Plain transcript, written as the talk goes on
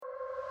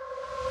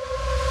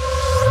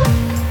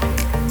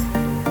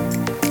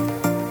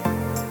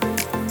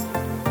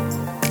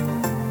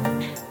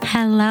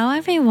Hello,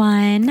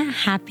 everyone.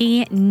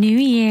 Happy New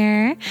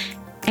Year.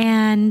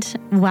 And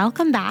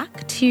welcome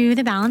back to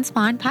the Balanced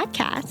Blonde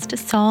podcast,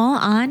 Soul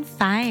on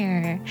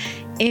Fire.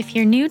 If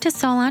you're new to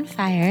Soul on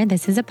Fire,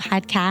 this is a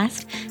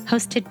podcast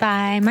hosted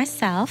by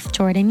myself,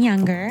 Jordan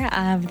Younger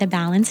of The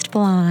Balanced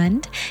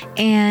Blonde.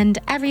 And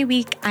every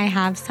week I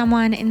have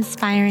someone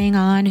inspiring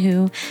on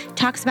who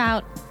talks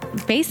about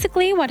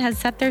basically what has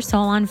set their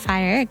soul on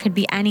fire. It could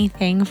be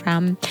anything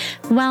from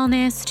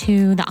wellness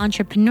to the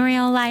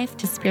entrepreneurial life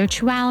to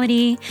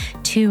spirituality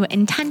to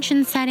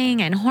intention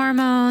setting and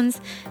hormones.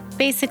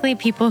 Basically,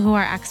 people who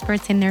are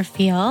experts in their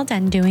field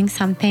and doing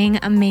something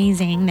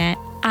amazing that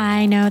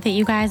I know that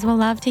you guys will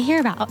love to hear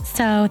about.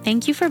 So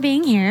thank you for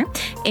being here.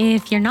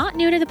 If you're not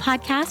new to the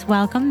podcast,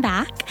 welcome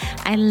back.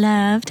 I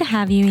love to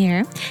have you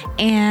here.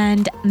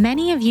 And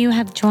many of you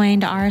have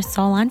joined our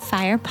Soul on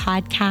Fire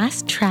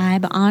podcast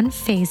tribe on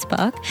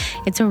Facebook.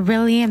 It's a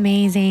really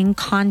amazing,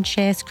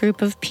 conscious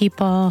group of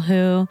people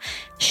who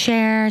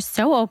share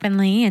so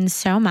openly and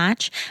so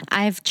much.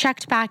 I've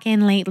checked back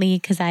in lately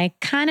because I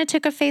kind of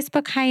took a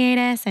Facebook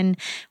hiatus and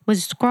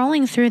was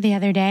scrolling through the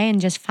other day and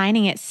just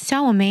finding it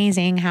so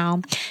amazing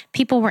how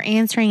people were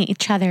answering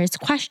each other's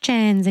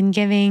questions and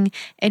giving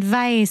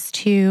advice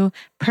to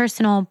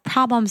personal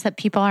problems that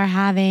people are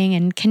having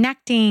and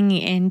connecting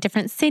in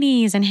different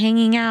cities and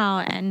hanging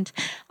out. And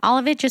all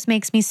of it just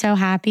makes me so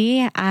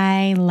happy.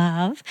 I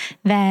love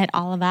that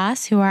all of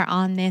us who are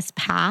on this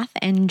path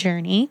and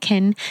journey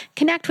can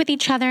connect with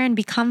each other and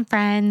become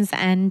friends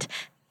and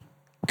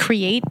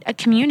create a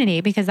community,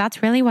 because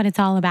that's really what it's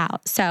all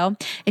about. So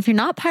if you're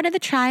not part of the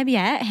tribe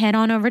yet, head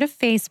on over to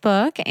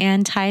Facebook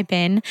and type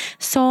in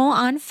Soul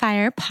on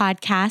Fire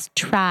Podcast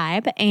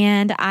Tribe,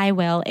 and I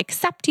will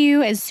accept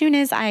you as soon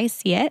as I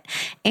see it,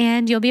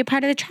 and you'll be a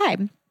part of the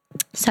tribe.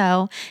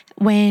 So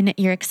when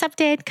you're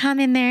accepted, come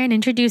in there and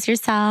introduce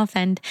yourself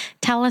and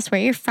tell us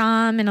where you're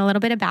from and a little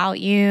bit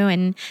about you,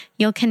 and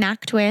you'll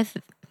connect with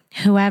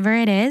whoever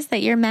it is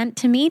that you're meant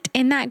to meet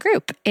in that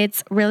group.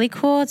 It's really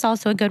cool. It's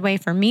also a good way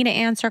for me to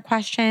answer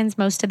questions.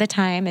 Most of the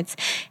time, it's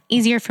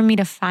easier for me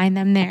to find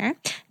them there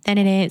than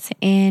it is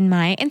in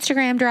my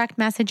Instagram direct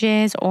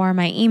messages or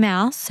my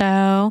email.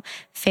 So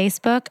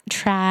Facebook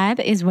Tribe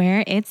is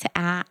where it's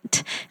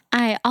at.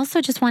 I also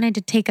just wanted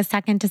to take a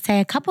second to say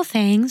a couple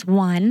things.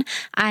 One,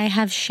 I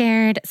have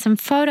shared some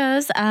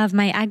photos of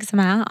my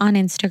eczema on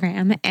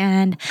Instagram,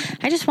 and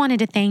I just wanted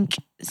to thank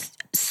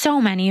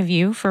so many of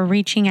you for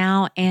reaching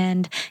out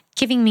and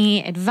giving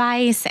me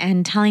advice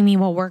and telling me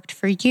what worked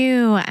for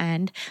you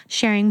and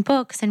sharing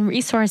books and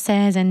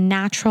resources and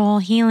natural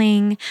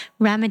healing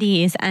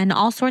remedies and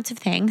all sorts of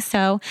things.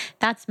 So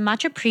that's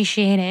much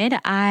appreciated.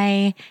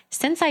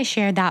 Since I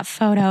shared that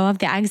photo of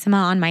the eczema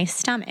on my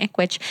stomach,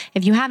 which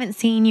if you haven't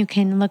seen, you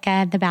can look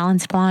at The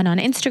Balanced Blonde on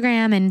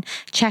Instagram and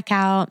check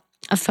out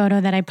a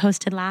photo that I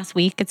posted last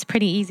week. It's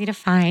pretty easy to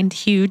find.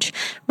 Huge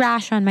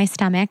rash on my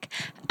stomach.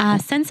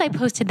 Since I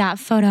posted that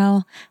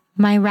photo,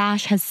 my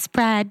rash has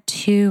spread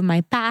to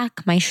my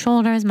back, my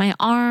shoulders, my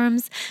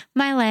arms,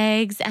 my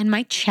legs, and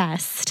my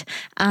chest,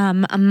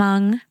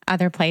 among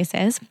other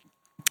places.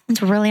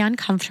 It's really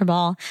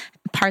uncomfortable.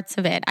 Parts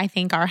of it, I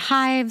think, are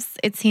hives.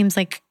 It seems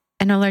like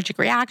an allergic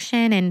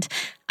reaction, and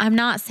I'm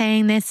not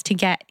saying this to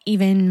get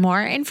even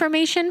more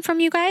information from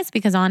you guys,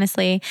 because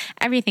honestly,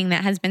 everything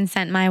that has been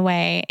sent my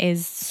way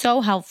is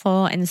so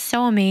helpful and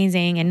so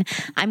amazing, and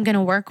I'm going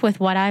to work with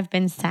what I've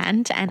been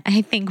sent, and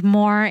I think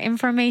more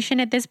information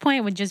at this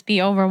point would just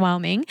be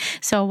overwhelming.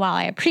 So while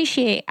I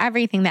appreciate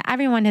everything that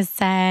everyone has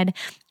said,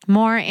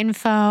 more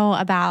info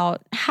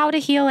about how to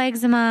heal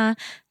eczema,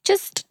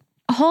 just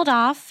hold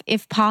off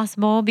if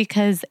possible,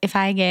 because if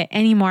I get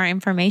any more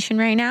information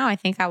right now, I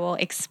think I will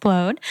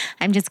explode.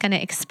 I'm just going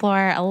to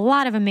explore a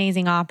lot of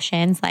amazing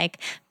options like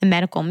the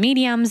medical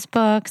mediums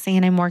books,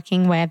 and I'm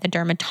working with a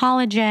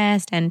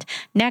dermatologist and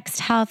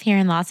Next Health here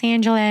in Los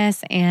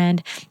Angeles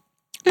and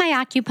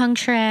my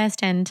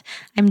acupuncturist, and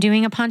I'm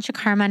doing a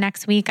panchakarma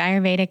next week,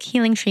 Ayurvedic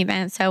healing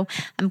treatment. So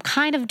I'm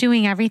kind of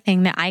doing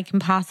everything that I can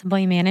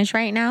possibly manage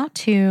right now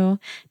to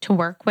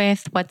work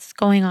with what's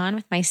going on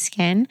with my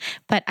skin.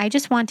 But I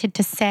just wanted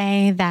to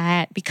say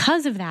that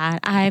because of that,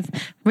 I've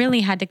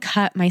really had to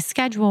cut my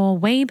schedule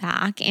way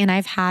back, and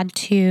I've had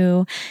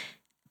to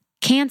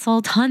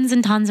cancel tons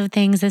and tons of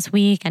things this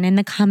week and in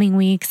the coming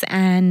weeks.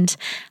 And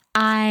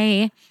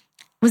I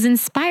was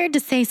inspired to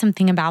say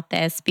something about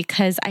this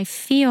because I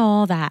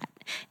feel that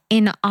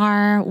in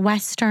our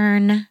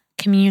Western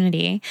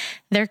community,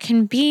 there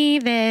can be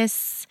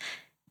this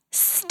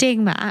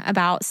stigma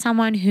about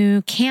someone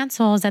who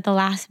cancels at the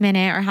last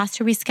minute or has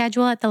to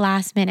reschedule at the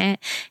last minute.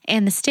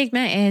 And the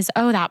stigma is,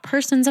 oh, that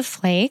person's a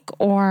flake,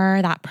 or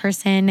that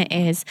person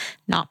is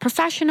not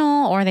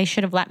professional, or they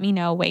should have let me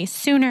know way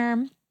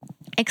sooner,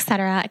 et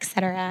cetera, et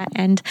cetera.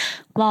 And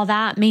while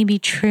that may be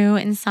true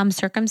in some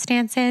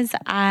circumstances,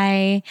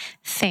 I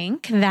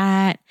think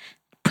that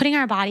putting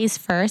our bodies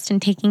first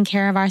and taking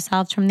care of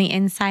ourselves from the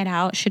inside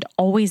out should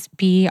always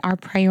be our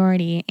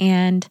priority.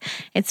 And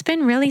it's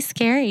been really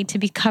scary to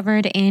be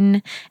covered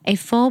in a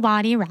full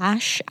body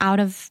rash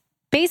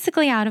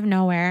basically out of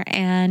nowhere.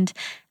 And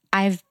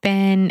I've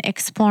been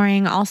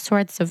exploring all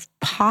sorts of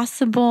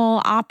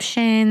possible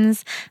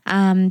options.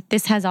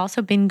 This has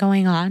also been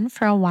going on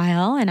for a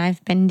while, and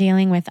I've been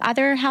dealing with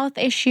other health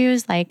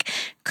issues like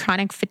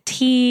chronic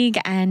fatigue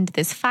and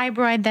this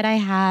fibroid that I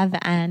have,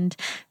 and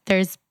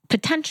there's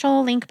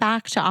potential link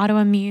back to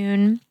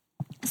autoimmune.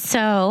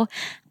 So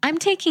I'm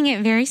taking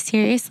it very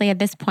seriously at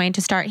this point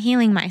to start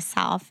healing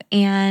myself.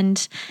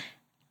 And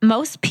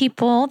most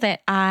people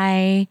that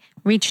I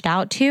reached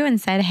out to and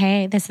said,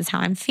 hey, this is how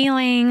I'm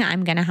feeling,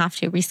 I'm going to have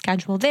to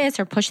reschedule this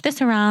or push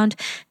this around,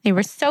 they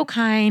were so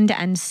kind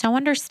and so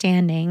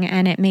understanding.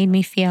 And it made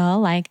me feel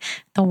like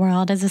the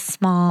world is a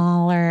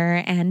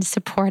smaller and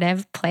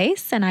supportive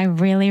place. And I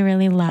really,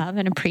 really love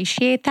and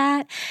appreciate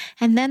that.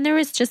 And then there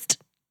was just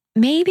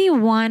maybe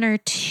one or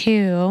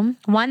two,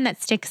 one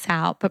that sticks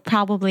out, but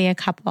probably a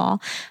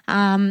couple,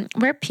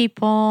 where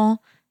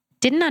people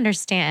didn't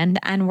understand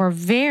and were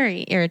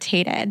very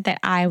irritated that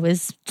I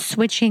was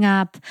switching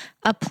up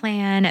a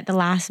plan at the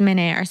last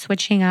minute or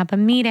switching up a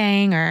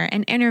meeting or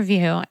an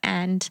interview.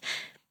 And,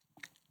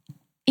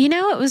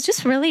 it was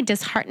just really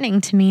disheartening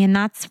to me. And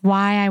that's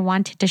why I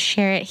wanted to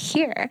share it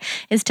here,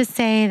 is to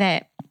say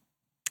that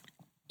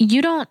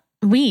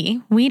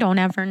we don't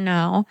ever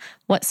know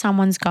what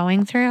someone's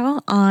going through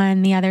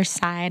on the other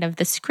side of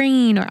the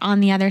screen or on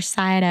the other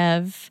side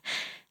of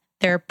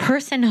their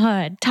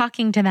personhood,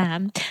 talking to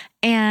them.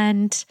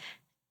 And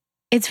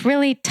it's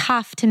really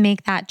tough to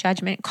make that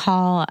judgment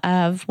call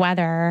of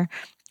whether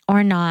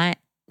or not,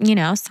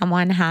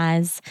 someone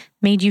has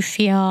made you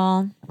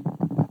feel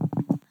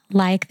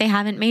like they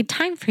haven't made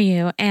time for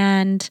you.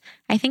 And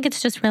I think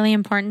it's just really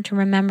important to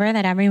remember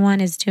that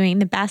everyone is doing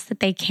the best that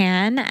they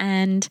can.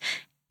 And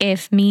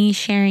if me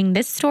sharing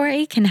this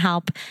story can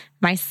help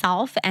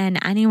myself and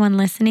anyone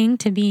listening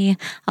to be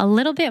a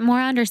little bit more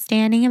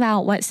understanding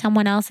about what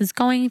someone else is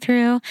going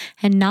through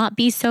and not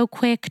be so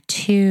quick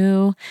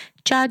to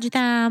judge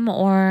them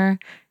or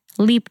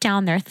leap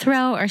down their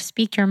throat or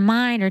speak your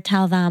mind or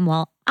tell them,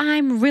 well,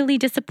 I'm really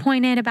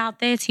disappointed about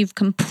this, you've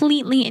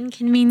completely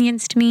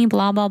inconvenienced me,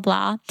 blah, blah,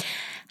 blah.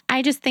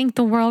 I just think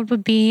the world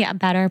would be a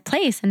better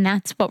place. And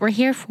that's what we're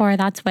here for.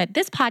 That's what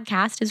this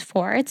podcast is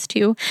for. It's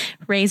to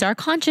raise our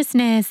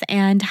consciousness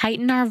and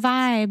heighten our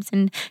vibes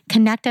and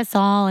connect us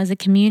all as a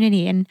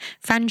community and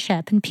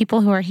friendship and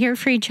people who are here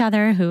for each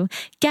other, who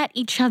get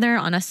each other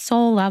on a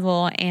soul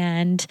level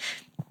and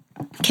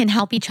can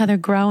help each other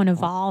grow and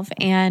evolve.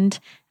 And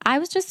I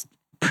was just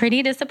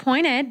pretty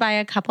disappointed by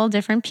a couple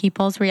different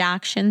people's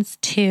reactions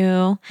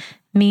to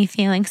me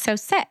feeling so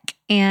sick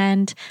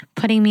and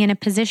putting me in a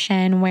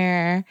position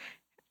where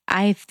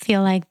I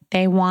feel like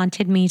they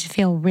wanted me to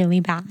feel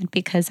really bad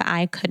because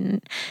I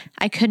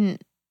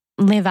couldn't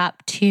live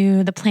up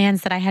to the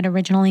plans that I had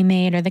originally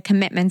made or the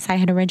commitments I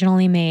had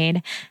originally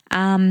made.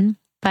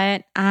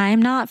 But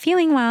I'm not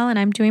feeling well and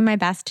I'm doing my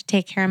best to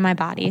take care of my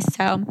body.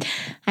 So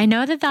I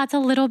know that that's a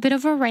little bit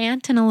of a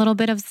rant and a little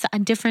bit of a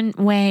different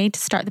way to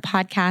start the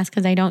podcast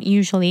because I don't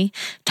usually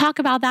talk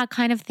about that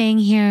kind of thing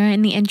here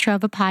in the intro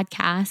of a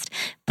podcast.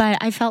 But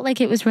I felt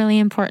like it was really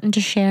important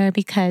to share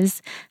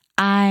because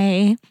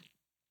I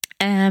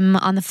am,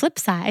 on the flip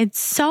side,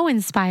 so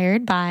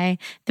inspired by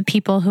the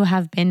people who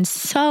have been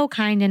so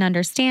kind and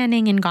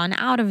understanding and gone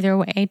out of their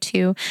way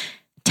to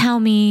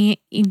tell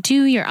me,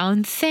 do your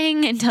own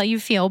thing until you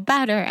feel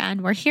better,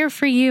 and we're here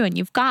for you, and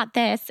you've got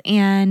this,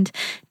 and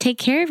take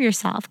care of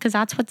yourself because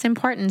that's what's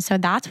important. So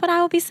that's what I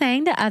will be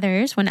saying to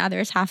others when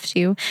others have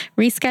to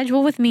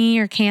reschedule with me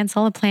or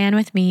cancel a plan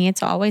with me.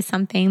 It's always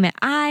something that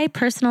I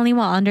personally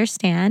will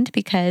understand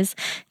because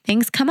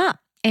things come up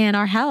and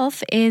our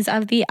health is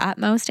of the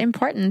utmost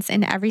importance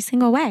in every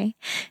single way.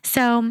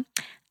 So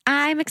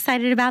I'm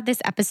excited about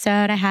this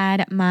episode. I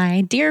had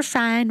my dear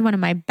friend, one of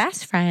my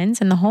best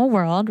friends in the whole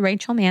world,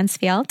 Rachel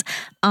Mansfield,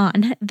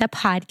 on the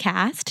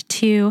podcast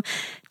to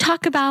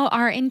talk about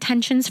our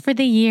intentions for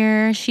the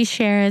year. She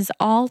shares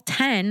all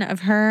 10 of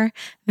her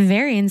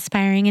very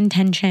inspiring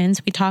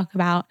intentions. We talk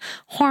about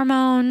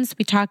hormones.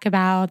 We talk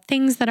about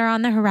things that are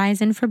on the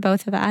horizon for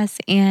both of us.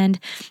 And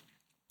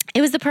it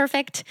was the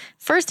perfect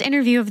first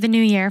interview of the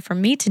new year for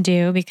me to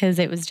do because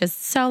it was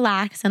just so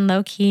lax and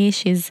low key.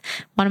 She's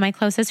one of my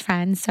closest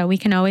friends, so we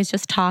can always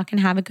just talk and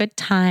have a good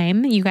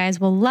time. You guys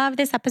will love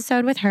this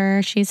episode with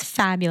her. She's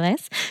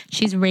fabulous.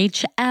 She's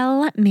Rachel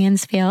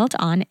Mansfield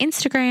on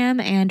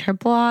Instagram and her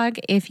blog.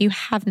 If you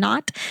have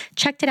not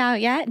checked it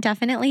out yet,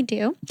 definitely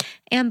do.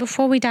 And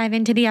before we dive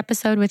into the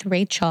episode with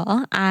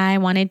Rachel, I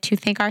wanted to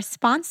thank our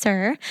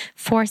sponsor,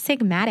 Four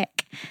Sigmatic.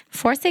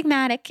 Four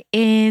Sigmatic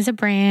is a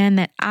brand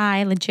that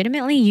I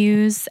legitimately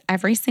use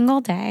every single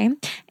day.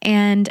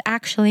 And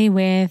actually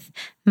with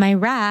my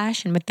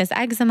rash and with this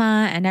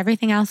eczema and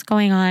everything else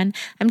going on,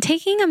 I'm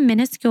taking a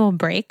minuscule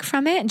break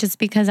from it just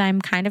because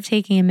I'm kind of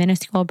taking a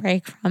minuscule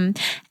break from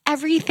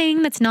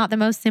everything that's not the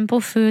most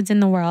simple foods in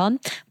the world.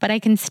 But I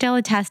can still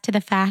attest to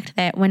the fact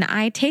that when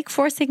I take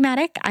Four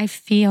Sigmatic, I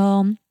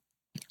feel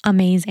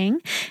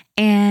amazing.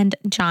 And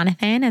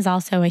Jonathan is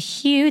also a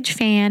huge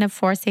fan of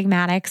Four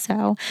Sigmatic.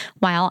 So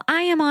while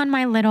I am on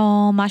my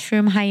little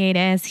mushroom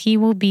hiatus, he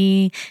will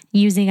be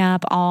using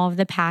up all of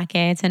the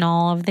packets and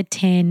all of the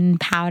tin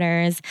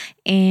powders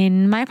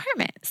in my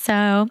apartment.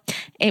 So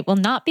it will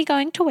not be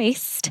going to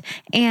waste.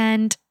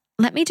 And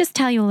let me just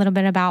tell you a little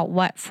bit about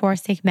what Four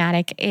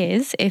Sigmatic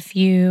is if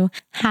you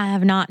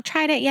have not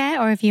tried it yet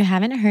or if you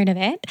haven't heard of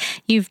it.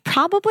 You've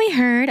probably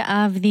heard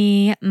of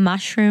the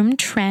mushroom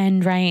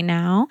trend right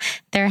now.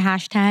 Their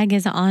hashtag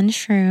is on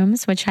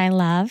shrooms, which I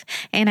love.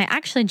 And I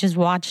actually just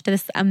watched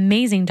this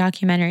amazing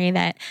documentary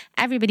that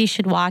everybody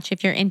should watch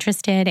if you're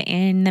interested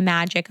in the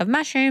magic of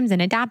mushrooms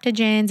and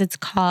adaptogens.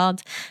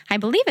 I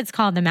believe it's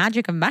called The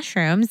Magic of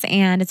Mushrooms,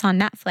 and it's on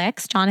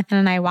Netflix. Jonathan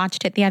and I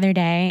watched it the other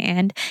day,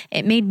 and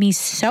it made me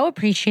so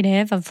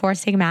appreciative of Four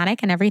Sigmatic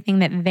and everything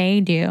that they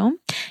do.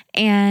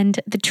 And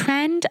the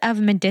trend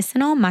of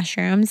medicinal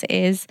mushrooms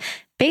is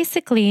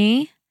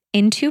basically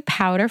into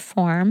powder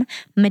form,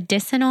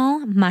 medicinal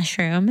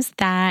mushrooms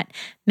that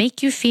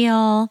make you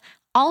feel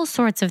all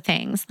sorts of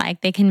things.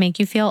 Like they can make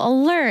you feel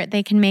alert.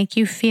 They can make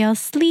you feel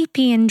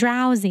sleepy and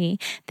drowsy.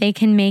 They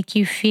can make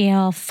you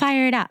feel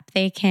fired up.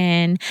 They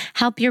can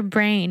help your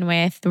brain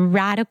with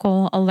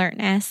radical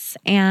alertness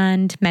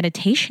and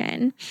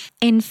meditation.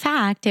 In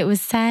fact, it was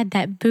said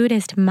that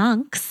Buddhist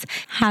monks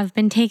have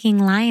been taking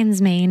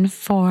lion's mane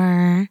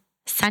for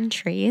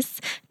centuries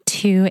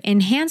to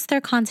enhance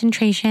their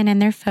concentration and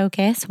their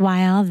focus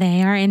while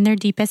they are in their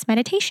deepest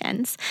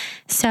meditations.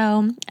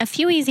 So, a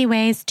few easy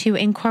ways to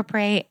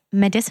incorporate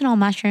medicinal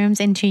mushrooms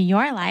into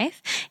your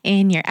life,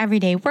 in your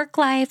everyday work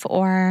life,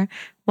 or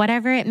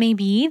whatever it may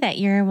be that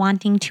you're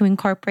wanting to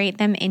incorporate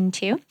them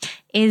into,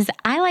 is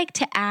I like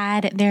to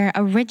add their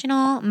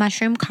original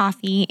mushroom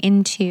coffee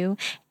into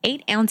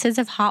 8 ounces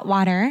of hot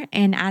water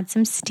and add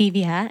some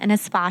stevia and a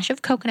splash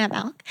of coconut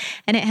milk.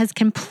 And it has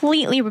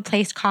completely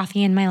replaced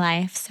coffee in my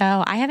life.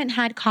 So I haven't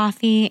had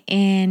coffee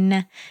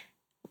in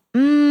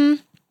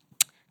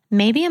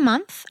maybe a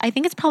month. I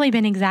think it's probably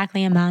been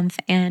exactly a month.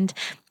 And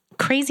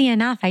crazy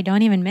enough, I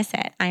don't even miss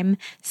it. I'm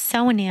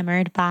so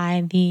enamored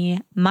by the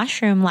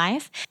mushroom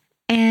life.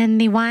 And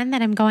the one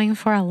that I'm going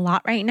for a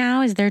lot right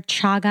now is their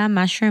chaga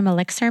mushroom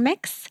elixir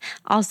mix,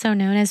 also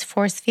known as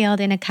force field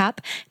in a cup,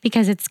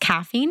 because it's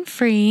caffeine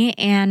free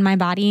and my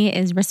body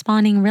is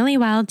responding really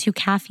well to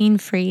caffeine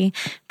free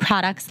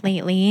products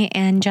lately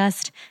and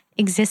just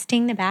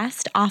existing the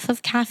best off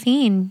of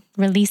caffeine,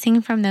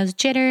 releasing from those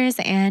jitters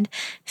and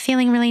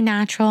feeling really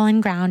natural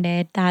and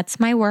grounded.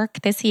 That's my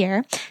work this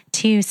year,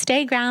 to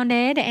stay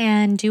grounded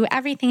and do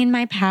everything in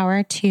my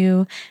power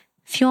to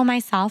fuel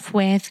myself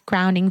with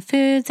grounding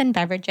foods and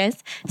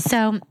beverages.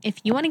 So if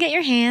you want to get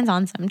your hands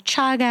on some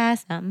chaga,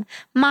 some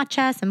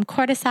matcha, some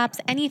cordyceps,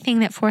 anything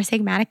that Four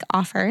Sigmatic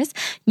offers,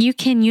 you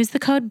can use the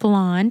code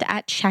BLONDE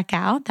at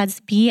checkout. That's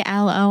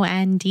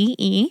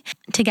BLONDE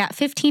to get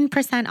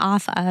 15%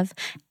 off of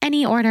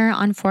any order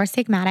on Four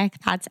Sigmatic.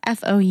 That's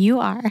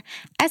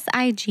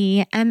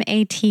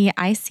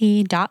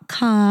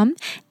FOURSIGMATIC.com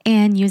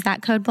and use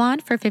that code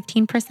BLONDE for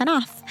 15%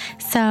 off.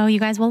 So you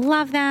guys will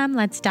love them.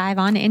 Let's dive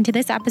on into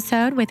this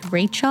episode with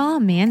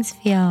Rachel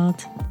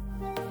Mansfield.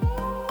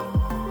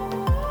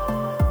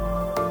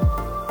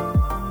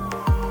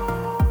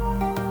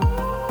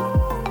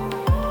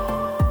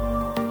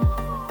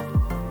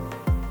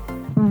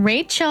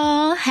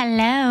 Rachel,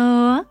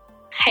 hello.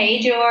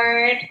 Hey,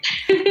 Jord.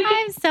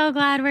 I'm so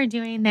glad we're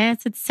doing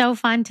this. It's so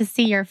fun to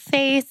see your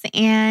face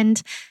and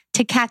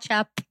to catch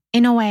up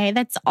in a way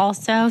that's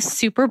also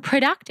super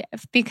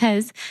productive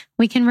because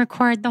we can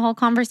record the whole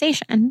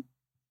conversation.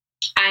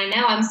 I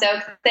know. I'm so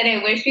excited.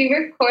 I wish we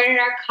recorded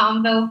our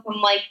convo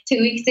from like 2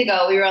 weeks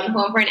ago. We were on the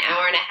phone for an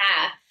hour and a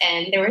half,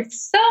 and there was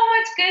so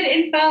much good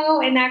info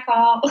in that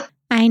call.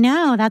 I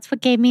know. That's what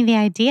gave me the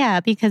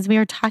idea because we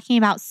were talking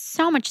about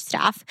so much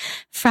stuff,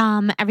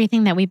 from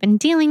everything that we've been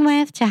dealing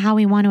with to how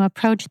we want to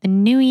approach the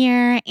new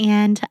year.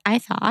 And I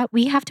thought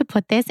we have to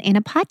put this in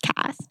a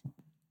podcast.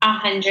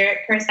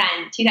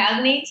 100%.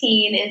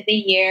 2018 is the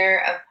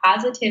year of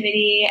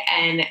positivity,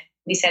 and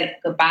we said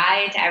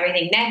goodbye to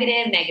everything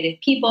negative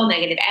people,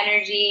 negative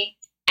energy.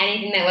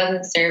 Anything that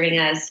wasn't serving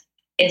us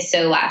is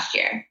so last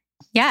year.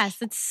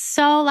 Yes, it's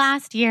so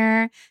last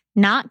year,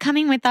 not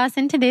coming with us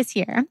into this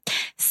year.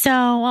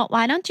 So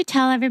why don't you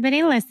tell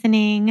everybody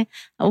listening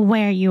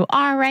where you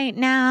are right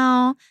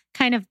now,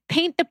 kind of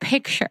paint the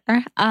picture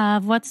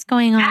of what's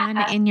going on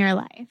in your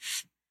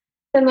life.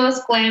 The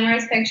most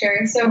glamorous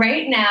picture. So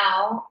right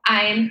now,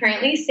 I am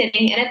currently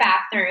sitting in a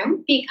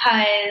bathroom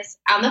because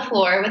on the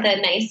floor with a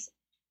nice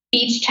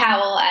beach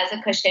towel as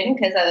a cushion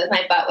because otherwise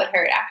my butt would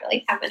hurt after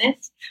like 10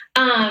 minutes.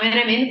 And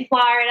I'm in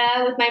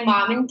Florida with my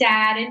mom and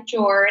dad and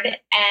Jord,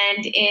 and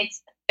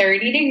it's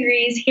 30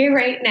 degrees here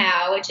right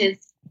now, which is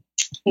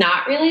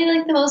not really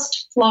like the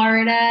most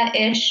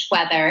Florida-ish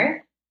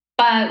weather.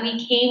 But we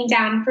came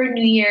down for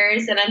New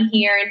Year's, and I'm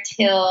here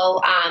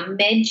until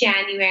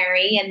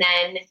mid-January, and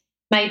then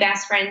my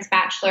best friend's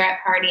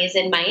bachelorette party is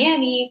in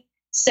Miami.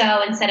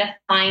 So instead of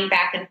flying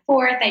back and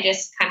forth, I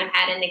just kind of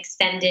had an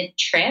extended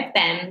trip,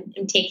 and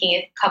I'm taking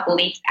a couple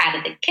weeks out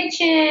of the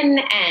kitchen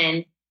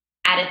and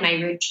out of my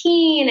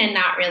routine and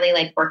not really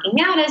like working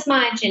out as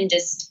much and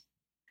just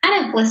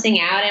kind of blissing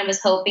out, and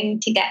was hoping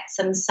to get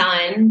some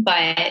sun.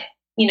 But,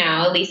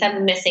 at least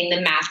I'm missing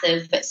the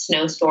massive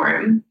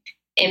snowstorm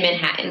in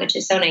Manhattan, which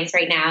is so nice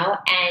right now.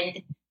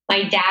 And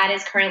my dad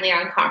is currently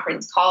on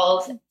conference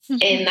calls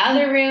in the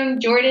other room.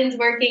 Jordan's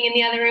working in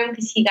the other room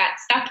because he got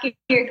stuck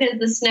here because of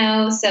the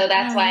snow. So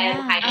that's why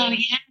I'm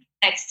hiding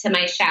next to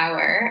my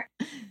shower.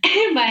 But,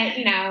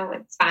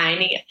 it's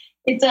fine.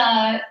 It's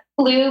a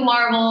blue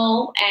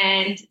marble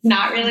and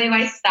not really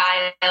my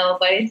style,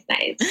 but it's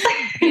nice.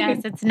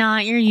 Yes, it's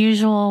not your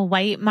usual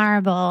white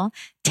marble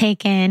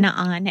taken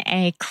on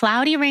a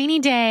cloudy, rainy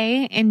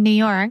day in New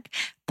York,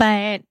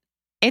 but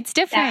it's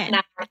different.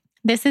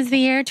 This is the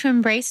year to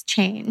embrace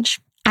change.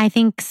 I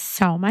think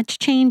so much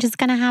change is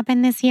going to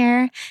happen this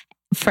year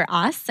for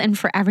us and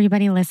for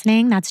everybody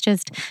listening. That's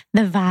just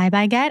the vibe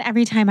I get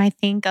every time I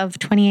think of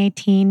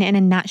 2018 in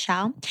a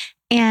nutshell.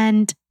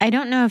 And I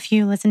don't know if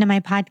you listened to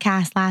my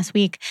podcast last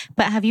week,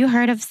 but have you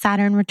heard of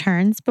Saturn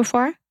returns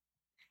before?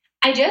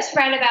 I just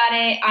read about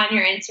it on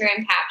your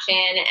Instagram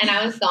caption, and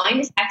I was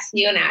going to text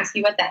you and ask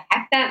you what the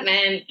heck that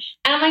meant.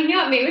 And I'm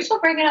like, maybe she'll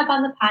bring it up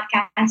on the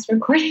podcast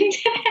recording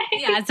today.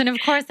 Yes, and of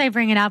course I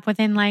bring it up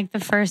within like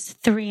the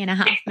first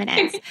 3.5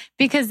 minutes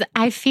because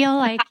I feel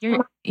like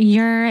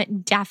you're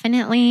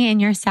definitely in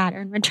your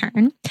Saturn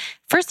return.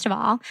 First of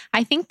all,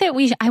 I think that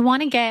I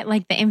want to get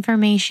like the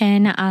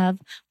information of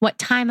what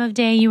time of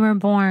day you were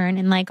born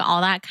and like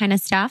all that kind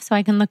of stuff so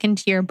I can look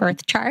into your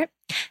birth chart.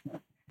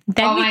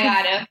 Then we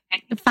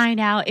can find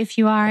out if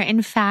you are,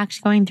 in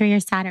fact, going through your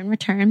Saturn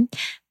return.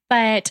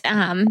 But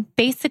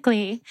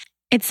basically,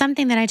 it's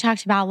something that I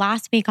talked about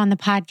last week on the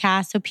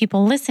podcast. So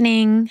people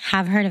listening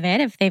have heard of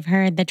it if they've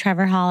heard the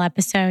Trevor Hall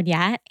episode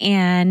yet.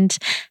 And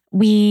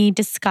we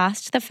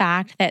discussed the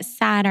fact that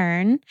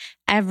Saturn,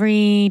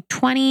 every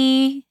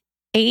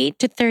 28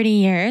 to 30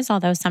 years,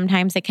 although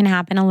sometimes it can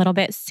happen a little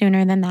bit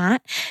sooner than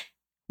that,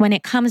 when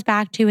it comes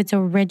back to its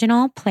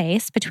original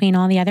place between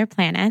all the other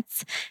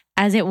planets,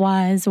 as it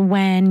was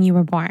when you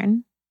were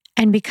born.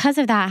 And because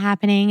of that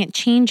happening, it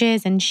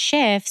changes and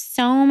shifts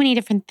so many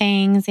different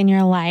things in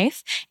your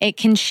life. It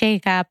can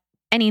shake up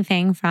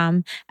anything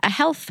from a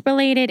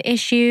health-related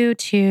issue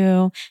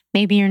to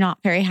maybe you're not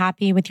very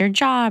happy with your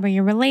job or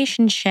your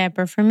relationship.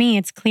 Or for me,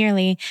 it's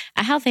clearly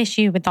a health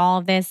issue with all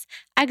of this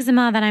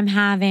eczema that I'm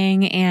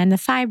having and the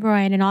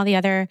fibroid and all the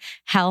other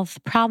health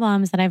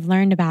problems that I've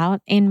learned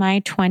about in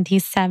my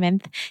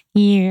 27th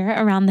year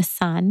around the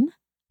sun.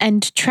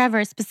 And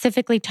Trevor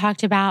specifically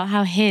talked about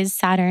how his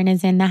Saturn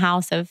is in the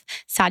house of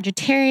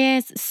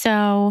Sagittarius.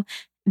 So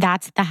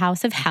that's the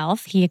house of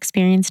health. He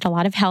experienced a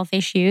lot of health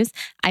issues.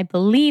 I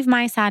believe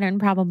my Saturn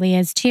probably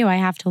is too. I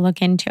have to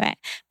look into it.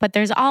 But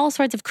there's all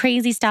sorts of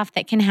crazy stuff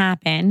that can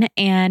happen.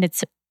 And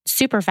it's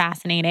super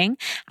fascinating.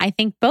 I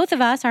think both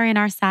of us are in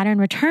our Saturn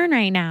return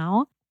right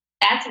now.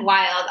 That's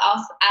wild.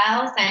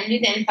 I'll send you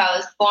the info. I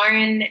was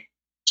born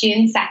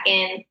June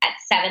 2nd at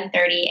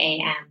 7:30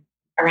 a.m.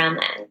 around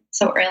then.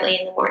 So early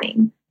in the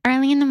morning.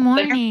 Early in the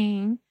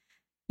morning.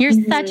 You're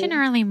such an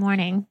early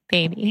morning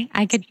baby.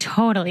 I could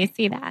totally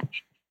see that.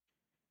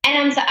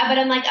 And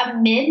I'm like a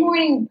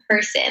mid-morning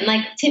person.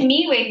 Like to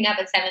me, waking up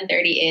at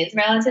 7:30 is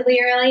relatively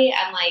early.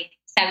 I'm like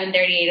 7:30,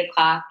 8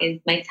 o'clock is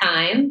my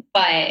time,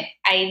 but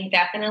I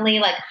definitely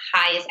like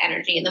highest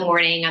energy in the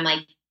morning. I'm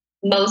like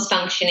most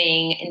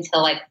functioning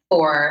until like 4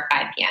 or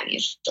 5 p.m.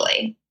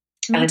 usually.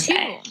 Me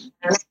too.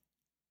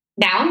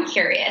 Now I'm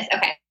curious.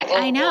 Okay.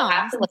 I know. We'll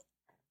have to look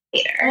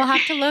later. We'll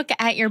have to look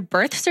at your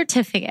birth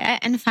certificate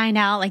and find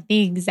out like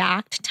the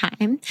exact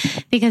time,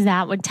 because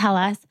that would tell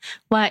us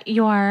what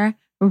your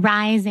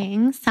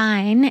rising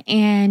sign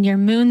and your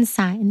moon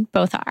sign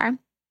both are.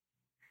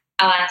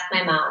 I'll ask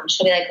my mom.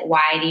 She'll be like,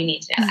 why do you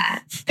need to know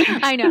that?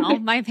 I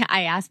know.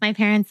 I asked my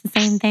parents the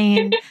same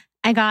thing.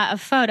 I got a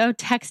photo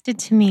texted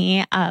to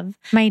me of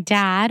my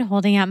dad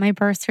holding out my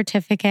birth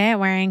certificate,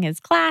 wearing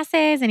his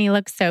glasses, and he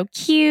looks so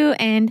cute.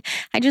 And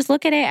I just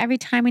look at it every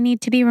time I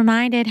need to be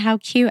reminded how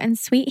cute and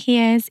sweet he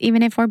is,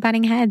 even if we're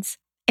butting heads.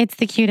 It's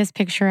the cutest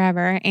picture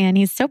ever. And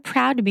he's so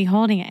proud to be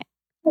holding it.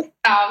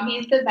 Oh,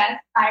 he's the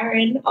best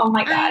siren. Oh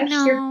my gosh.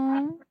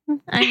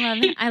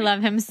 I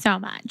love him so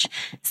much.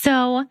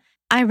 So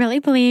I really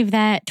believe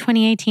that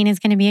 2018 is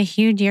going to be a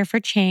huge year for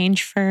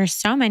change for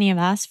so many of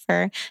us,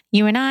 for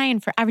you and I,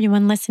 and for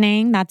everyone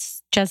listening.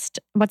 That's just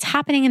what's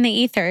happening in the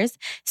ethers.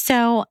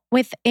 So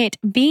with it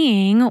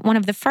being one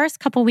of the first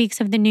couple weeks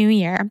of the new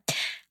year,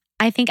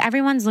 I think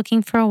everyone's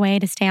looking for a way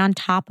to stay on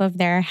top of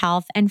their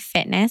health and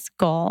fitness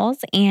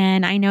goals.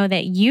 And I know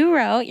that you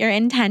wrote your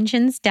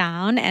intentions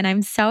down, and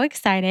I'm so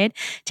excited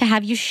to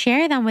have you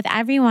share them with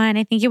everyone.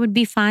 I think it would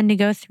be fun to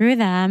go through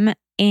them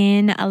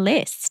in a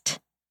list.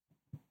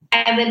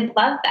 I would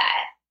love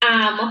that.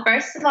 Well,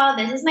 first of all,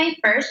 this is my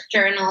first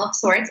journal of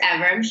sorts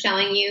ever. I'm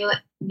showing you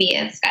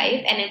via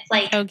Skype, and it's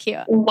like so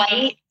cute.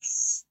 White.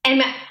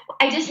 And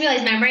I just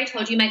realized, remember I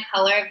told you my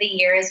color of the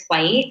year is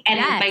white, and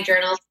my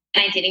journal is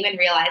And I didn't even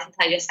realize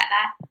until I just said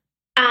that.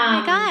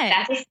 Oh my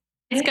God.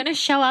 It's going to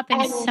show up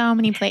in so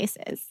many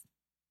places.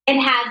 It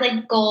has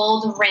like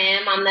gold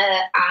rim on the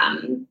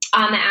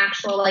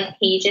actual like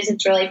pages.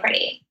 It's really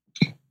pretty.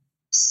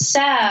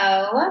 So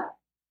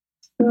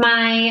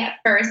my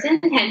first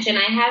intention,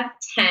 I have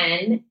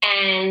 10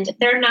 and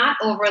they're not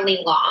overly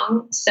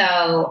long. So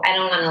I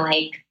don't want to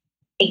like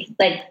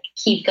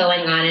keep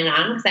going on and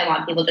on because I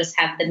want people to just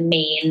have the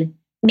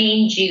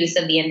main juice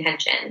of the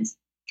intentions.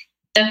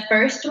 The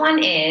first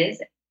one is,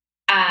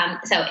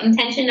 so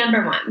intention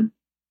number 1,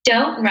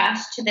 don't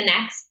rush to the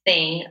next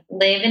thing,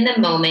 live in the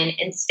moment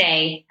and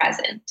stay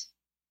present.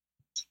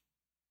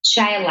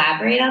 Should I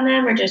elaborate on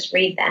them or just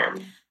read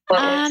them?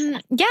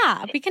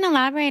 Yeah, we can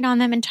elaborate on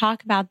them and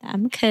talk about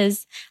them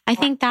because I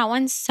think that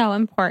one's so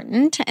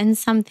important and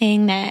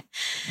something that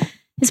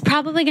is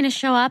probably going to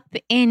show up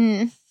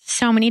in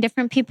so many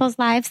different people's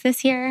lives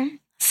this year.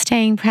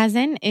 Staying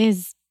present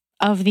is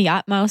of the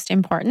utmost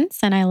importance.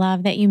 And I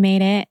love that you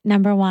made it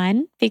number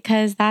 1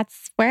 because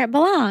that's where it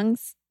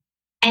belongs.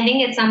 I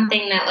think it's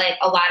something that like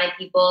a lot of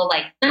people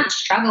like not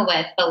struggle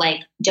with, but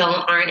like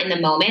aren't in the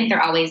moment.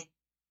 They're always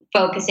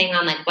focusing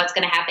on like what's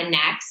going to happen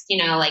next.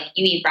 You know, like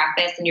you eat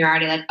breakfast and you're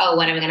already like, oh,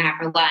 what am I going to have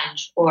for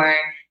lunch? Or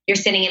you're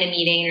sitting in a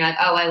meeting and you're like,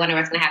 oh, I wonder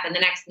what's going to happen in the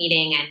next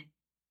meeting. And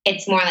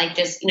it's more like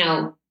just,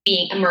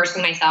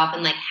 immersing myself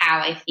in like how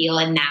I feel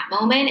in that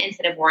moment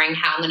instead of worrying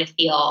how I'm going to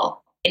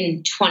feel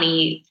in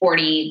 20,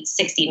 40,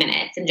 60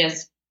 minutes and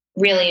just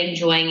really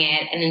enjoying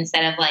it. And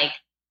instead of like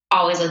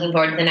always looking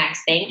forward to the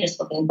next thing, just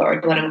looking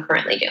forward to what I'm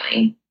currently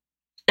doing.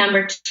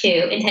 Number 2,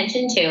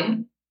 intention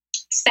 2,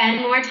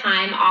 spend more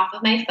time off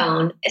of my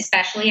phone,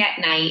 especially at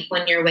night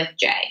when you're with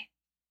Jay.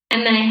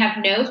 And then I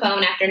have no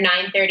phone after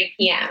 9:30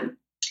 p.m.,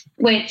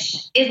 which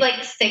is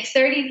like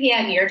 6:30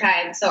 p.m. your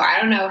time. So I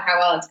don't know how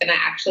well it's going to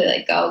actually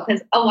like go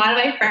because a lot of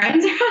my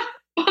friends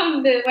are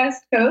on the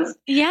West Coast.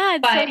 Yeah,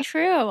 it's so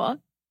true.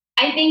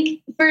 I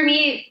think for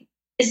me,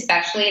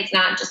 especially, it's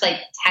not just like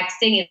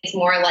texting. It's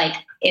more like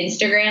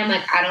Instagram.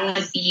 Like I don't want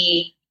to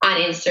be on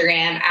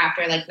Instagram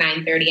after like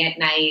 9:30 at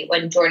night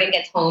when Jordan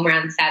gets home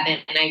around 7.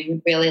 And I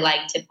would really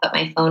like to put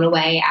my phone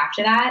away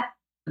after that,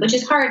 which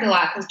is hard a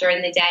lot because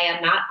during the day,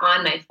 I'm not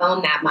on my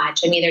phone that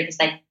much. I'm either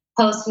just like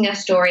posting a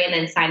story and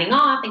then signing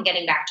off and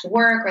getting back to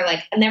work, or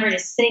like I'm never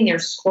just sitting there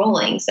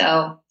scrolling.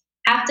 So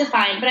I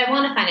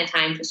want to find a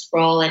time to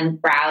scroll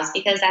and browse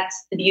because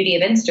that's the beauty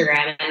of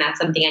Instagram. And that's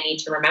something I need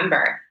to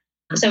remember.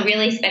 So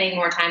really spending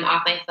more time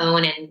off my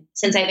phone. And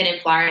since I've been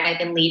in Florida, I've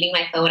been leaving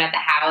my phone at the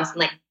house and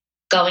like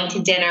going to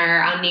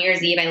dinner on New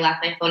Year's Eve. I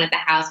left my phone at the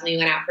house when we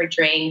went out for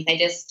drinks. I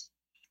just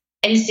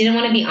didn't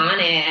want to be on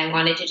it. I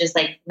wanted to just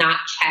like not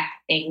check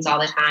things all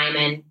the time.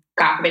 And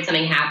God forbid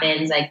something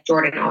happens, like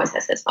Jordan always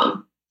has his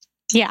phone.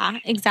 Yeah,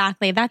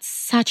 exactly. That's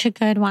such a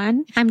good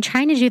one. I'm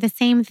trying to do the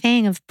same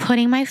thing of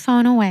putting my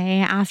phone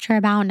away after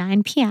about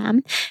 9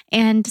 p.m.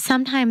 and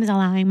sometimes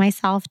allowing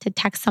myself to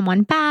text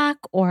someone back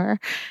or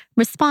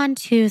respond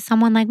to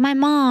someone like my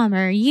mom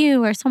or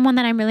you or someone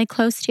that I'm really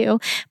close to.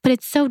 But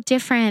it's so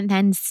different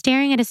than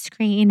staring at a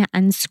screen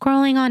and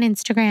scrolling on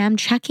Instagram,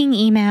 checking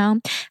email.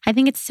 I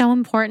think it's so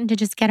important to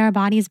just get our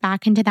bodies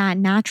back into that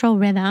natural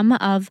rhythm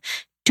of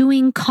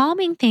doing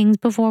calming things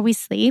before we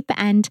sleep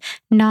and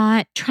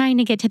not trying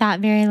to get to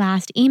that very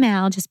last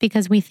email just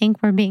because we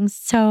think we're being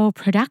so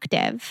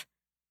productive.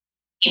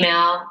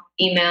 Email.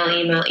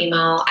 I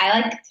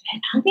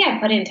don't think I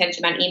put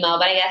intention on email,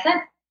 but I guess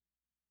that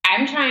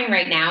I'm trying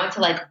right now to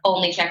like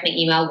only check my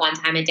email 1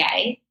 time a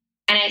day.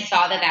 And I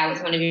saw that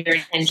was one of your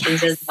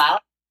intentions as well.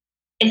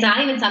 It's not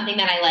even something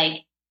that I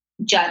like,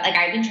 just like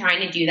I've been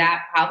trying to do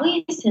that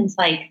probably since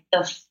like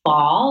the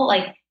fall,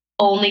 like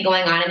only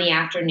going on in the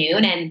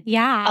afternoon. And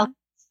yeah,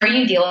 sure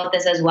you deal with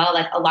this as well.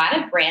 Like a lot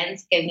of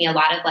brands give me a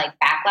lot of like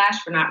backlash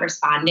for not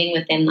responding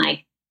within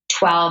like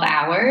 12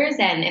 hours.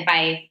 And if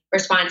I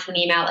respond to an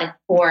email at like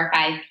 4 or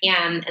 5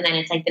 p.m. and then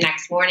it's like the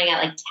next morning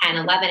at like 10,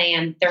 11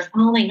 a.m., they're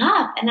following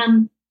up.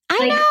 And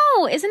I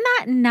know. Isn't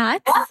that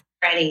nuts?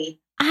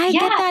 Ready. I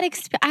get that.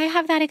 I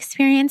have that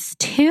experience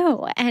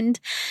too. And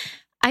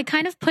I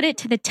kind of put it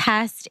to the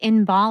test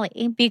in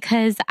Bali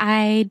because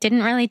I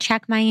didn't really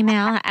check my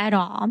email at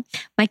all.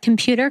 My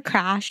computer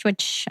crashed,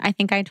 which I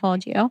think I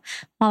told you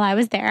while I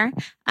was there.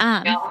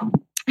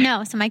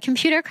 No, so my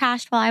computer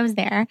crashed while I was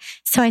there.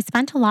 So I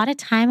spent a lot of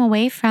time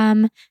away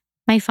from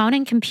my phone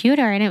and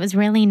computer, and it was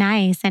really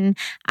nice. And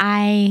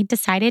I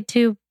decided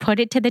to put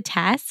it to the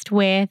test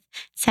with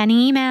sending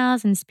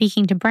emails and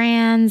speaking to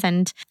brands.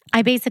 And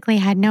I basically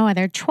had no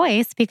other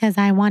choice because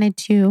I wanted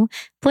to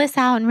bliss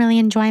out and really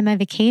enjoy my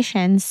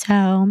vacation.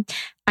 So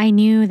I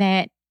knew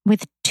that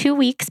with 2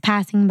 weeks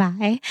passing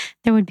by,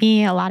 there would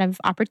be a lot of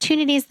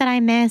opportunities that I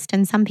missed,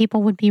 and some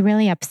people would be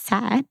really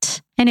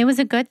upset. And it was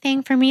a good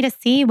thing for me to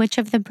see which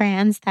of the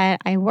brands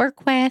that I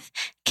work with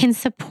can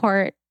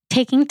support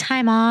taking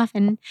time off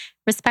and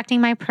respecting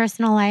my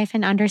personal life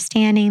and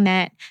understanding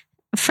that,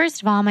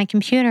 first of all, my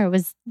computer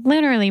was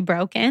literally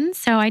broken.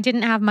 So I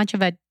didn't have much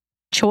of a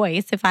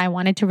choice if I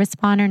wanted to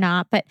respond or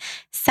not. But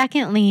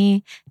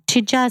secondly,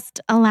 to just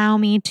allow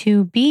me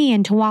to be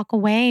and to walk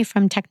away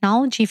from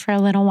technology for a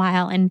little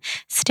while and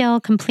still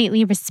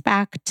completely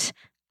respect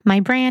my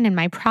brand and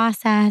my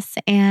process.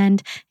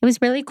 And it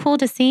was really cool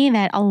to see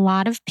that a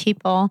lot of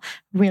people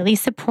really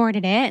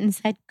supported it and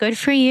said, good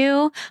for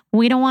you.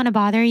 We don't want to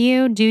bother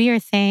you. Do your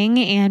thing.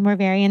 And we're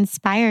very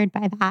inspired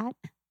by that.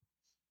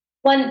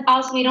 Well, and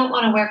also we don't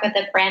want to work with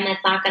a brand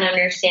that's not going to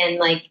understand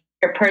like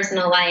your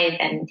personal life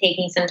and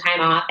taking some time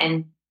off.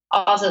 And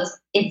also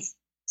it's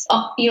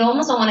you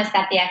almost don't want to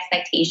set the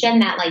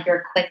expectation that like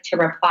you're quick to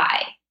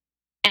reply.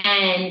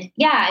 And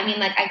yeah, I mean,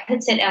 like I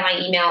could sit on my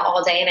email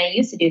all day, and I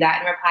used to do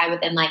that and reply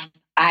within like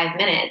 5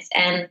 minutes.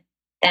 And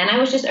then I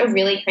was just a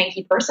really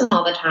cranky person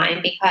all the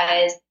time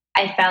because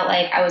I felt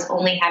like I was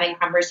only having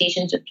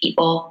conversations with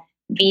people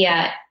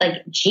via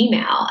like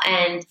Gmail,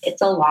 and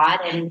it's a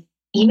lot, and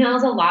email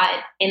is a lot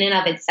in and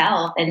of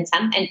itself. And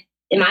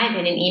in my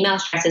opinion, email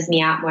stresses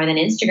me out more than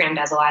Instagram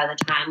does a lot of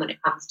the time when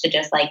it comes to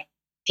just like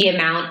the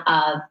amount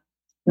of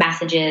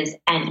messages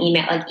and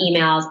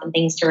emails and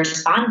things to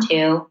respond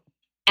to.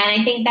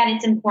 And I think that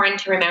it's important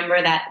to remember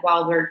that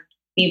while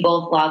we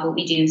both love what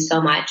we do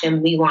so much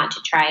and we want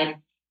to try and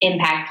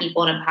impact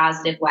people in a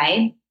positive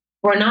way,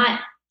 we're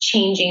not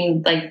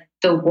changing like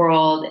the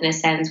world in a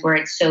sense where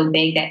it's so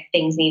big that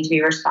things need to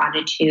be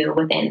responded to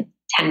within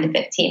 10 to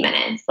 15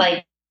 minutes.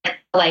 Like the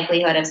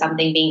likelihood of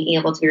something being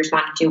able to be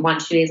responded to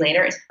 1-2 days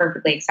later is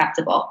perfectly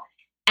acceptable.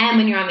 And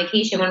when you're on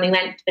vacation,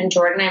 when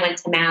Jordan and I went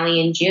to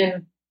Maui in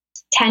June,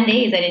 10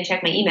 days I didn't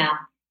check my email.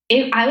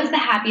 I was the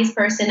happiest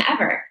person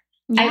ever.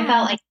 Yeah. I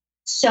felt like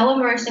so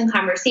immersed in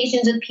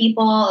conversations with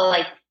people,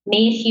 like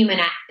made human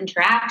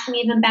interaction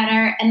even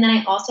better. And then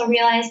I also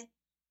realized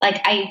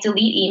like I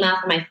delete email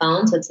from my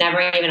phone, so it's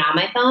never even on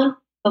my phone.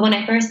 But when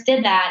I first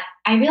did that,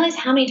 I realized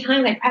how many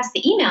times I pressed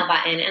the email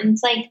button. And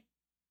it's like,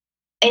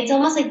 it's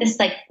almost like this,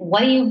 like,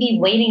 what do you be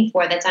waiting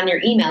for that's on your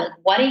email? Like,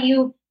 what are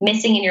you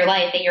missing in your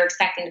life that you're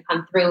expecting to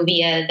come through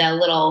via the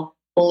little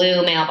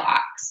blue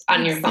mailbox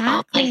on your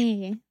phone?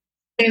 Like,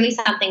 clearly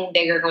something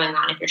bigger going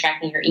on if you're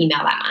checking your email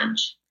that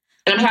much.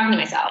 And I'm talking to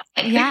myself.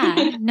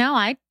 Yeah, no,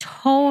 I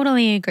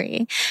totally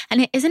agree.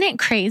 And isn't it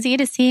crazy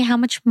to see how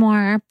much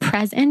more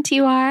present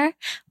you are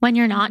when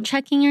you're not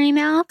checking your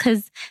email?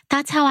 Because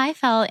that's how I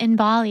felt in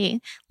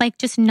Bali, like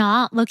just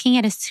not looking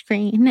at a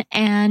screen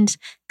and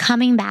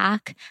coming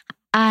back.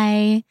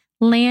 I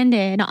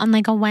landed on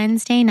like a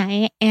Wednesday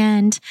night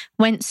and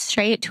went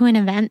straight to an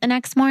event the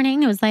next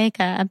morning. It was like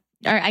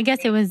I guess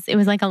it was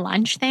like a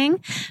lunch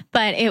thing,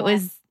 but it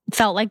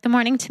felt like the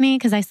morning to me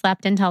because I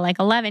slept until like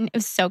 11. It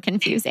was so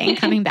confusing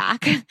coming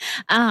back.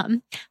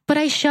 But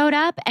I showed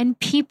up and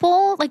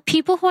people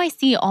who I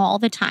see all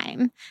the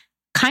time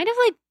kind of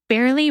like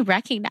barely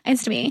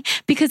recognized me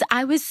because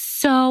I was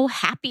so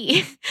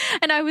happy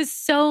and I was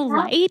so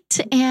light.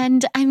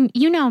 And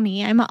you know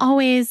me, I'm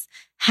always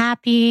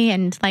happy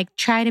and like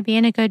try to be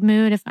in a good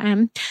mood if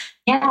I'm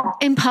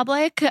in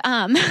public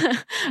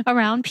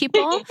around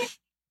people.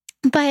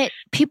 But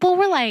people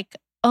were like,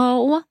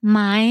 oh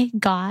my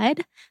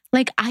God,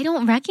 like I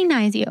don't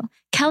recognize you.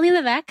 Kelly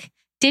Levesque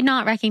did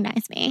not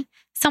recognize me.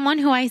 Someone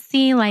who I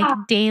see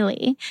like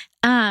daily.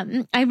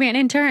 I ran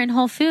into her in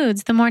Whole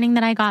Foods the morning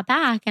that I got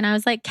back and I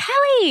was like,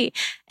 Kelly.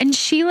 And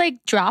she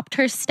like dropped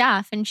her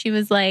stuff and she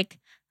was like,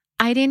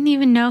 I didn't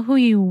even know who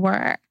you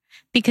were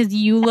because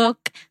you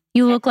look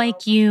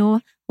like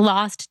you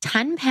lost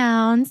 10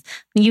 pounds.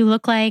 You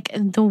look like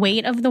the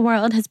weight of the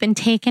world has been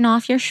taken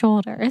off your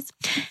shoulders.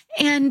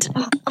 And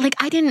like,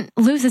 I didn't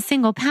lose a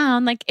single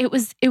pound. Like it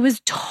was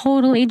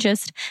totally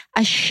just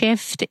a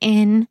shift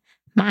in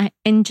my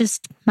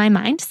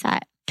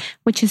mindset,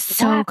 which is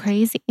so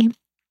crazy.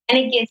 And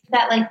it gives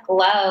that like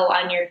glow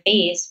on your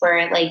face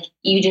where like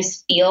you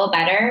just feel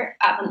better.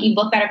 You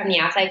look better from the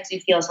outside because you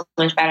feel so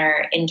much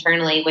better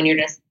internally when you're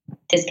just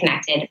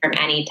disconnected from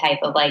any type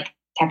of like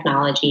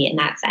technology in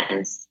that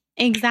sense.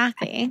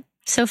 Exactly.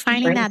 So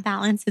finding that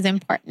balance is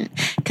important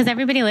because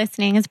everybody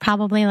listening is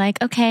probably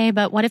like, okay,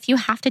 but what if you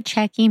have to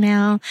check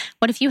email?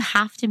 What if you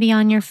have to be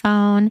on your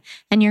phone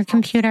and your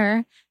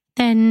computer?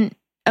 Then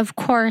of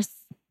course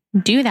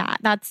do that.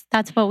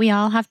 That's what we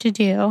all have to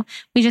do.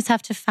 We just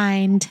have to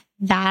find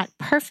that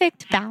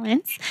perfect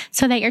balance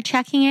so that you're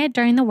checking it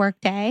during the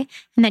workday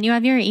and then you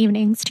have your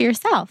evenings to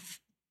yourself.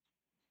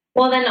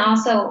 Well, then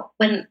also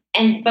and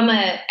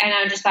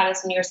I just thought of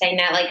this when you were saying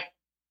that, like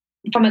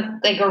from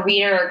a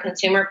reader or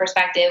consumer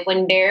perspective,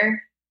 when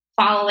they're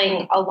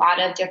following a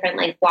lot of different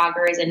like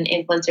bloggers and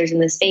influencers in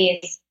the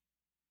space,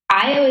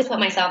 I always put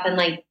myself in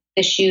like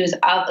the shoes of,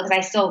 because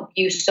I still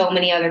use so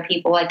many other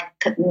people, like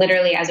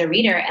literally as a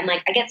reader. And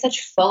like, I get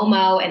such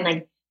FOMO and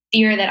like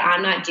fear that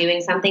I'm not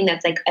doing something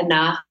that's like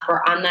enough,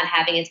 or I'm not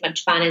having as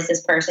much fun as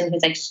this person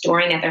who's like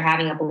storing that they're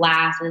having a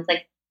blast. And it's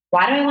like,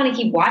 why do I want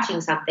to keep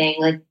watching something?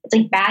 Like, it's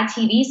like bad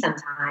TV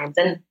sometimes.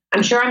 And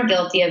I'm sure I'm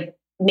guilty of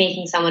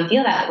making someone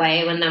feel that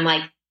way when I'm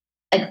like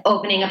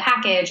opening a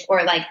package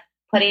or like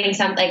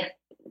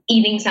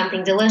eating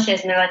something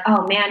delicious. And they're like,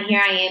 oh man, here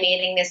I am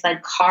eating this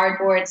like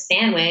cardboard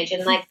sandwich.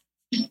 And like,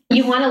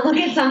 you want to look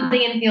at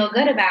something and feel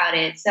good about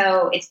it.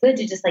 So it's good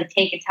to just like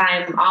take a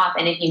time off.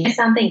 And if you miss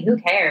something, who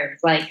cares?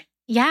 Like,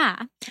 Yeah.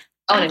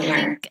 own I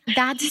anywhere. think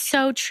that's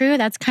so true.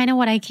 That's kind of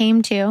what I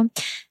came to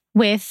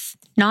with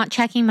not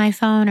checking my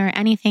phone or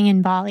anything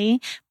in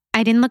Bali.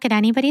 I didn't look at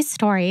anybody's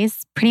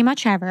stories pretty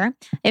much ever.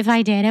 If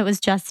I did, it was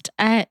just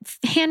a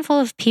handful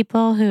of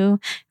people who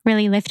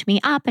really lift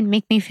me up and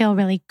make me feel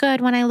really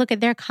good when I look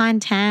at their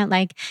content,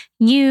 like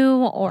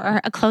you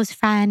or a close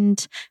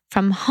friend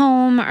from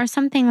home or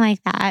something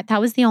like that.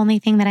 That was the only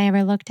thing that I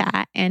ever looked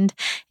at. And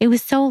it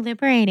was so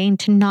liberating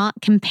to not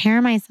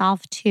compare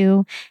myself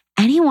to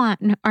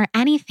anyone or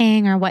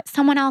anything or what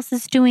someone else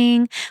is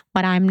doing,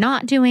 what I'm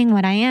not doing,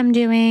 what I am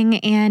doing.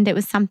 And it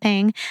was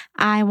something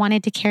I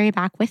wanted to carry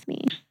back with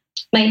me.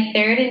 My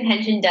third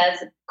intention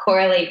does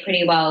correlate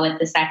pretty well with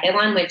the second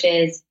one, which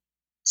is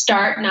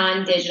start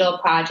non-digital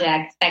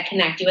projects that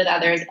connect you with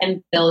others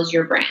and build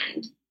your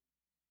brand.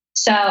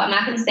 So I'm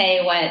not going to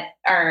say what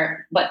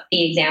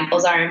the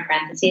examples are in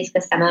parentheses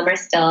because some of them are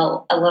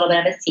still a little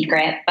bit of a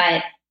secret,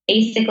 but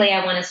basically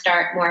I want to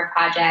start more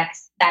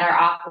projects that are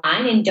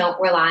offline and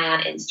don't rely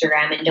on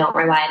Instagram and don't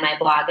rely on my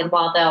blog. And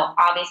while though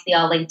obviously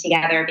I'll link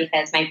together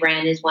because my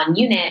brand is one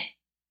unit,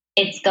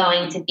 it's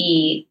going to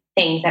be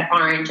things that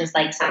aren't just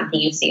like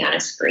something you see on a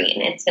screen.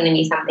 It's going to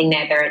be something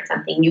that either it's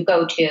something you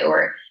go to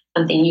or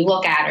something you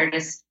look at or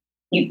just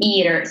you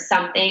eat or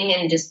something,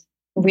 and just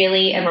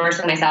really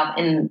immersing myself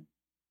in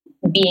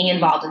being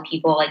involved with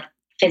people like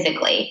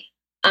physically,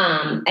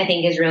 I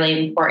think is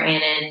really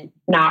important, and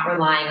not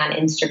relying on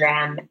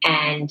Instagram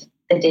and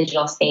the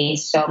digital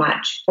space so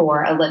much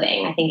for a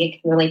living. I think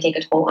it can really take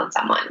a toll on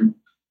someone.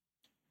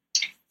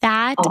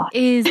 That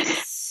is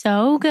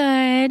so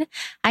good.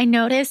 I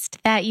noticed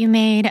that you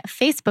made a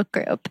Facebook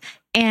group,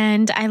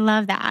 and I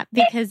love that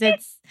because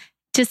it's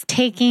just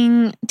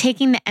taking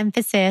the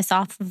emphasis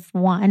off of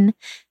one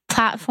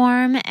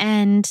platform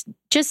and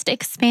just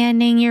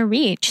expanding your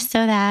reach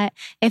so that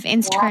if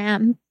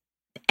Instagram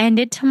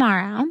ended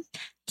tomorrow,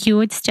 you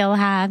would still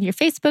have your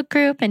Facebook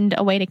group and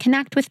a way to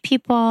connect with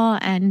people.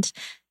 And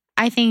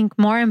I think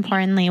more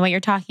importantly, what you're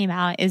talking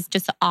about is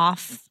just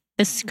off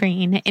the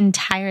screen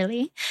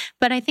entirely.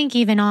 But I think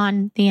even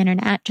on the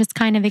internet, just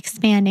kind of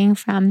expanding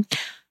from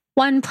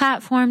one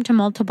platform to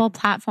multiple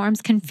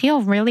platforms can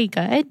feel really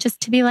good,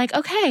 just to be like,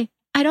 okay,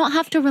 I don't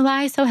have to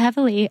rely so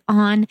heavily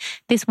on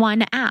this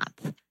one app.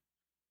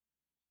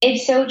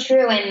 It's so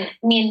true. And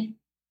I mean,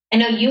 I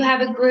know you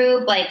have a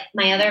group, like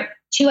my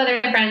two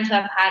other friends who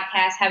have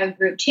podcasts have a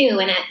group too.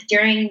 And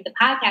during the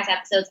podcast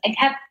episodes, I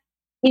kept,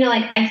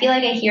 I feel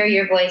like I hear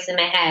your voice in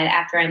my head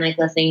after I'm like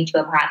listening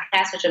to a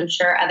podcast, which I'm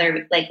sure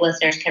other like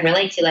listeners can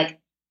relate to. Like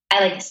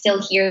I like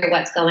still hear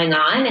what's going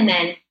on. And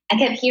then I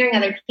kept hearing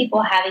other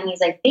people having these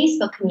like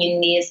Facebook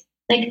communities.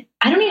 Like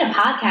I don't need a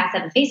podcast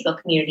at a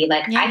Facebook community.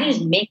 Like I can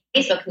just make a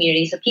Facebook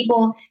community so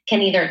people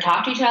can either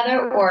talk to each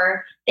other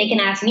or they can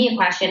ask me a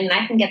question and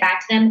I can get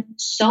back to them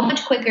so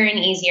much quicker and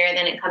easier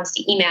than it comes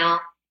to email.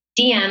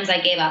 DMs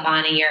I gave up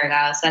on a year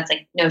ago. So that's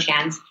like no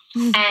chance.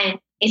 And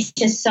it's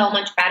just so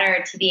much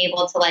better to be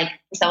able to like,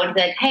 someone to be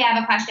like, hey, I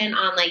have a question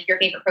on like your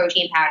favorite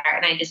protein powder.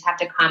 And I just have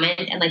to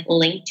comment and like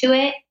link to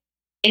it.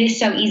 It is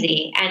so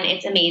easy and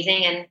it's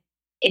amazing. And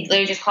it's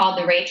literally just called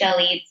the Rachel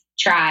Eats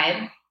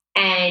Tribe.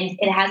 And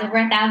it has over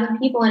 1,000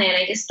 people in it.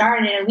 I just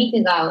started it a week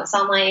ago.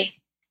 So I'm like,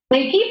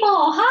 my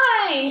people,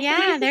 hi.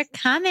 Yeah, they're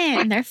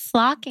coming. They're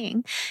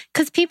flocking.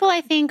 Because people,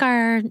 I think,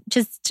 are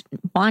just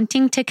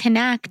wanting to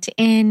connect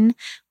in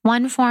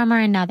one form or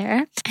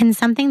another. And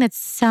something that's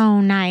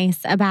so nice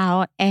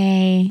about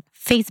a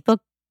Facebook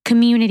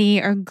community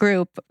or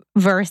group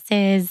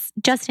versus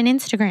just an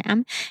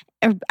Instagram,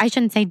 or I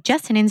shouldn't say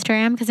just an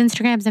Instagram because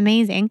Instagram's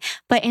amazing,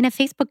 but in a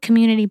Facebook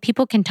community,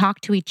 people can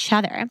talk to each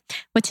other,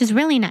 which is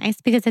really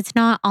nice because it's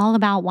not all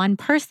about one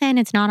person.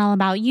 It's not all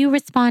about you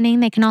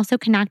responding. They can also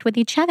connect with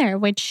each other,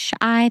 which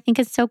I think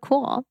is so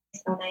cool.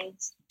 So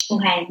nice.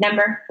 Okay,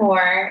 number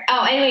 4.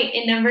 Oh, anyway,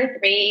 in number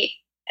 3,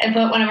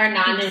 one of our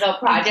non-digital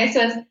projects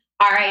was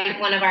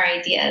one of our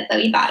ideas that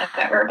we thought of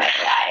that were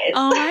revitalized.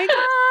 Oh my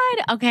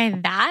God. Okay,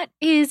 that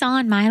is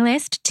on my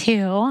list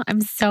too.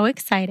 I'm so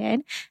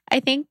excited. I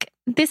think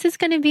this is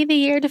going to be the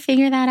year to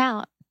figure that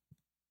out.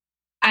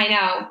 I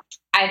know.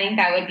 I think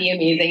that would be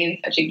amazing and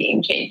such a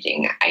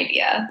game-changing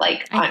idea.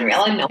 Like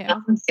unreal, and no one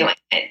else is doing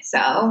it.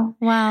 So,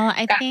 well,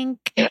 I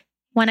think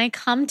when I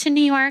come to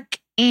New York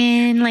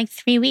in like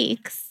 3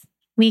 weeks,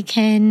 we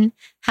can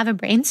have a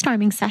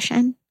brainstorming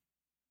session.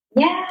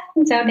 Yeah,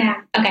 I'm so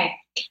down. Okay.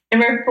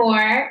 Number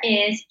 4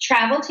 is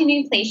travel to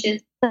new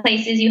places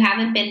you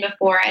haven't been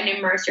before and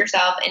immerse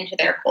yourself into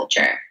their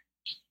culture.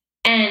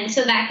 And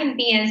so that can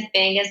be as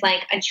big as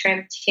like a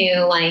trip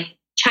to like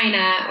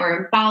China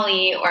or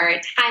Bali or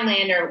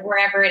Thailand or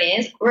wherever it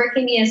is, or it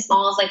can be as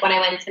small as like when I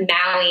went to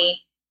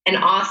Maui and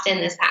Austin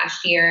this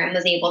past year and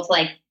was able to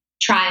like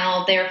try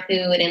all of their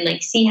food and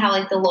like see how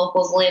like the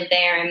locals live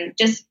there and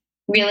just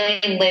really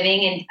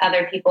living in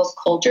other people's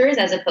cultures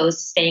as opposed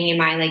to staying in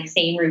my like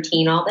same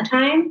routine all the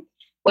time,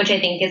 which I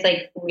think is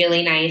like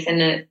really nice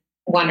and a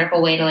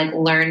wonderful way to like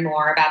learn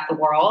more about the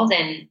world.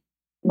 And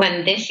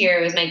when this year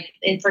it was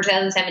for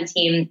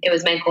 2017, it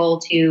was my goal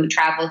to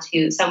travel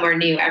to somewhere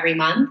new every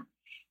month.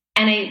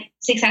 And I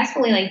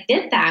successfully like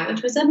did that,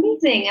 which was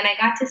amazing. And I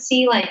got to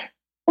see like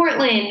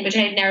Portland, which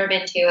I had never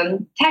been to,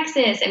 and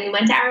Texas, and we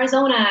went to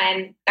Arizona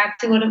and got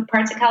to go to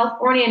parts of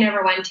California I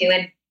never went to.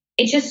 And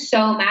it's just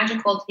so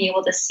magical to be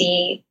able to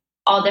see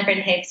all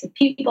different types of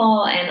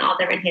people and all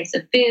different types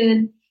of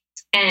food.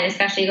 And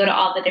especially go to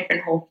all the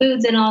different Whole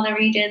Foods in all the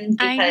regions.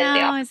 I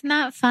know, isn't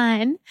that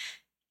fun?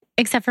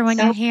 Except for when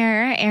you're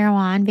here,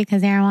 Erewhon,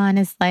 because Erewhon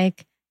is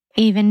like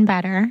even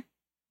better.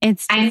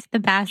 It's just the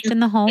best in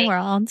the whole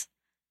world.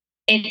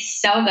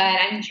 It's so good.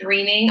 I'm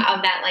dreaming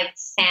of that like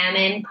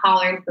salmon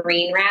collard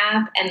green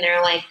wrap and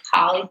their like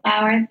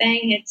cauliflower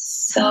thing. It's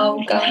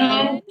so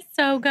good.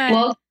 So good.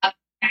 We'll go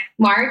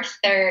March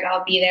 3rd,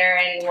 I'll be there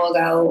and we'll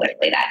go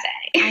literally that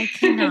day. I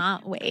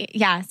cannot wait.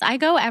 Yes, I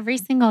go every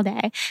single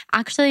day.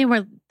 Actually,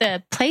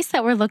 the place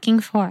that we're looking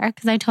for,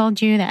 because I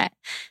told you that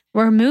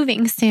we're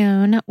moving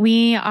soon.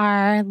 We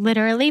are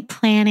literally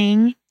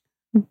planning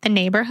the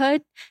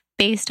neighborhood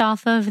based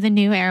off of the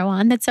new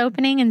Erewhon that's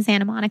opening in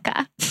Santa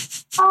Monica.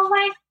 Oh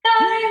my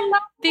God, I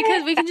love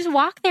because we can just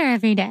walk there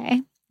every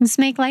day. Just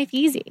make life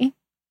easy.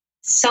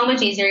 So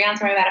much easier. You don't have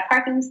to worry about a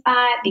parking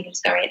spot. You can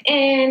just go right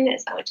in.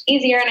 It's so much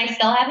easier. And I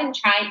still haven't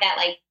tried that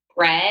like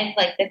bread,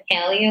 like the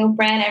paleo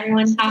bread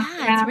everyone talks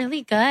about. It's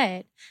really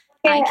good.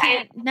 I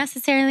can't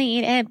necessarily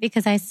eat it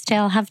because I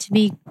still have to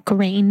be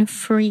grain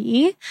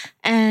free,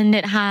 and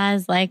it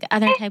has like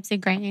other types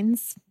of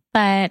grains.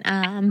 But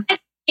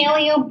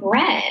paleo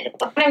bread.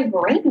 What kind of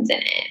grains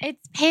in it?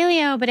 It's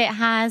paleo, but it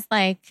has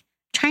like,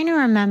 trying to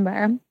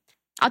remember.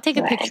 I'll take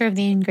a picture of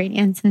the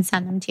ingredients and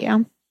send them to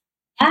you.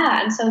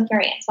 Yeah, I'm so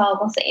curious. Well,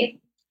 we'll see.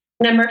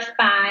 Number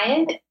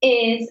 5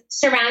 is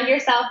surround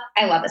yourself.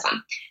 I love this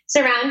one.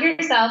 Surround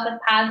yourself with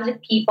positive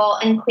people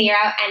and clear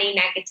out any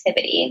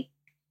negativity.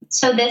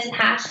 So this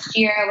past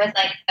year was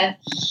like a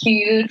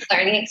huge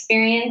learning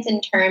experience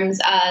in terms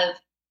of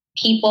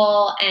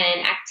people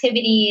and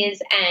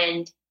activities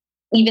and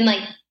even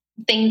like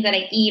things that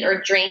I eat or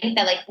drink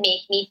that like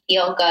make me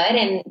feel good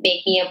and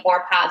make me a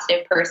more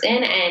positive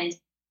person. And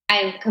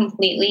I've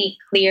completely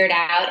cleared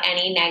out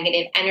any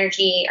negative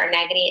energy or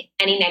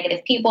any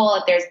negative people.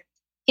 If there's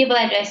people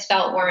that I just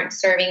felt weren't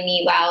serving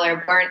me well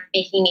or weren't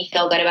making me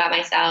feel good about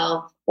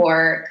myself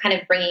or kind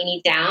of bringing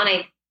me down,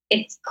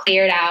 it's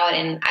cleared out,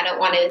 and I don't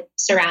want to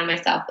surround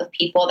myself with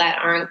people that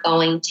aren't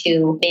going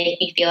to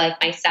make me feel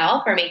like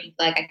myself or make me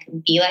feel like I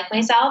can be like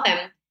myself.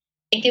 And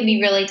it can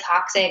be really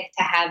toxic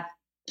to have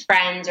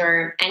friends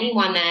or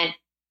anyone that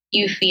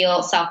you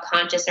feel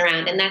self-conscious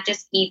around, and that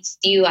just eats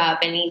you up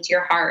and eats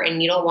your heart,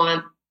 and you don't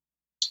want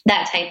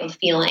that type of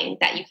feeling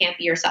that you can't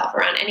be yourself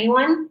around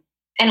anyone.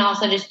 And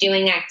also just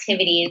doing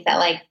activities that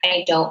like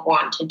I don't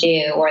want to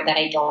do or that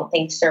I don't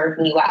think serve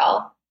me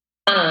well.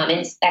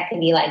 And that can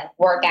be like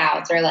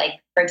workouts or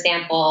like, for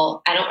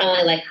example, I don't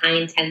really like high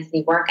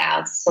intensity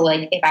workouts. So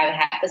like if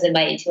I was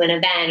invited to an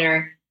event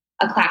or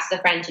a class with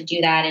a friend to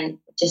do that and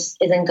it just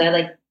isn't good,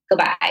 like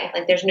goodbye.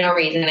 Like there's no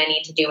reason I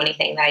need to do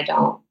anything that I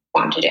don't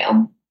want to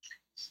do.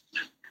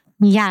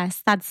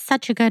 Yes, that's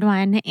such a good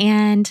one.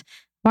 And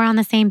we're on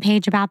the same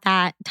page about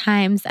that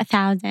times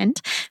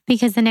 1,000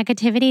 because the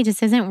negativity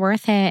just isn't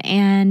worth it.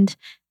 And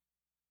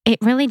it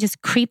really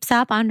just creeps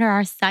up under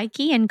our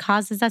psyche and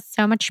causes us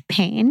so much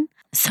pain.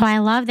 So I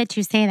love that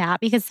you say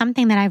that because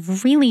something that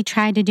I've really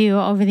tried to do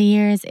over the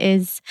years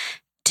is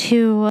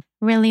to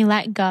really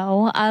let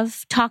go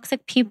of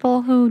toxic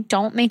people who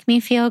don't make me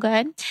feel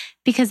good,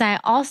 because I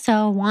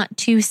also want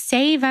to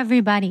save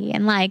everybody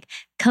and like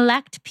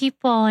collect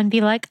people and be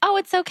like, oh,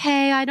 it's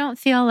okay. I don't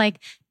feel like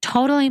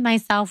totally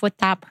myself with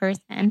that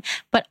person,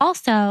 but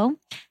also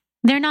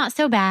they're not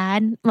so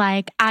bad.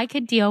 Like I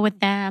could deal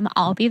with them.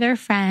 I'll be their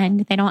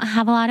friend. They don't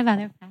have a lot of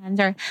other friends,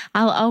 or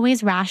I'll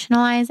always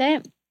rationalize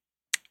it.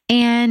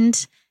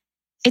 And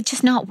it's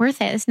just not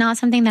worth it. It's not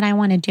something that I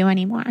want to do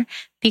anymore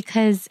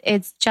because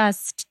it's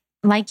just,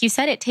 like you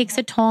said, it takes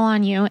a toll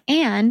on you.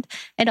 And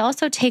it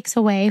also takes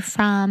away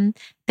from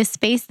the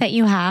space that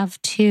you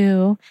have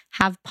to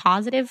have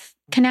positive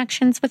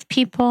connections with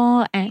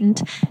people.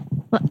 And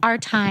our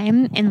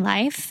time in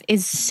life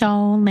is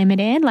so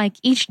limited. Like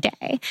each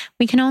day,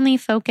 we can only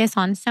focus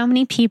on so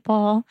many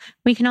people.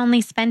 We can only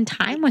spend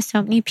time with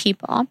so many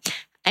people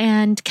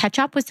and catch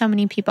up with so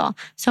many people.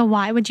 So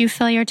why would you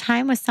fill your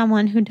time with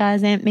someone who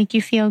doesn't make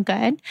you feel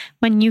good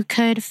when you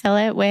could fill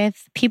it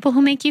with people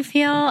who make you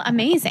feel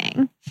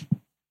amazing?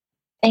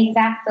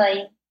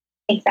 Exactly.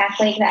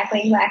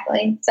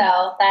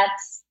 So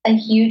that's a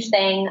huge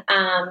thing.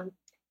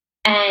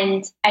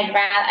 And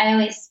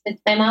my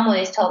mom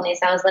always told me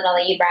since I was little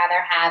that you'd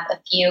rather have a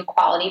few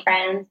quality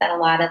friends than a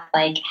lot of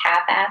like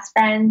half-ass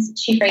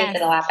friends. She phrased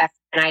it a lot better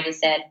than I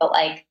just did, but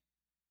like,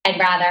 I'd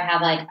rather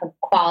have like a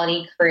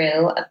quality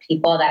crew of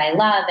people that I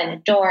love and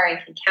adore and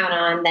can count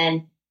on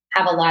than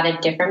have a lot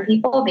of different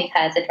people,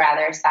 because I'd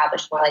rather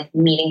establish more like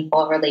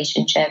meaningful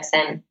relationships.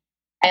 And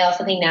I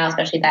also think now,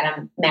 especially that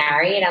I'm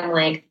married, I'm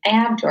like, I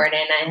have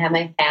Jordan, I have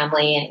my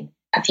family, and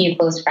a few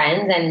close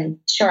friends, and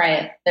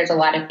sure, there's a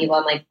lot of people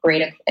I'm like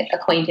great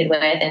acquainted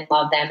with and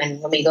love them.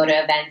 And when we go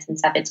to events and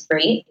stuff, it's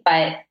great,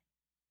 but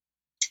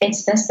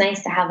it's just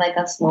nice to have like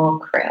a small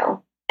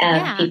crew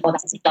of people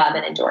that love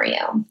and adore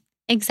you.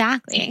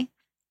 Exactly.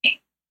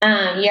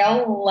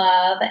 You'll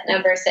love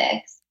number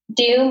 6.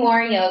 Do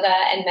more yoga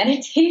and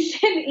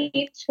meditation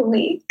each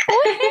week.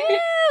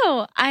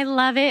 Woohoo! I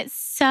love it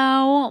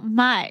so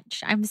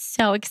much. I'm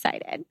so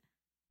excited.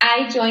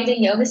 I joined a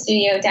yoga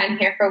studio down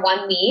here for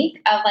 1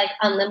 week of like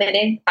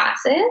unlimited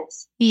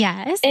classes.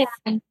 Yes.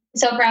 And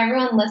so for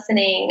everyone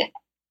listening,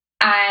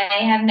 I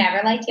have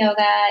never liked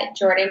yoga.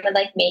 Jordan would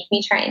like make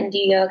me try and do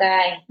yoga.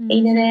 I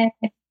hated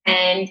it.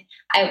 And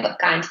I've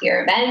gone to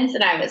your events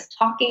and I was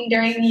talking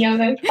during the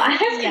yoga class.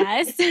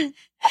 Yes.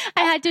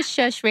 I had to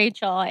shush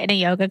Rachel in a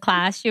yoga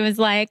class. She was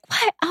like,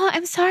 "What? Oh,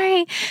 I'm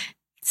sorry."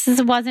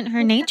 This wasn't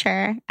her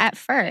nature at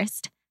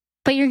first,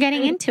 but you're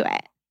getting into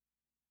it.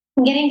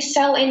 I'm getting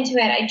so into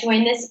it. I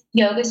joined this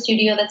yoga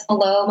studio that's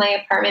below my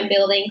apartment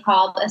building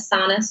called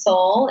Asana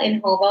Soul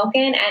in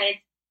Hoboken. And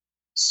it's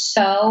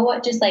so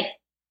just like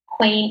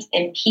quaint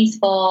and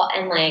peaceful.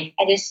 And like,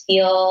 I just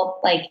feel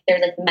like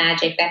there's like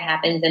magic that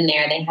happens in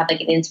there. They have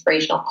like an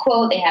inspirational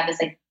quote. They have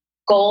this like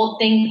gold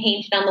thing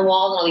painted on the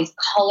walls and all these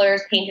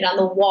colors painted on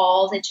the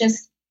walls. It's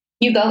just,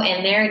 you go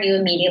in there and you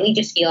immediately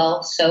just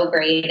feel so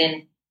great.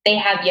 And they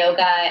have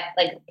yoga,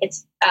 like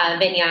it's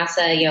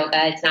vinyasa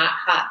yoga. It's not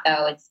hot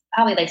though. It's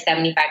probably like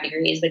 75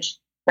 degrees, which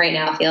right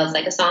now feels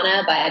like a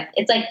sauna, but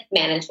it's like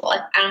manageable.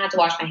 Like, I don't have to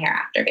wash my hair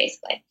after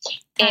basically.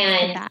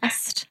 That's the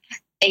best.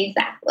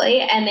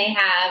 Exactly. And they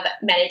have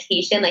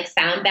meditation, like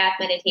sound bath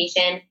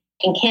meditation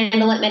and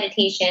candlelit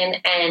meditation.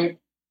 And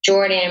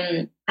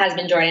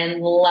husband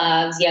Jordan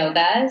loves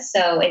yoga.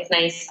 So it's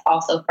nice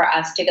also for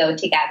us to go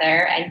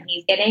together. And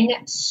he's getting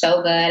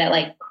so good at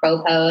like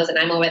crow pose. And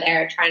I'm over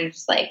there trying to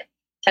just like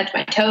touch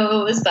my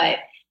toes, but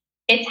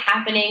it's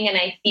happening. And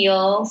I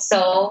feel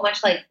so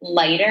much like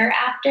lighter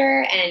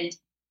after. And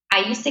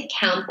I used to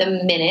count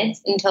the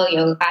minutes until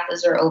yoga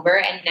classes are over.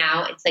 And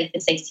now it's like the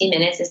 60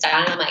 minutes is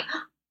done. And I'm like,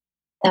 oh,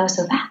 that was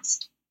so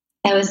fast.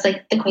 That was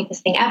like the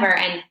quickest thing ever.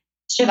 And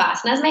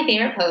Shavasana is my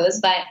favorite pose,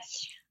 but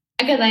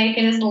I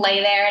could just lay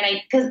there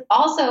and and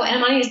I'm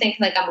not even saying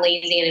like I'm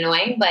lazy and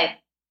annoying, but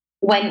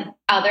when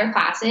other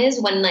classes,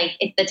 when like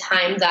if the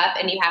time's up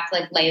and you have to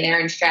like lay there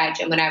and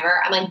stretch and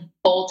whatever, I'm like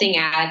bolting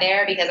out of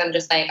there because I'm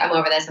just like, I'm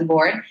over this, I'm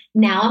bored.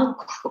 Now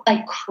I'm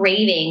like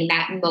craving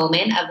that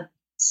moment of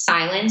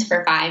silence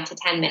for 5 to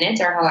 10 minutes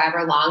or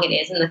however long it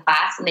is in the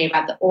class. And they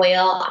rub the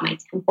oil on my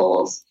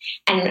temples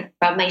and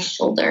rub my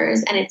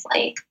shoulders. And it's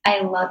like,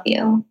 I love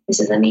you. This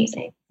is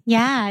amazing.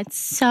 Yeah, it's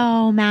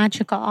so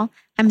magical.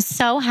 I'm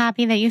so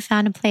happy that you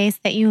found a place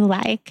that you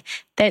like,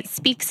 that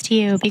speaks to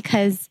you,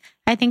 because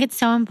I think it's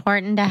so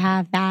important to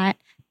have that,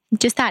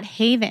 just that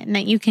haven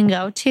that you can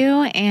go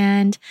to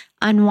and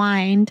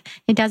unwind.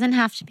 It doesn't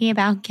have to be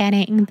about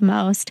getting the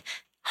most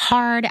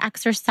hard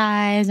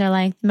exercise or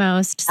like the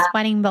most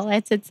sweating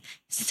bullets. It's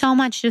so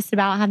much just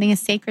about having a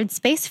sacred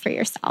space for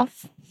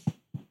yourself.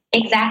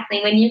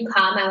 Exactly. When you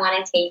come, I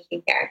want to take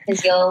you here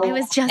because I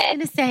was just going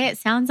to say, it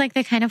sounds like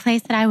the kind of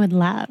place that I would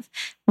love,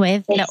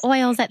 with the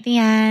oils at the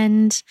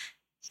end.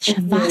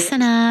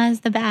 Shavasana is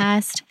the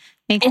best.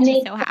 Makes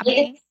me so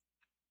happy.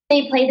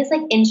 They play this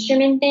like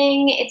instrument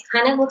thing. It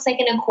kind of looks like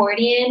an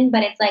accordion,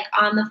 but it's like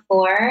on the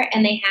floor,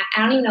 and I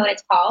don't even know what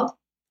it's called,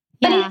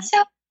 but it's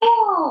so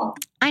cool.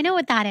 I know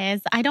what that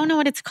is. I don't know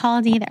what it's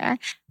called either,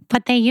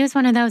 but they use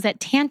one of those at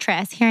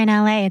Tantras here in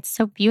LA. It's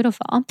so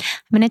beautiful. I'm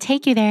going to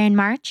take you there in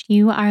March.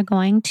 You are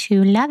going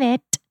to love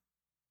it.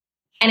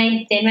 And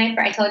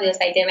I told you this,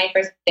 I did my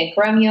first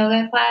Bikram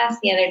yoga class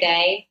the other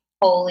day.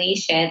 Holy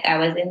shit, that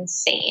was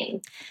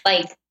insane.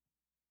 Like,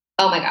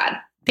 oh my God.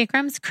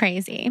 Bikram's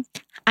crazy.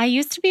 I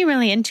used to be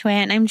really into it,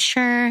 and I'm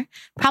sure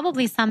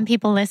probably some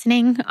people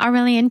listening are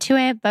really into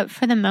it, but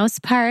for the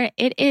most part,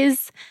 it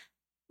is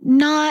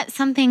not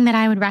something that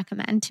I would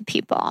recommend to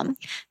people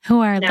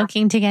who are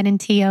looking to get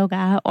into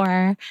yoga,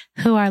 or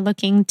who are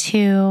looking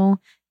to,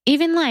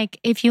 even like,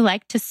 if you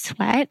like to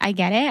sweat, I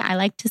get it. I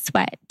like to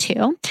sweat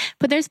too.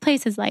 But there's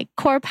places like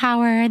Core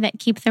Power that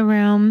keep the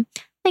room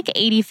like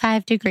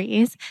 85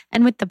 degrees.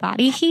 And with the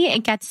body heat,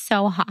 it gets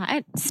so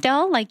hot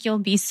still, like you'll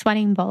be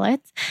sweating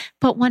bullets.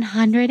 But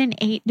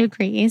 108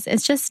 degrees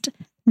is just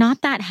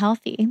not that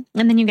healthy.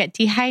 And then you get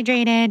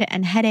dehydrated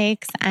and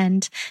headaches.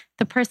 And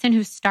the person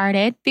who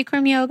started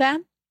Bikram yoga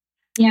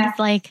is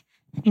like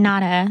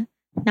not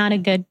a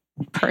good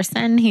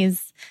person.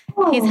 He's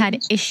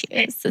had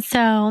issues.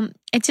 So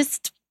it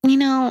just,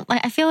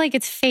 like, I feel like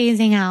it's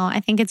phasing out. I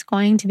think it's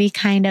going to be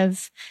kind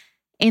of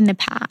in the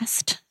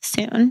past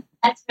soon.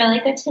 That's really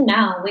good to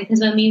know,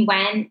 because when we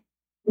went,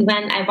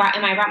 I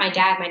brought my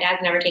dad. My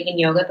dad's never taken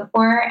yoga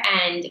before,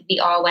 and we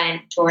all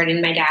went,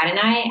 Jordan, my dad and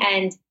I.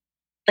 And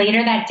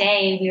later that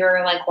day, we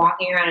were like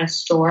walking around a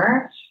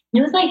store.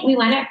 And it was like, we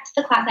went up to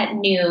the class at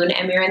noon,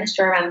 and we were in the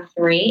store around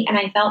 3, and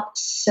I felt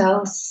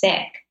so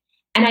sick.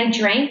 And I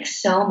drank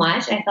so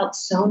much. I felt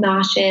so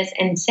nauseous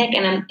and sick.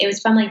 And it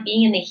was from like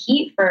being in the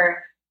heat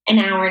for an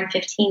hour and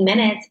 15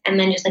 minutes and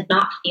then just like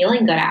not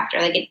feeling good after.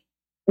 Like it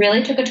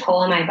really took a toll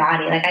on my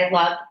body. Like I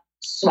love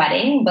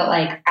sweating, but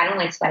like I don't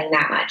like sweating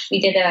that much. We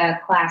did a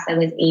class that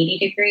was 80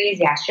 degrees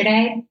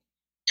yesterday.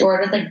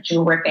 George was like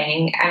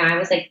dripping and I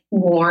was like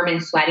warm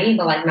and sweaty,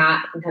 but like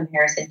not in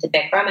comparison to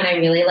Bikram. And I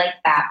really liked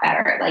that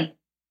better. Like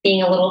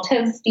being a little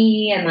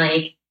toasty and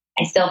like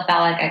I still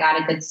felt like I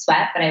got a good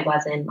sweat, but I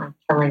wasn't like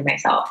killing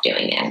myself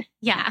doing it.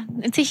 Yeah,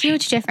 it's a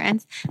huge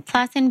difference.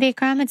 Plus in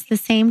Bikram, it's the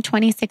same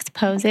 26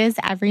 poses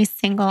every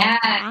single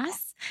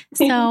class.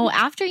 So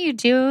after you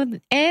do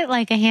it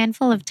like a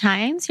handful of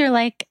times, you're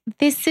like,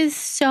 this is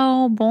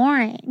so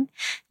boring.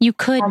 You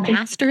could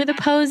master the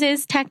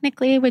poses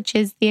technically, which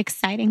is the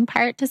exciting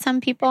part to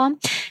some people.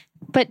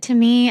 But to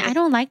me, I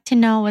don't like to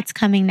know what's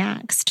coming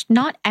next.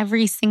 Not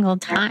every single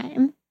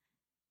time.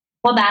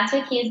 Well, that's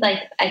what keeps like,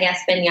 I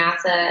guess,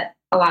 vinyasa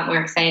a lot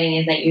more exciting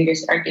is that you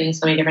just are doing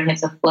so many different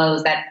types of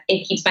flows that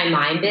it keeps my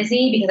mind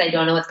busy because I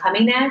don't know what's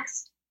coming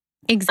next.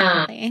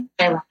 Exactly.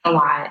 I like a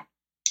lot.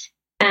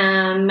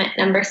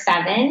 Number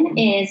 7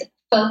 is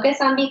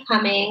focus on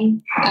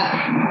becoming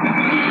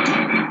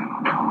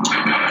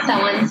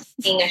someone's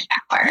taking a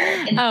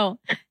shower.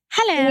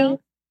 Hello.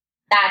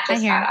 That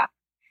just got off.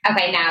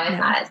 Okay, now it's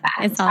not as bad.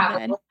 It's all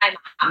probably good. with my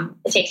mom.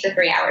 It takes her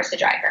 3 hours to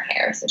dry her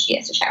hair, so she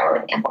has to shower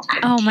with ample time.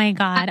 Oh my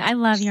God, I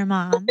love your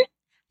mom.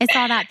 I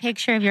saw that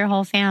picture of your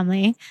whole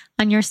family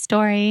on your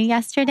story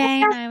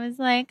yesterday, and I was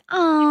like,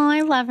 oh,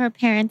 I love her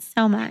parents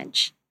so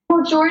much.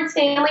 Well, George's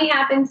family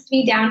happens to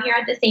be down here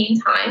at the same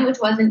time, which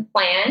wasn't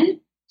planned.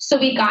 So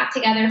we got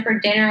together for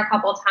dinner a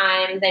couple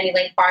times and we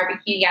like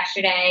barbecued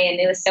yesterday and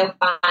it was so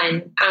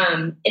fun.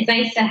 It's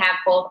nice to have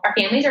both. Our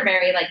families are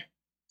very like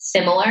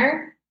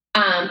similar,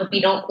 but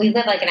we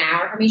live like an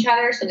hour from each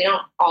other. So we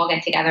don't all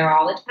get together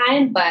all the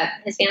time, but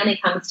his family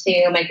comes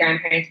to my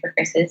grandparents for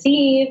Christmas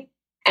Eve.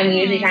 And we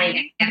usually try and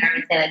get together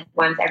and say like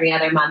once every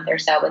other month or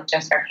so with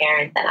just our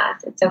parents and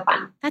us. It's so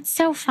fun. That's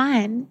so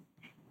fun.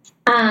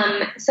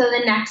 So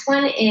the next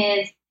one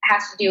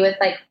has to do with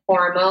like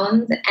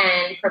hormones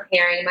and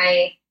preparing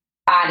my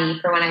body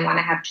for when I want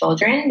to have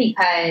children,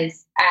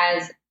 because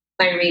as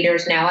my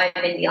readers know, I've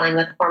been dealing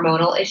with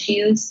hormonal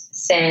issues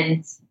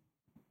since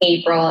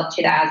April of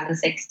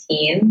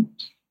 2016.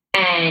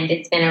 And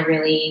it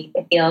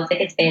feels like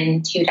it's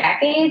been 2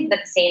 decades. But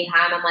at the same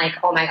time, I'm like,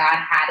 oh my God,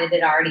 how did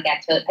it already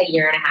get to a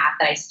year and a half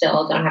that I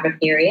still don't have a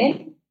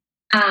period?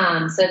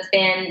 So it's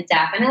been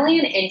definitely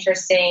an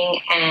interesting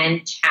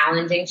and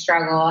challenging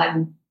struggle.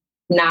 I'm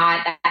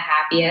not the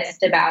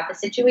happiest about the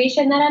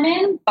situation that I'm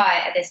in, but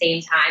at the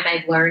same time,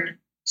 I've learned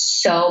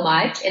so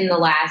much in the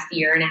last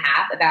year and a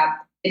half about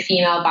the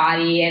female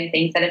body and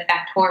things that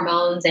affect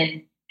hormones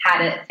and how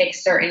to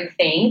fix certain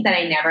things that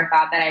I never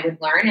thought that I would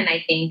learn. And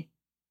I think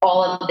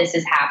all of this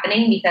is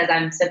happening because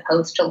I'm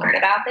supposed to learn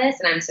about this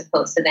and I'm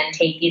supposed to then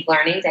take these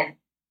learnings and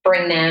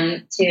bring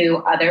them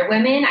to other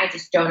women. I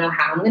just don't know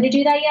how I'm going to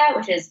do that yet,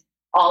 which is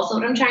also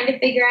what I'm trying to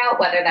figure out,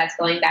 whether that's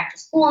going back to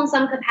school in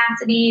some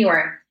capacity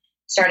or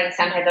starting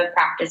some type of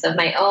practice of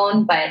my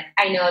own. But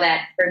I know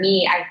that for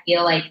me, I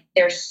feel like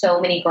there's so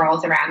many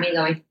girls around me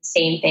going through the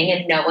same thing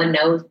and no one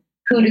knows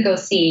who to go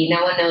see.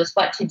 No one knows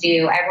what to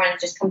do. Everyone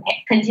just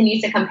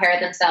continues to compare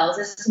themselves.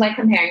 This is why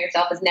comparing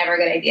yourself is never a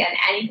good idea in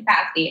any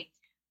capacity,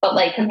 but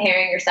like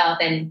comparing yourself.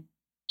 And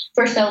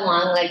for so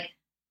long, like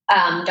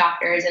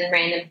doctors and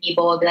random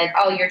people will be like,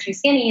 oh, you're too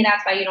skinny.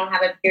 That's why you don't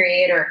have a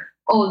period. Or,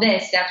 oh,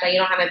 that's why you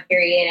don't have a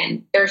period.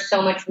 And there's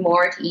so much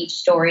more to each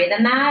story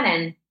than that.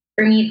 And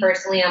for me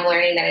personally, I'm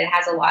learning that it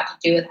has a lot to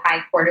do with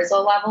high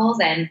cortisol levels.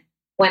 And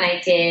when I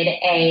did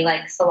a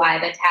like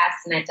saliva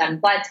test and I've done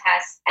blood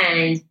tests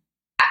and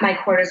my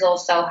cortisol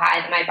is so high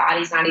that my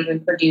body's not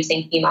even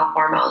producing female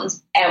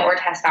hormones or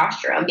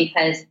testosterone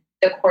because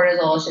the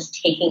cortisol is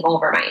just taking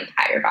over my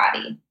entire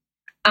body,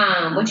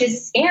 which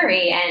is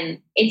scary. And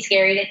it's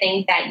scary to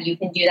think that you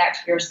can do that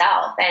to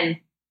yourself. And,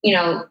 you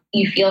know,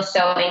 you feel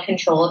so in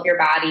control of your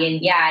body.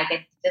 And yeah, I get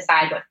to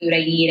decide what food I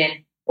eat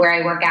and where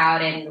I work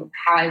out and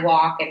how I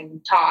walk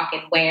and talk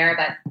and where.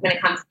 But when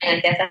it comes to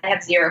like this, I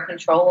have zero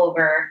control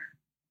over,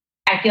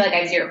 I feel like I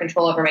have zero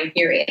control over my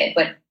period,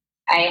 but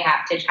I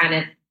have to kind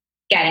of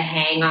get a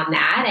hang on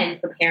that and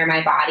prepare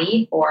my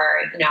body for,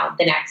 you know,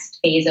 the next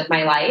phase of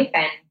my life.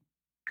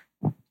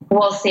 And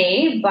we'll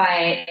see,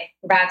 but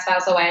that's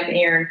also why I'm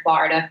here in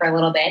Florida for a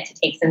little bit to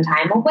take some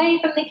time away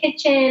from the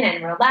kitchen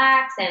and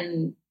relax.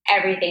 And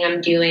everything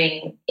I'm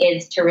doing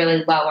is to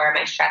really lower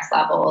my stress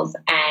levels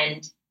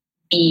and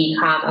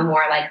become a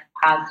more like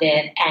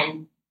positive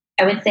and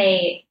I would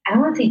say, I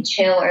don't want to say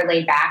chill or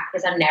laid back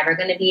because I'm never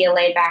going to be a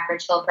laid back or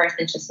chill person.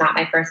 It's just not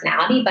my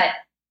personality, but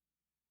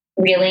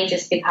really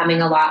just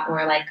becoming a lot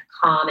more like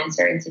calm in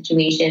certain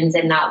situations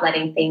and not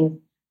letting things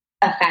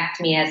affect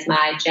me as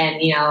much.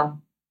 And, you know,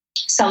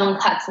 someone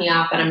cuts me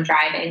off when I'm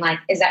driving. Like,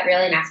 is that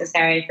really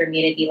necessary for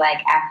me to be like,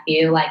 F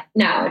you? Like,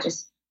 no,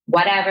 just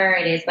whatever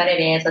it is, what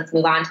it is. Let's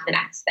move on to the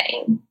next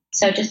thing.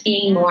 So just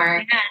being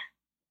more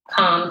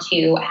calm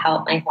to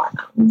help my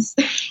hormones.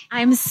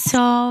 I'm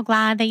so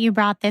glad that you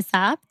brought this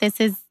up.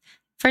 This is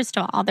first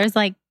of all, there's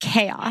like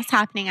chaos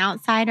happening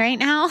outside right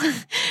now,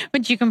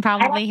 which you can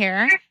probably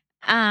hear.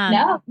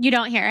 No. You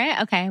don't hear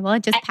it? Okay. Well,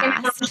 it just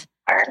passed.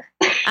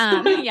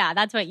 Yeah,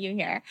 that's what you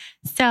hear.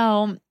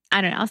 So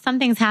I don't know.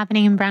 Something's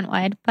happening in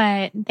Brentwood,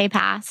 but they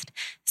passed.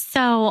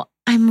 So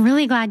I'm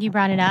really glad you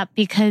brought it up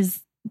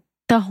because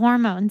the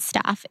hormone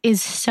stuff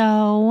is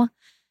so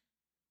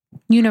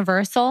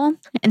universal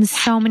and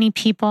so many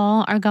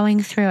people are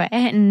going through it.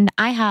 And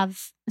I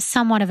have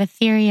somewhat of a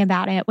theory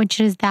about it, which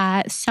is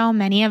that so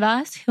many of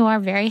us who are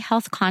very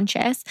health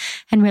conscious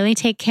and really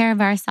take care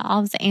of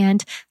ourselves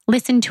and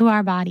listen to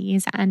our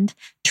bodies and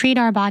treat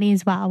our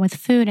bodies well with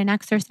food and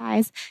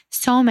exercise,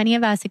 so many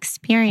of us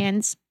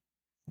experience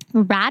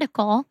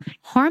radical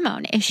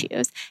hormone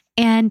issues.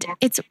 And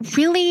it's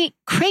really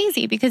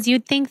crazy because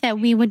you'd think that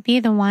we would be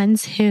the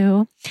ones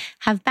who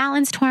have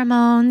balanced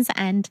hormones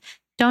and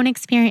don't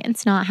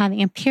experience not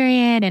having a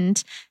period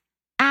and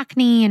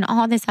acne and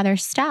all this other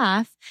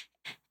stuff.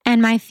 And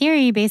my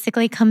theory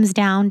basically comes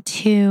down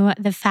to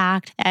the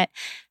fact that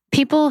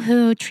people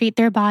who treat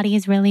their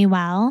bodies really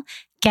well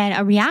get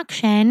a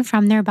reaction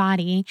from their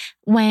body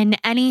when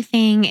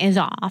anything is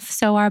off.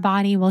 So our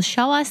body will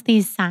show us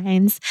these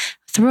signs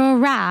through a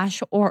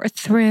rash or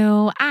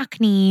through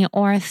acne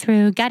or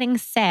through getting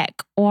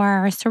sick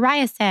or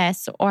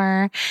psoriasis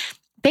or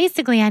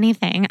basically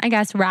anything. I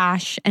guess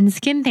rash and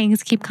skin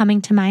things keep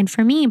coming to mind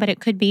for me, but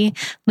it could be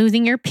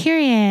losing your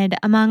period,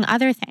 among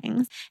other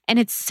things. And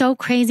it's so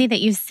crazy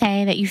that you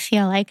say that you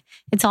feel like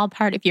it's all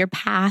part of your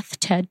path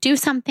to do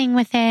something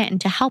with it and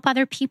to help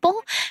other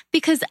people.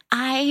 Because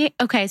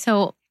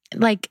so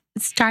like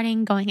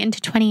starting going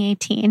into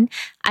 2018,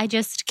 I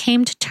just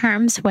came to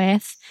terms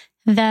with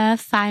the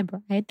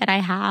fibroid that I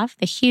have,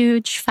 the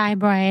huge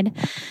fibroid.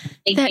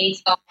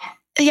 Baseball.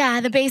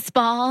 Yeah, the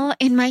baseball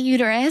in my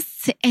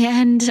uterus,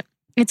 and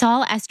it's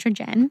all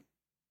estrogen.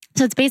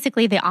 So it's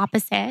basically the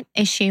opposite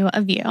issue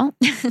of you.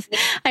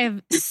 I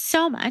have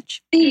so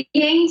much. The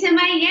yin to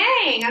my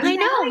yang. I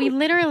know, we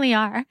literally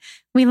are.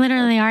 We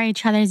literally are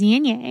each other's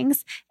yin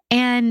yangs.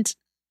 And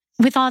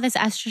with all this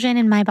estrogen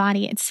in my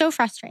body, it's so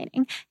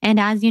frustrating. And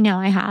as you know,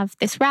 I have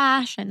this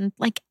rash and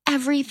like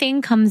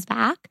everything comes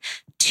back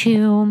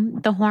to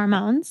the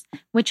hormones,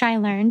 which I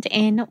learned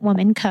in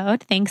Woman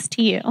Code. Thanks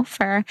to you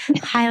for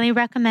highly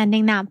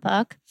recommending that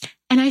book.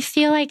 And I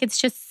feel like it's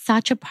just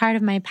such a part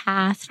of my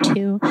path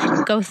to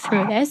go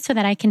through this so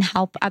that I can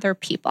help other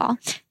people.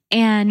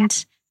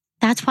 And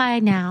that's why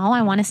now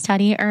I want to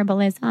study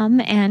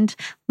herbalism and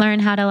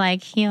learn how to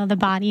like heal the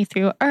body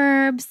through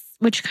herbs,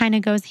 which kind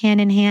of goes hand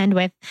in hand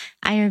with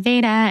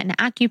Ayurveda and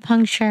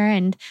acupuncture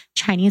and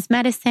Chinese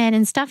medicine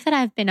and stuff that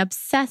I've been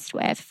obsessed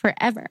with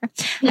forever.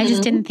 Mm-hmm. I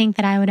just didn't think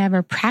that I would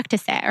ever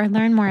practice it or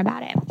learn more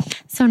about it.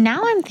 So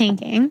now I'm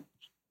thinking,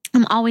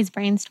 I'm always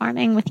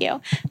brainstorming with you.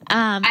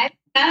 I have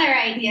another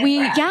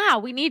idea.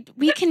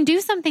 We can do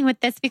something with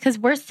this because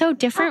we're so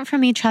different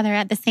from each other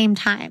at the same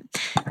time.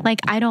 Like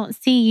I don't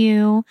see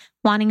you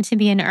wanting to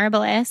be an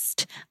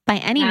herbalist by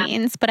any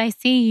means, but I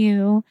see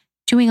you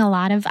doing a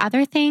lot of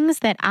other things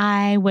that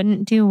I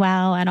wouldn't do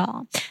well at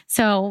all.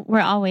 So we're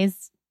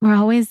always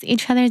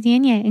each other's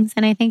yin yangs.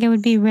 And I think it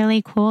would be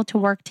really cool to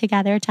work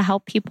together to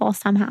help people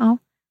somehow.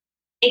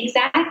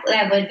 Exactly.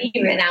 That would be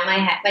right now.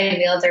 My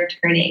wheels are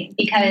turning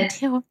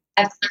because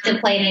I've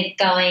contemplated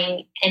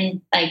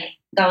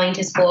going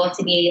to school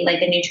to be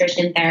like a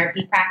nutrition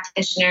therapy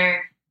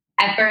practitioner.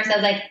 At first I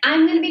was like,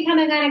 I'm going to become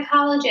a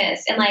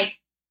gynecologist and like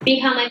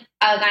become a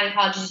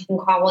gynecologist you can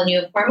call when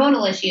you have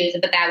hormonal issues,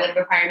 but that would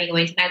require me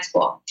going to med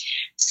school.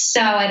 So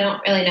I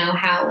don't really know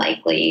how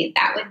likely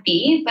that would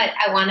be, but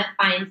I want to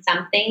find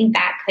something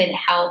that could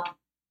help,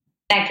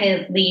 that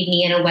could lead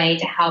me in a way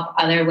to help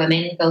other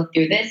women go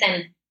through this.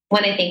 And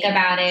when I think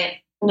about it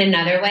in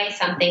another way,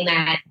 something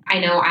that I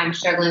know I'm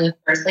struggling with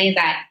personally is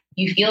that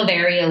you feel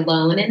very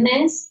alone in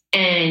this.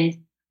 And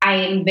I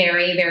am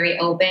very, very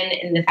open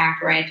in the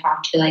fact where I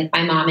talk to like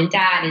my mom and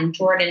dad and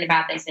Jordan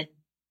about this, and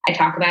I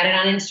talk about it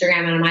on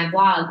Instagram and on my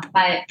blog,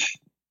 but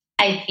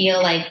I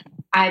feel like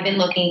I've been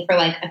looking for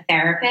like a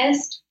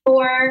therapist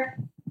for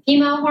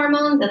female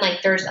hormones, and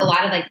like there's a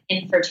lot of like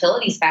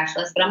infertility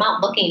specialists, but I'm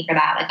not looking for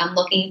that. Like I'm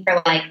looking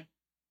for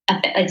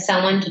like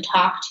someone to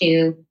talk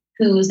to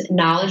who's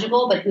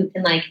knowledgeable, but who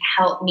can like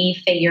help me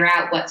figure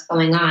out what's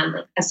going on,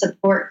 like a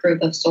support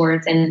group of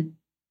sorts and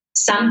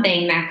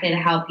something that could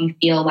help you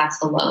feel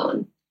less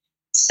alone.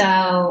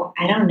 So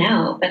I don't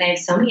know, but I have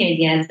so many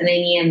ideas. And I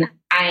mean,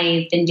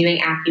 I've been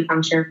doing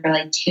acupuncture for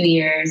like 2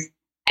 years.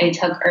 I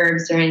took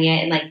herbs during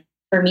it. And like,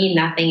 for me,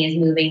 nothing is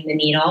moving the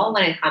needle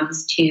when it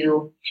comes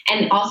to,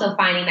 and also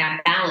finding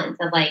that balance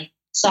of like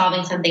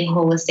solving something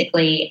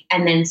holistically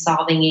and then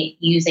solving it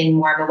using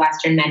more of a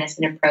Western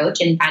medicine approach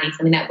and finding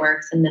something that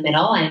works in the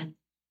middle. And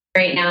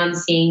right now I'm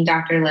seeing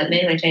Dr.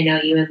 Lippman, which I know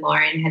you and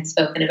Lauren had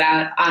spoken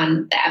about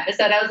on the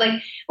episode. I was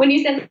like, when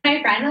you said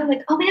my friend, I was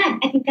like, oh man,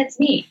 I think that's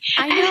me.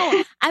 I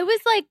know. I was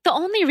like, the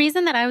only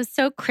reason that I was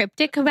so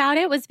cryptic about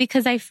it was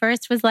because I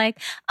first was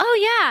like,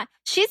 oh yeah,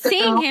 she's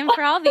seeing him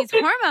for all these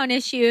hormone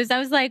issues. I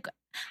was like,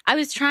 I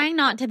was trying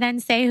not to then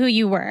say who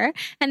you were.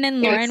 And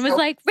then Lauren was so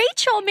like,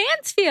 Rachel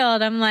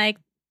Mansfield. I'm like,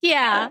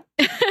 yeah.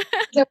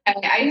 It's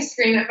okay. I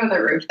scream it from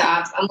the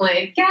rooftops. I'm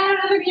like, yeah,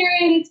 another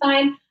period. It's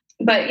fine.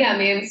 But yeah,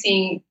 I'm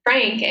seeing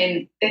Frank,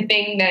 and the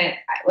thing that,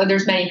 well,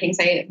 there's many things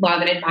I love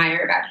and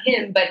admire about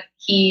him, but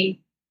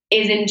he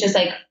isn't just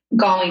like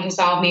going to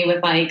solve me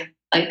with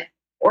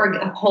or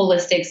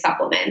holistic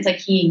supplements. Like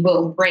he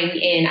will bring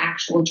in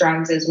actual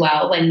drugs as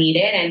well when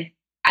needed. And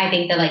I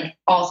think that like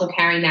also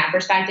carrying that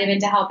perspective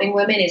into helping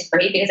women is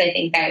great, because I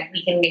think that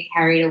we can get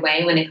carried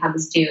away when it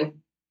comes to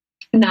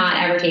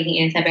not ever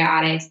taking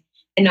antibiotics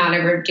and not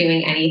ever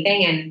doing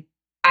anything. And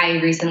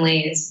I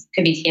recently, this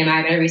could be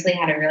TMI, but I recently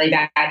had a really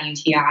bad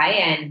UTI,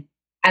 and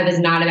I was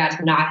not about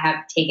to not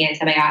have taken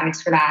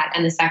antibiotics for that.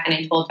 And the second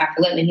I told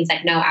Dr. Littman, he's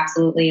like, no,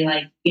 absolutely.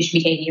 Like you should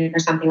be taking it for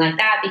something like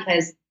that,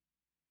 because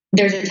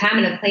there's a time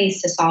and a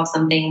place to solve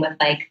something with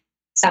like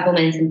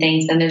supplements and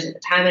things. And there's a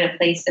time and a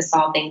place to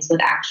solve things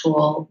with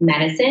actual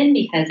medicine,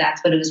 because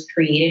that's what it was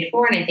created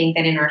for. And I think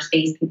that in our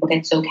space, people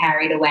get so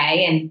carried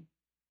away and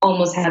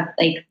almost have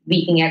like,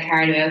 we can get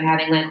carried away with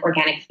having like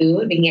organic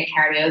food. We can get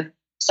carried away with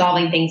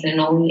solving things in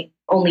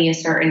only a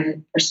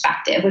certain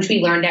perspective, which we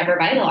learned at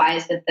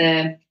Revitalize with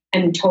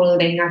I'm totally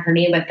blanking on her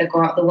name, but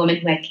the woman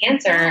who had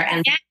cancer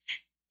and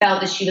felt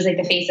that she was like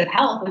the face of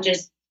health, which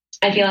is,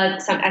 I feel like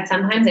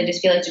sometimes I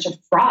just feel like such a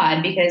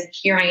fraud, because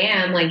here I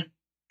am like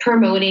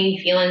promoting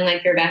feeling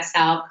like your best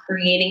self,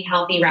 creating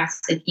healthy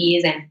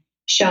recipes and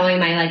showing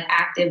my like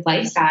active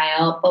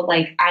lifestyle, but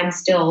like I'm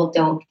still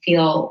don't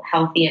feel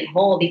healthy and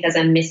whole because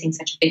I'm missing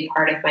such a big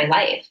part of my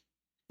life,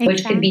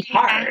 which can be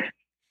hard.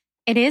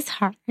 It is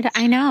hard.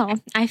 I know.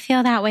 I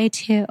feel that way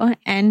too.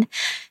 And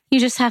you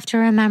just have to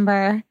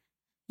remember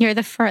you're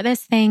the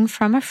furthest thing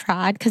from a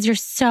fraud because you're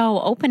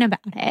so open about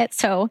it.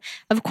 So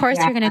of course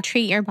you're going to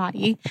treat your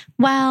body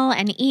well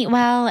and eat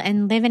well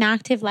and live an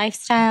active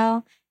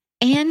lifestyle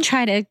and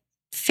try to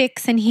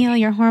fix and heal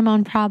your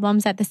hormone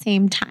problems at the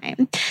same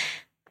time.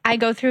 I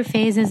go through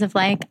phases of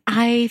like,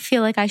 I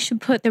feel like I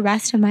should put the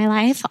rest of my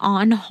life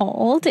on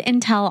hold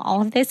until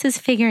all of this is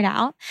figured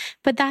out.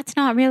 But that's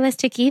not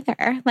realistic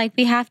either. Like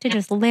we have to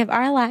just live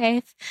our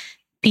life,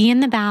 be in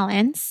the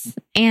balance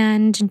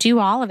and do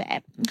all of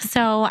it.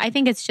 So I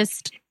think it's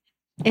just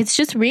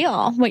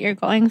real what you're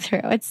going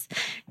through.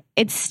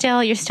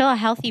 You're still a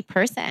healthy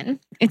person.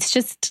 It's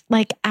just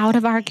like out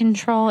of our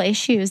control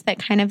issues that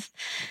kind of,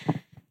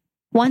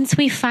 once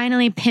we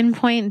finally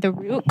pinpoint the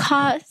root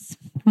cause,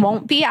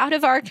 won't be out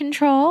of our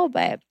control,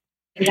 but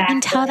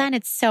until then,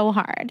 it's so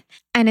hard.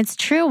 And it's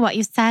true what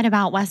you said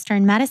about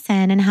Western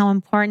medicine and how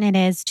important it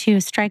is to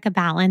strike a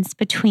balance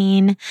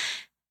between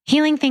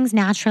healing things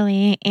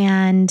naturally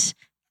and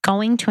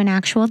going to an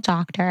actual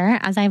doctor,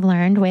 as I've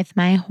learned with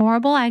my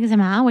horrible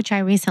eczema, which I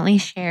recently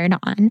shared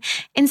on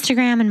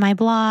Instagram and my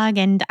blog.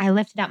 And I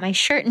lifted up my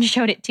shirt and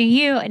showed it to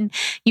you. And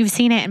you've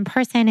seen it in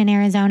person in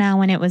Arizona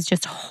when it was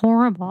just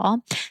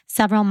horrible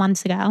several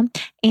months ago.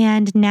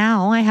 And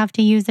now I have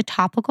to use a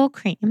topical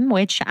cream,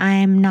 which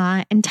I'm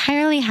not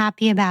entirely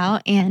happy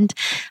about. And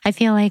I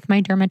feel like my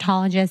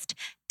dermatologist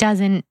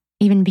doesn't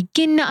even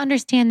begin to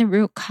understand the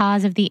root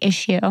cause of the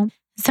issue.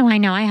 So I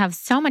know I have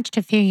so much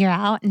to figure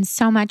out and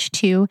so much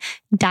to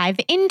dive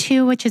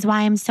into, which is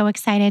why I'm so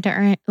excited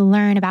to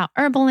learn about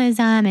herbalism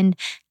and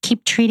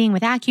keep treating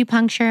with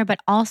acupuncture, but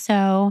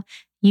also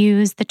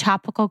use the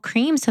topical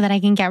cream so that I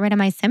can get rid of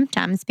my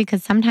symptoms,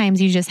 because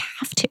sometimes you just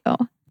have to.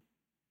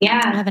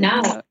 Yeah,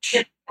 no.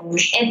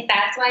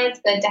 That's why it's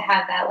good to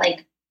have that,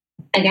 like,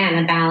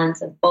 again, a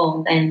balance of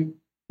both, and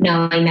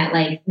knowing that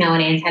like, no,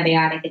 an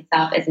antibiotic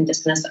itself isn't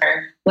just going to,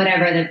 or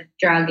whatever the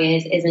drug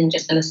isn't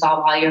just going to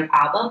solve all your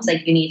problems.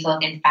 Like you need to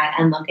look into that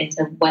and look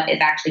into what is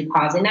actually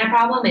causing that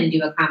problem and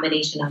do a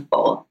combination of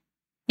both.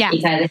 Yeah.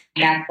 Because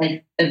that's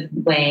like the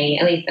way,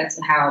 at least that's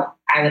how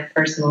I would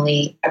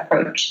personally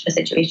approach a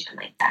situation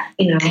like that,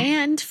 you know?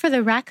 And for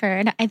the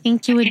record, I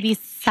think you would be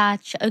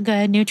such a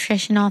good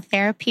nutritional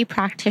therapy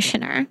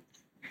practitioner.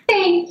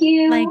 Thank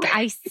you. Like,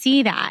 I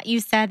see that. You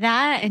said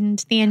that,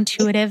 and the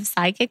intuitive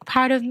psychic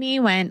part of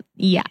me went,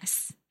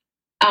 yes.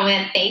 Oh,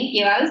 man, thank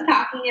you. I was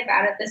talking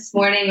about it this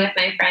morning with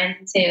my friend,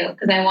 too,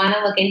 because I want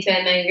to look into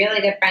it. My really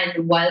good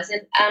friend was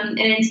an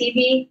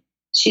NTP.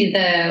 She's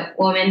the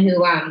woman who,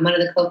 one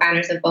of the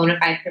co-founders of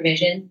Bonafide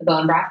Provisions, the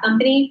bone broth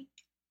company.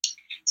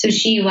 So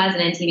she was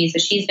an NTP, so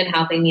she's been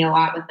helping me a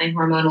lot with my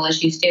hormonal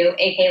issues, too.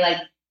 AK,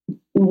 like,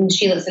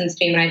 she listens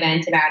to me when I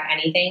vent about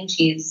anything.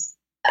 She's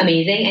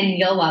amazing, and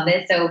you'll love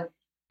it. So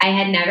I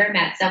had never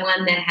met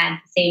someone that had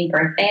the same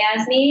birthday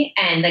as me,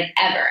 and like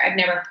ever. I've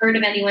never heard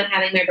of anyone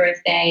having my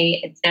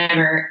birthday. It's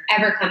never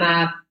ever come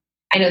up.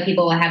 I know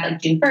people will have like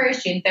June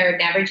 1st, June 3rd,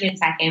 never June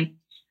 2nd.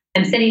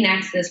 I'm sitting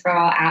next to this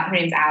girl, her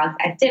name's Alex,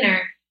 at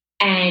dinner,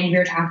 and we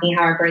were talking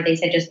how our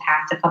birthdays had just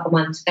passed a couple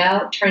months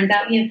ago. Turns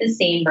out we have the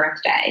same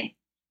birthday.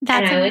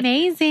 That's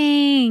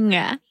amazing.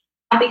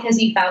 Because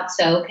we felt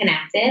so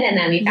connected, and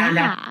then we found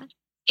out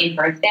the same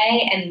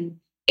birthday, and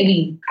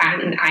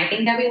I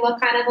think that we look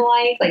kind of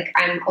alike. Like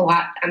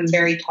I'm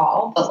very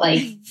tall, but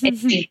like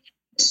she's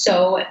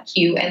so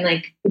cute and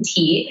like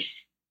petite.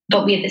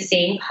 but we had the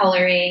same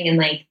coloring and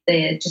like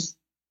the just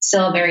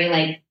still very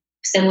like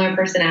similar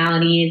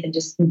personalities and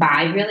just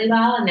vibe really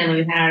well. And then when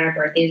we found out our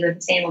birthdays were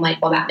the same, I'm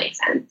like, well, that makes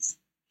sense.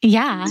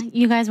 Yeah,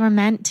 you guys were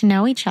meant to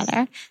know each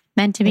other,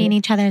 meant to be in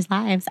each other's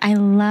lives. I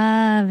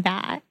love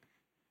that.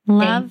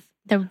 Love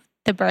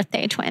the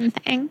birthday twin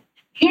thing.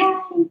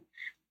 Yeah.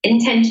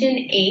 Intention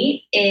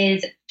 8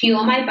 is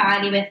fuel my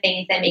body with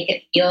things that make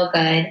it feel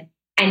good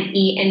and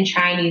eat and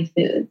try new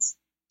foods.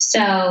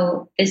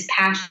 So this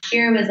past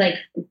year was like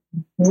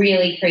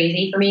really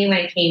crazy for me when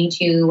it came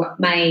to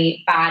my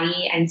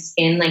body and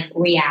skin, like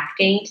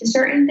reacting to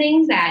certain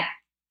things that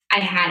I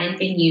hadn't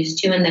been used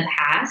to in the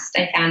past.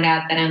 I found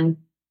out that I'm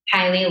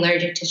highly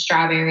allergic to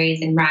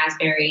strawberries and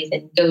raspberries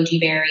and goji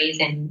berries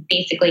and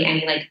basically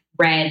any like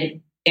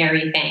red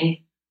berry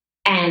thing.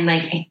 And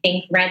like, I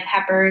think red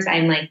peppers,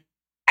 I've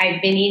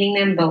been eating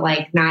them, but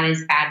like not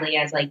as badly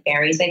as like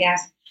berries, I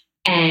guess.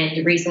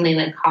 And recently,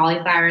 like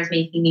cauliflower is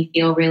making me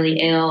feel really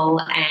ill.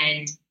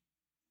 And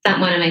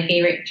one of my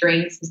favorite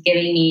drinks is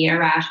giving me a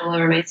rash all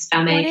over my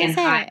stomach. What is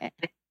and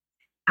it?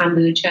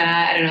 Kombucha.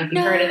 I don't know if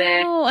you've heard of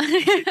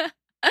it.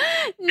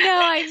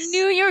 No, I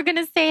knew you were going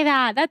to say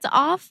that. That's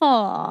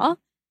awful.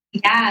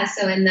 Yeah.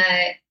 So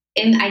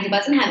I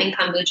wasn't having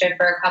kombucha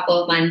for a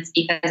couple of months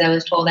because I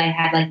was told I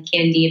had like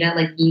candida,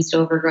 like yeast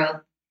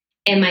overgrowth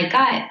in my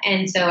gut.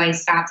 And so I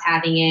stopped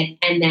having it.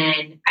 And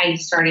then I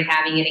started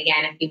having it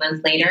again a few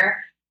months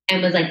later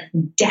and was like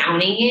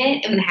downing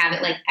it and would have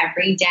it like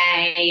every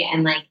day.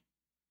 And like,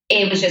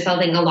 it was just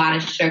something, a lot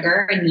of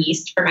sugar and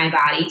yeast for my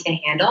body to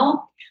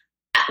handle.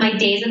 My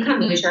days of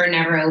kombucha are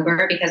never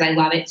over because I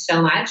love it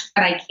so much,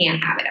 but I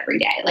can't have it every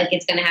day. Like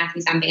it's going to have to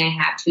be something I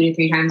have 2 to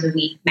 3 times a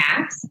week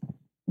max.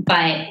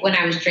 But when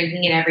I was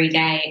drinking it every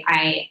day,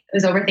 it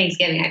was over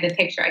Thanksgiving. I have a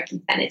picture I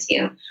can send it to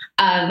you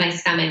of my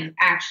stomach.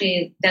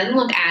 Actually, doesn't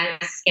look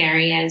as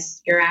scary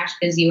as your rash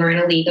because you were in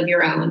a league of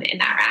your own in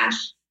that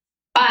rash.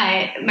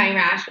 But my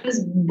rash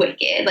was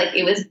wicked. Like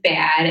it was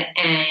bad.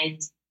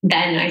 And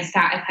then I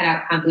cut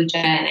out kombucha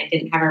and I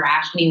didn't have a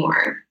rash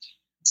anymore.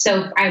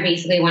 So I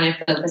basically want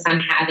to focus on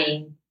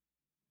having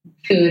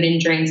food and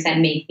drinks that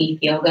make me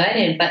feel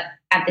good. But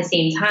at the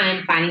same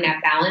time, finding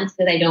that balance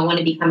because I don't want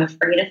to become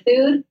afraid of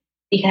food.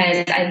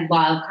 Because I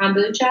love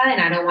kombucha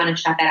and I don't want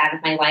to shut that out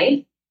of my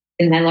life.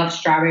 And I love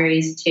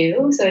strawberries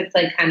too. So it's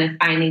like kind of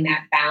finding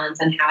that balance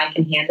on how I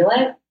can handle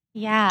it.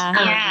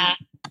 Yeah.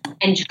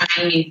 And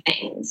trying new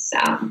things.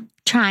 So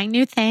trying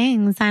new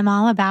things. I'm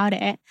all about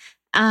it.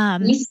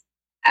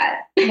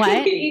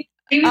 What?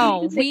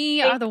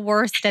 We are the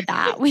worst at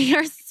that. We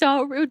are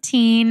so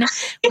routine.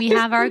 We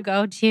have our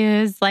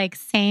go-tos, like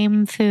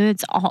same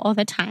foods all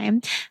the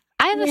time.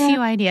 I have a few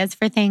ideas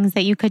for things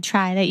that you could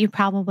try that you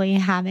probably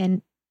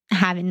haven't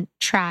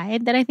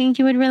tried that I think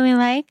you would really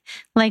like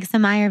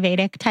some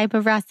Ayurvedic type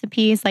of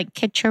recipes like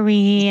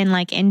khichdi and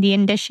like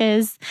Indian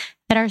dishes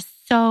that are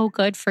so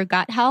good for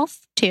gut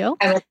health too.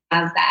 I would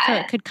love that. So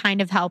it could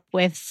kind of help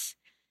with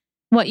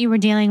what you were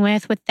dealing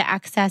with the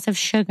excess of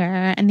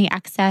sugar and the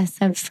excess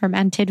of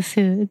fermented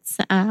foods.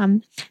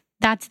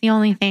 That's the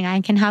only thing I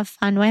can have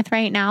fun with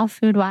right now,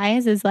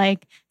 food-wise, is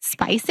like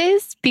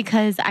spices,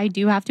 because I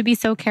do have to be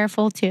so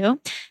careful too.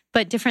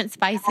 But different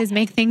spices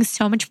make things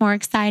so much more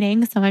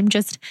exciting. So I'm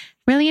just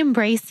really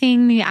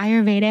embracing the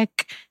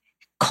Ayurvedic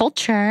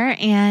culture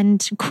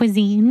and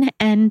cuisine.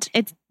 And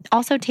it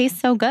also tastes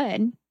so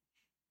good.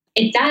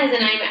 It does.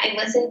 And I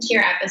listened to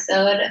your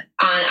episode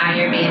on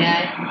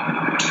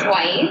Ayurveda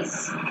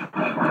twice.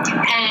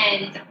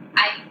 And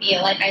I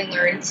feel like I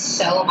learned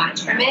so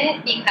much from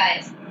it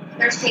because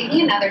there's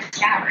taking another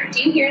shower.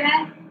 Do you hear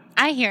that?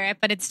 I hear it,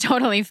 but it's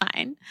totally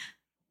fine.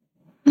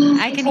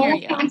 I can hear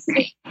you.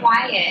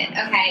 Quiet.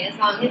 Okay, as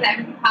long as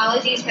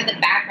apologies for the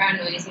background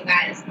noise, you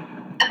guys.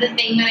 The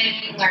thing that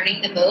I've been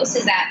learning the most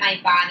is that my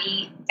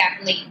body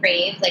definitely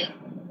craves like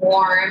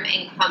warm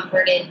and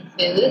comforted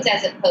foods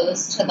as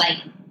opposed to like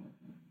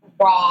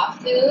raw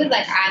food.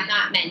 Like I'm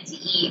not meant to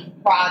eat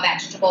raw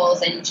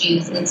vegetables and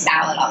juice and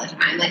salad all the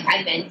time. Like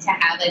I'm meant to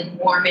have like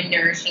warm and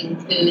nourishing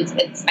foods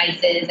with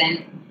spices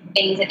and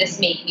things that just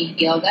make me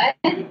feel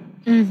good.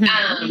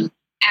 Mm-hmm.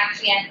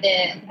 Actually, at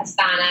the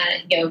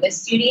Asana yoga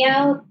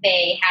studio,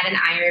 they had an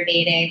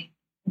Ayurvedic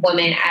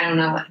woman. I don't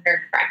know what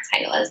her correct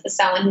title is, but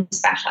someone who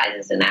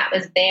specializes in that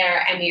was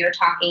there. And we were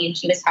talking, and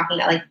she was talking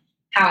about like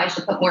how I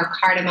should put more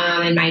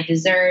cardamom in my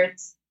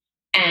desserts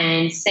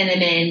and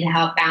cinnamon to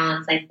help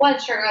balance like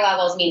blood sugar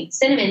levels. I mean,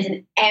 cinnamon's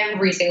in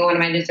every single one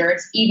of my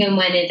desserts, even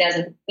when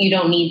you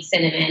don't need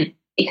cinnamon,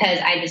 because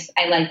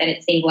I like that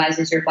it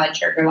stabilizes your blood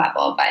sugar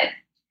level. But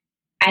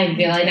I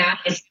really not.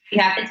 You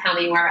have to tell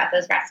me more about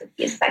those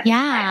recipes.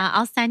 Yeah,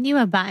 I'll send you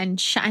a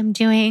bunch. I'm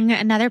doing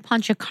another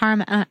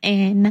panchakarma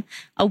in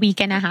a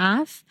week and a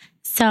half.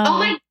 So, oh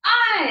my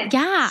God.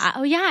 Yeah.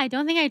 Oh yeah. I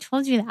don't think I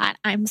told you that.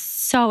 I'm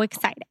so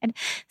excited.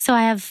 So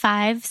I have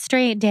 5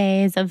 straight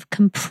days of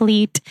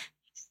complete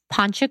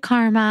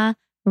panchakarma,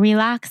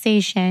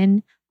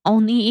 relaxation,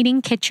 only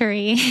eating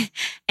khichdi,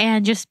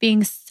 and just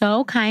being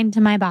so kind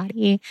to my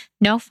body.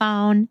 No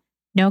phone,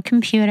 no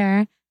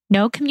computer,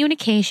 no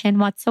communication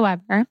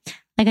whatsoever.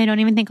 Like, I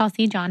don't even think I'll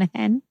see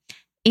Jonathan,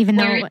 even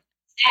Where though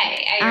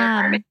stay at your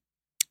apartment?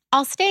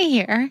 I'll stay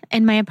here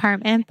in my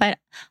apartment, but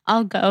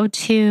I'll go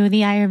to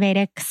the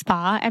Ayurvedic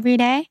spa every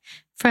day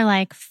for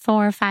like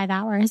 4 or 5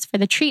 hours for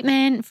the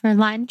treatment, for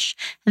lunch,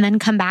 and then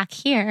come back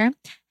here.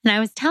 And I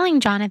was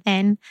telling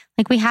Jonathan,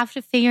 like, we have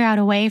to figure out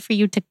a way for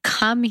you to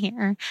come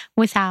here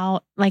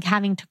without like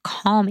having to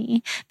call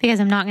me because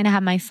I'm not going to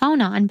have my phone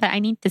on, but I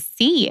need to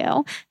see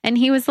you. And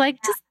he was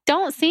like, just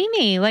don't see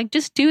me. Like,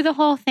 just do the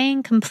whole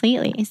thing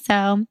completely.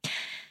 So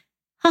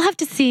I'll have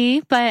to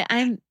see, but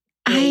I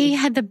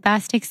had the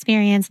best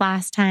experience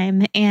last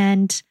time.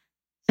 And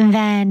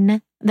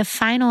then the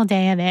final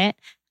day of it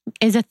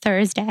is a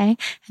Thursday.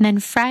 And then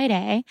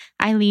Friday,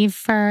 I leave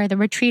for the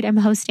retreat I'm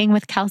hosting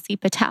with Kelsey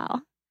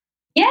Patel.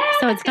 Yeah.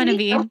 So it's going to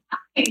be, I'm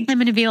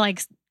going to be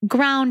like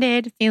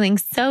grounded, feeling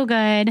so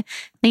good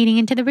leading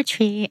into the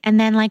retreat. And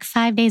then like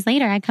 5 days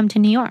later, I come to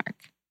New York.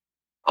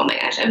 Oh my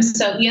gosh. You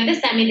have to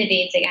send me the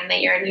dates again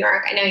that you're in New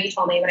York. I know you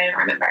told me, but I don't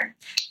remember.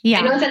 Yeah.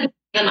 I know it's at the end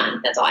of the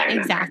month. That's all I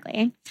remember.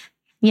 Exactly.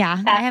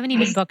 Yeah. I haven't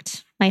even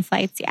booked my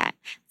flights yet.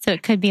 So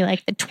it could be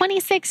like the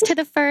 26th to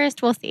the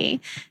 1st. We'll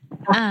see.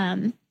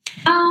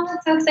 Oh,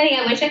 that's so exciting.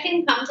 I wish I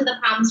could come to the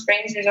Palm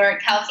Springs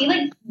resort. Kelsey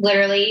like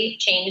literally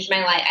changed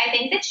my life. I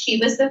think that she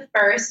was the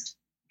first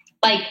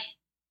like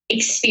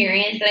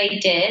experience that I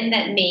did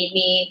that made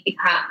me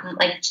become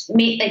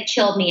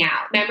chilled me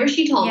out. Remember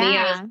she told me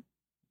I was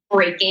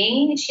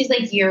breaking. She's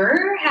like,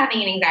 you're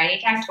having an anxiety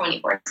attack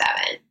 24/7.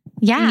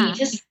 Yeah. You need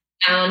to sit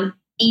down,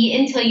 eat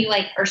until you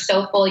like are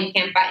so full you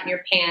can't button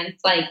your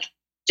pants. Like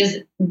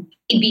just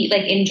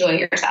enjoy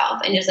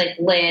yourself and just like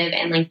live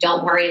and like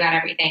don't worry about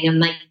everything.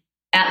 And like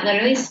that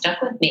literally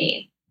stuck with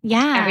me.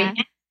 Yeah.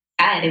 Everything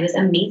I said, it was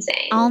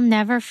amazing. I'll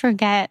never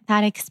forget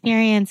that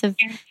experience of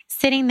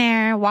sitting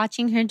there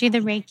watching her do the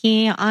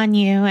Reiki on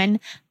you.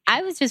 And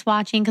I was just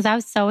watching because I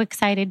was so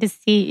excited to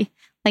see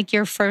like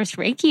your first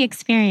Reiki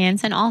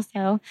experience and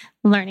also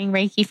learning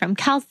Reiki from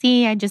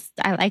Kelsey. I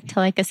like to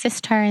like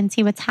assist her and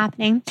see what's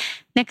happening.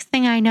 Next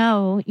thing I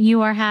know,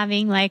 you are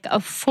having like a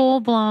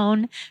full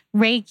blown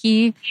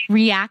Reiki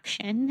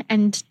reaction.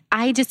 And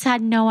I just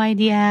had no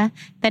idea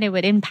that it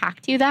would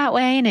impact you that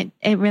way. And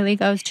it really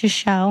goes to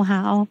show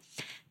how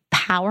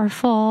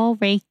powerful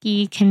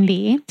Reiki can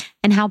be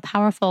and how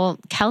powerful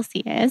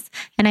Kelsey is.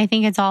 And I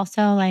think it's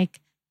also like,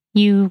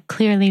 you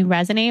clearly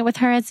resonate with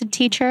her as a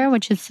teacher,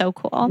 which is so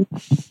cool.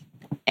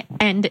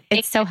 And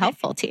it's so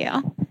helpful to you.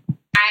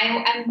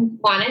 I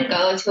want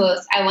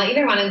to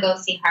either want to go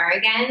see her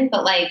again,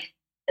 but like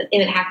it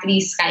would have to be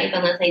Skype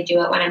unless I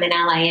do it when I'm in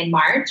LA in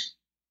March.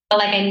 But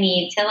like I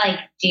need to like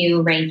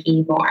do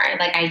Reiki more.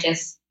 Like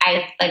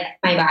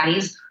my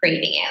body's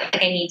craving it.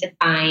 Like I need to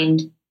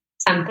find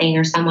something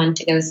or someone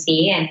to go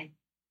see. And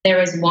there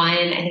was one,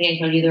 I think I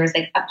told you, there was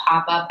like a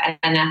pop-up at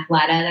an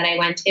Athleta that I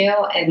went to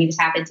and we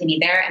just happened to be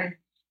there. And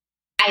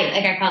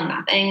I felt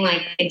nothing,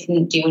 like I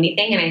didn't do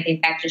anything. And I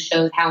think that just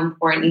shows how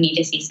important you need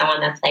to see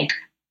someone that's like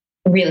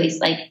really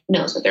like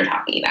knows what they're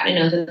talking about and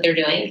knows what they're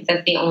doing. Because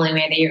that's the only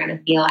way that you're going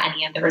to feel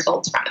any of the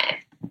results from it.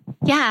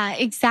 Yeah,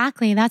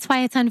 exactly. That's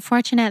why it's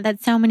unfortunate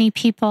that so many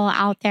people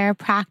out there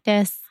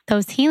practice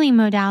those healing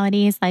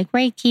modalities like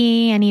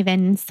Reiki and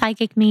even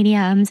psychic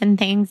mediums and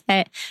things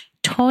that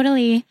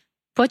totally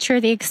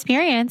butcher the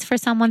experience for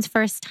someone's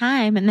first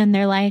time. And then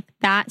they're like,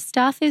 that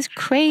stuff is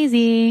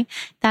crazy.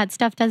 That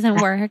stuff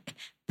doesn't work.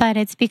 But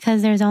it's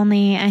because there's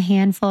only a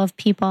handful of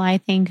people, I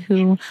think,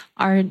 who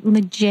are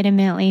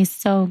legitimately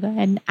so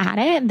good at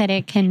it that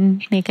it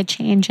can make a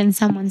change in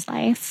someone's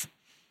life.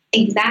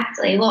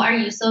 Exactly. Well, are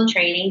you still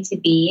training to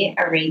be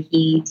a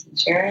Reiki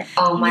teacher?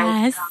 Oh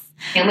my God.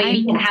 And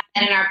we can have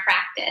that in our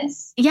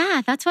practice.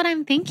 Yeah, that's what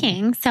I'm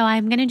thinking. So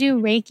I'm going to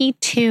do Reiki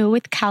 2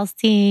 with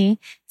Kelsey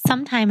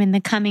sometime in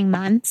the coming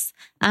months.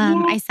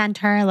 I sent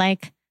her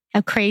like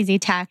a crazy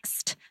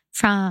text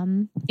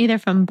either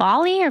from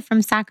Bali or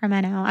from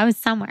Sacramento. I was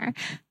somewhere.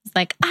 I was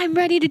like, I'm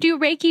ready to do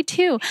Reiki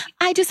 2.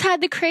 I just had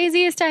the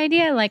craziest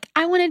idea. Like,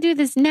 I want to do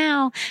this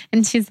now.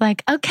 And she's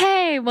like,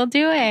 okay, we'll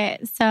do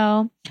it.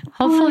 So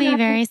hopefully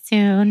very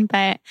soon.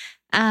 But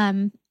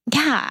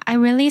yeah, I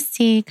really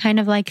see kind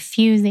of like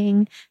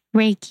fusing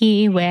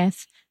Reiki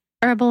with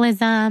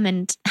herbalism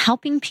and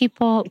helping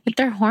people with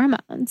their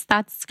hormones.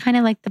 That's kind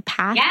of like the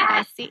path that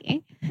I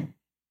see.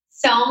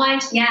 So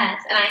much,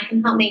 yes. And I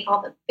can help make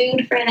all the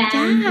food for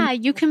them. Yeah,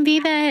 you can be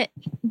the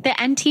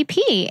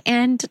NTP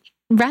and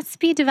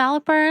recipe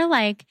developer.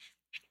 Like,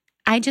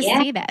 I just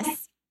see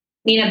this.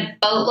 Need a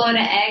boatload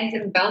of eggs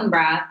and bone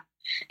broth.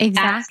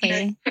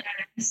 Exactly.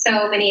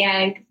 So many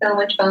eggs, so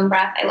much bone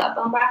broth. I love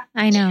bone broth.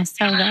 I know,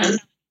 so good.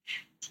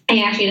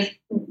 I actually just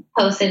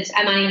posted,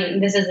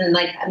 this isn't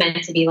like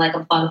meant to be like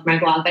a plug for my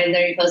blog, but I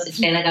literally posted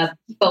today like a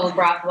bone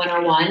broth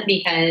 101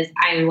 because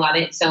I love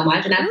it so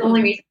much. And that's the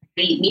only reason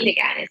I eat meat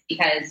again is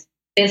because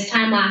this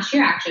time last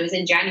year, actually, it was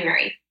in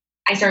January,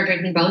 I started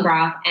drinking bone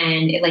broth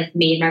and it like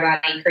made my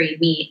body crave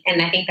meat.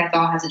 And I think that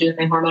all has to do with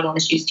my hormonal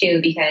issues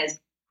too, because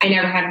I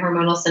never had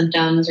hormonal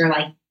symptoms or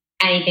like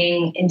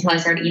anything until I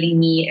started eating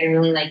meat and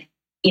really like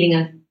eating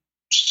a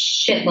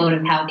shitload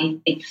of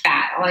healthy, like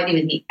fat all I do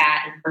is eat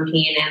fat and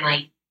protein. And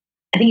like,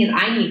 I think is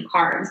I need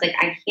carbs. Like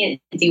I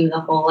can't do the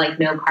whole like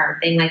no carb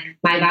thing. Like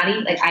my body,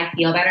 like I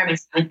feel better. My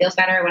stomach feels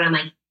better when I'm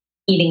like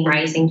eating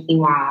rice and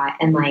quinoa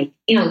and like,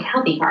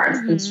 healthy carbs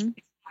and sweet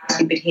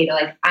potato.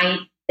 Like I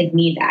like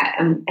need that.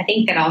 I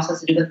think that also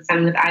has to do with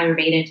something with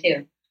Ayurveda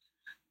too.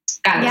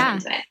 Yeah,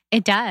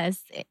 it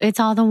does. It's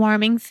all the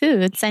warming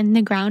foods and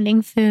the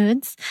grounding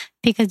foods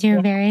because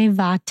you're very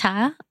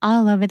vata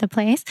all over the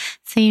place.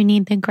 So you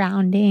need the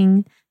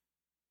grounding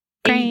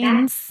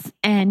grains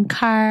and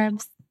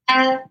carbs.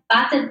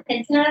 Vata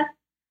pitta.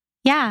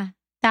 Yeah,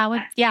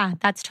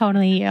 that's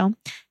totally you.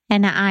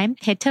 And I'm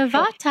pitta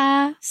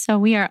vata. So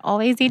we are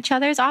always each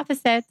other's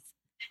opposites.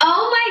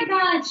 Oh my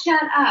God,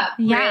 shut up.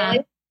 Yeah.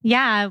 Really?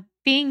 Yeah.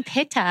 Being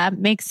pitta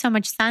makes so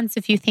much sense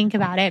if you think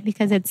about it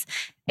because it's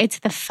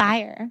the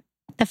fire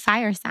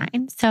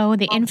sign. So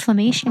the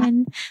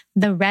inflammation,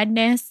 the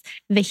redness,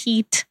 the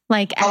heat,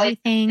 like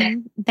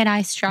everything that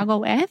I struggle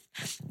with.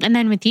 And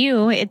then with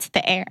you, it's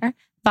the air.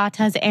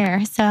 Vata's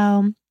air.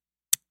 So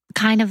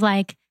kind of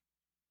like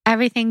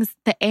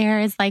the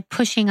air is like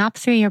pushing up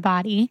through your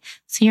body.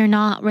 So you're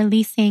not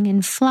releasing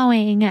and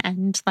flowing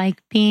and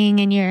like being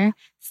in your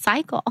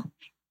cycle.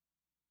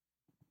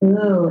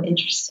 Ooh,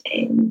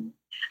 interesting.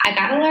 I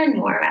got to learn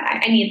more about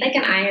it. I need like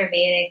an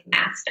Ayurvedic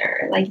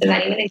master. Like, does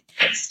that even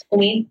exist?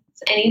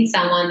 I need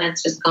someone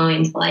that's just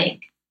going to like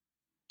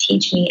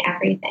teach me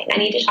everything. I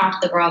need to talk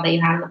to the girl that you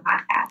had on the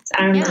podcast.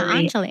 I don't know.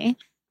 Anjali.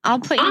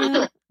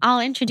 I'll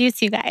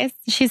introduce you guys.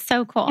 She's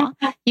so cool.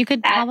 You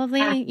could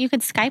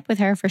Skype with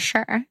her for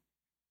sure.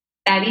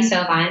 That'd be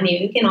so fun.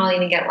 Maybe we can all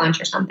even get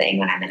lunch or something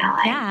when I'm in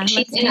LA. Yeah,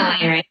 she's in LA,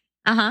 right?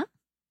 Uh-huh.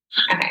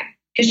 Okay.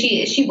 Does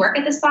she work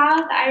at the spa,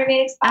 the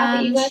Ayurvedic spa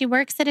that you go? She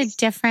works at a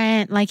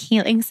different like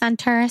healing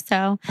center.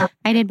 So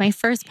I did my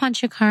first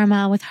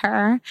Panchakarma with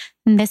her.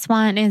 And this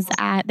one is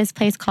at this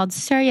place called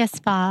Surya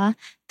Spa.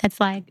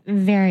 That's like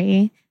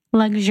very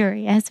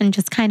luxurious and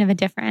just kind of a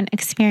different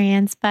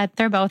experience, but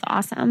they're both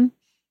awesome.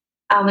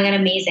 Oh my God,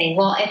 amazing.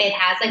 Well, if it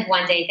has like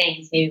 1 day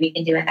things, maybe we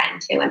can do it then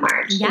too in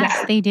March.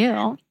 Yes, they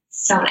do.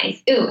 So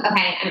nice. Ooh,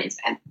 okay. I'm into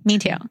it. Me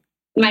too.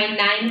 My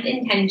 9th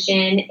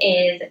intention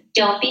is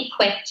don't be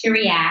quick to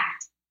react.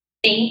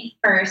 Think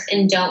first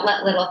and don't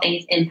let little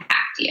things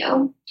impact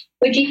you,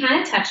 which you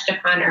kind of touched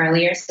upon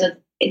earlier. So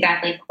it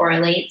definitely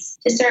correlates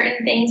to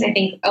certain things. I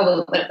think,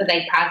 with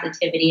like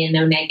positivity and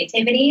no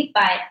negativity.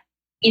 But,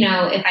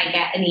 if I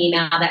get an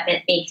email that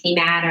makes me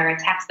mad or a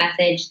text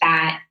message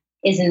that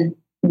isn't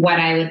what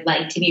I would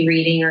like to be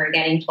reading or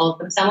getting told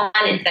from someone,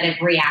 instead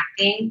of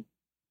reacting,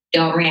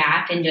 don't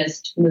react and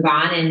just move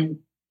on and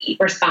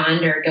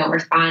respond or don't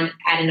respond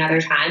at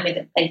another time.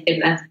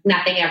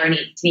 Nothing ever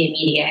needs to be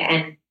immediate.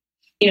 And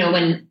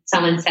when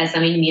someone says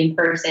something to me in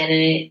person and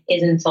it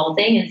is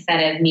insulting,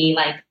 instead of me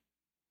like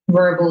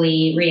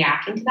verbally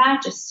reacting to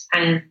that, just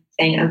kind of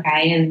saying,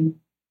 okay, and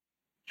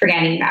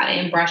forgetting about it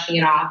and brushing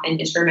it off and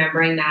just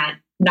remembering that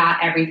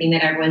not everything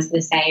that everyone's going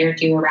to say or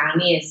do around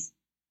me is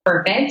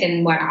perfect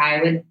and what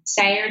I would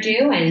say or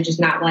do, and just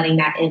not letting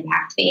that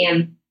impact me.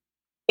 And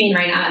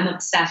right now I'm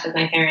obsessed with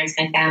my parents,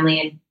 my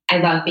family, and I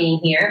love being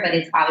here, but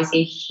it's obviously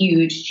a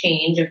huge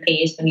change of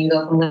pace when you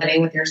go from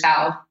living with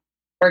yourself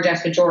or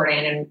just with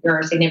Jordan and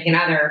your significant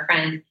other or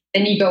friend,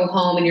 then you go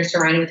home and you're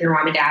surrounded with your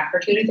mom and dad for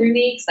 2 to 3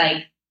 weeks.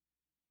 Like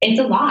it's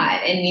a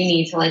lot, and you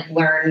need to like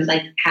learn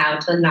like how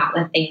to not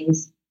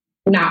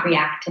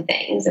react to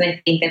things. And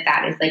I think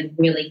that is like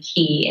really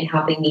key in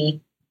helping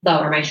me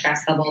lower my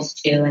stress levels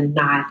too, and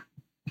not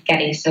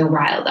getting so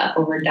riled up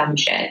over dumb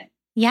shit.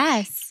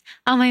 Yes.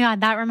 Oh my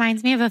God. That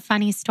reminds me of a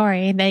funny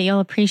story that you'll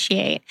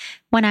appreciate.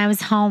 When I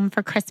was home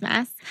for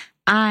Christmas,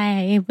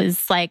 I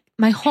was like,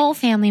 my whole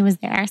family was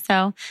there.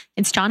 So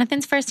it's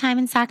Jonathan's first time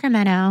in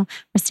Sacramento.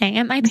 We're staying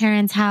at my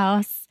parents'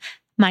 house.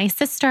 My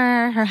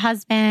sister, her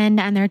husband,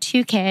 and their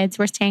 2 kids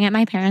were staying at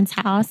my parents'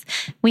 house.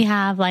 We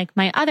have like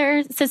my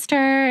other sister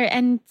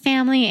and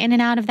family in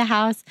and out of the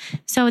house.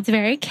 So it's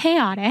very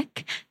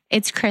chaotic.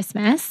 It's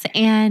Christmas.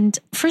 And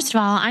first of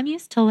all, I'm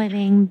used to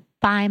living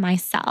by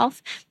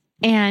myself.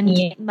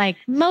 And like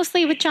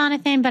mostly with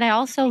Jonathan, but I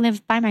also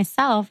live by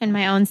myself in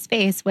my own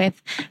space with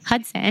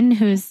Hudson,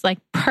 who's like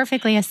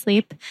perfectly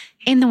asleep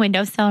in the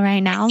windowsill right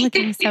now,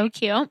 looking so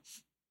cute.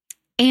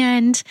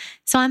 And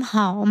so I'm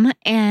home,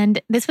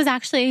 and this was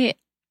actually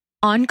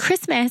on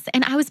Christmas,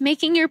 and I was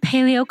making your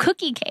paleo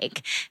cookie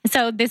cake.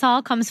 So this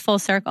all comes full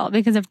circle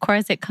because of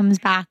course it comes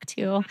back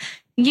to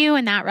you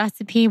and that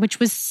recipe,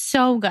 which was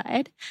so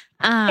good.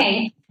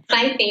 Okay.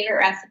 My favorite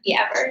recipe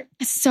ever.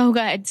 So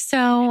good.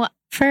 So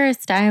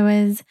first, I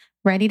was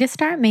ready to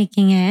start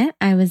making it.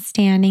 I was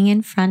standing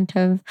in front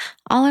of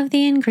all of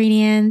the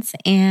ingredients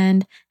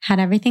and had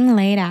everything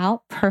laid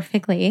out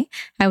perfectly.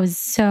 I was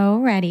so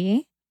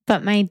ready.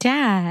 But my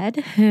dad,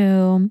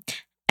 who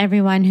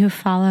everyone who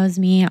follows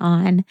me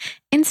on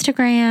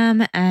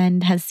Instagram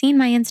and has seen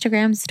my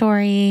Instagram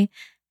story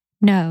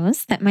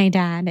knows that my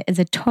dad is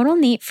a total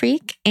neat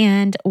freak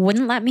and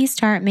wouldn't let me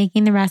start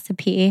making the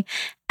recipe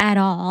at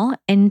all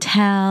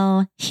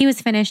until he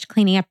was finished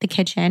cleaning up the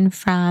kitchen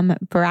from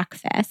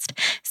breakfast.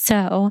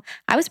 So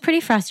I was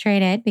pretty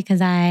frustrated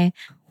because I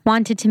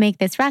wanted to make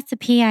this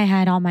recipe. I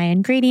had all my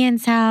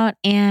ingredients out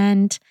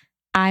and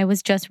I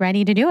was just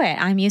ready to do it.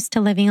 I'm used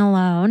to living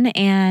alone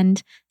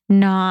and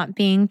not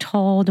being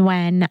told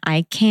when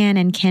I can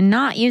and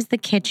cannot use the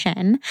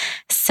kitchen.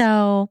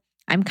 So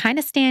I'm kind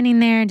of standing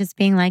there just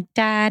being like,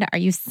 Dad, are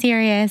you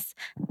serious?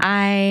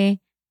 I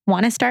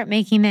want to start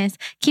making this.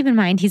 Keep in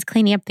mind, he's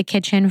cleaning up the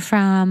kitchen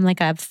from like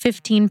a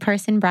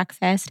 15-person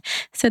breakfast.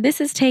 So this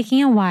is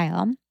taking a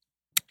while.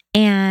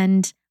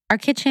 And our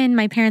kitchen,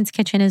 my parents'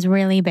 kitchen is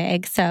really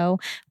big. So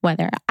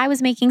whether I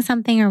was making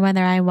something or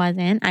whether I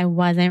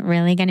wasn't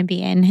really going to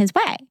be in his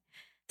way.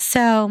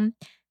 So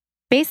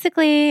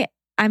basically,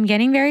 I'm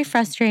getting very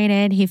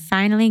frustrated. He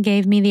finally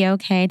gave me the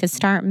okay to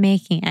start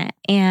making it.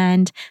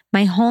 And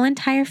my whole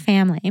entire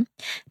family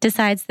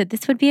decides that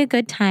this would be a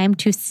good time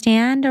to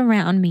stand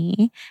around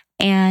me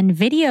and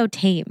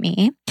videotape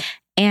me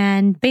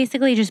and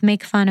basically just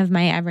make fun of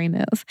my every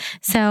move.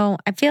 So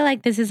I feel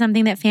like this is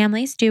something that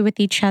families do with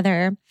each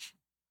other.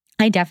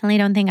 I definitely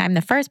don't think I'm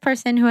the first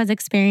person who has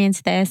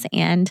experienced this,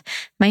 and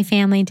my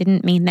family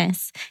didn't mean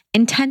this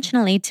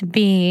intentionally to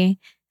be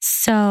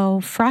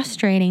so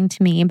frustrating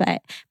to me,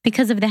 but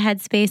because of the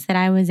headspace that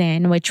I was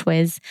in, which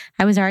was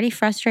I was already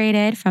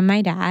frustrated from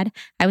my dad.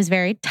 I was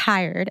very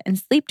tired and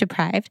sleep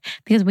deprived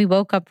because we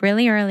woke up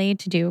really early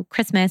to do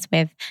Christmas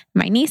with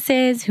my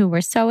nieces who were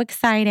so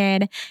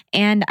excited.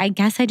 And I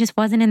guess I just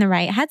wasn't in the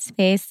right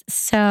headspace.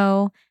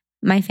 So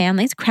my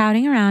family's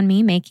crowding around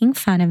me, making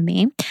fun of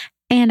me.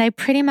 And I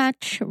pretty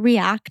much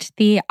react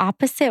the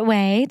opposite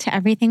way to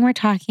everything we're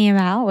talking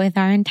about with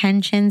our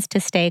intentions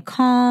to stay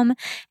calm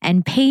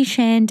and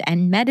patient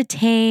and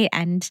meditate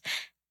and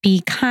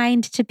be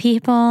kind to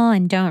people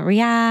and don't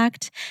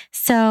react.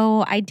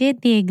 So I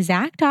did the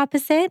exact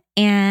opposite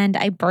and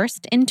I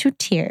burst into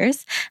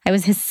tears. I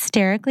was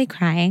hysterically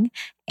crying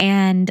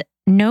and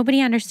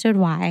nobody understood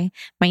why.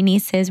 My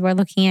nieces were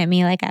looking at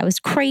me like I was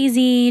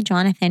crazy.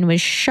 Jonathan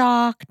was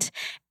shocked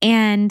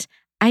and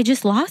I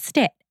just lost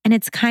it. And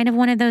it's kind of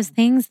one of those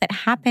things that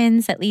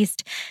happens, at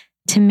least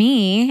to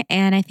me,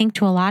 and I think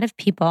to a lot of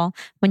people,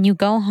 when you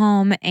go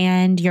home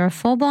and you're a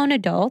full-blown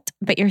adult,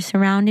 but you're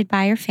surrounded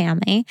by your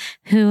family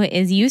who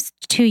is used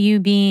to you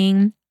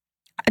being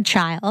a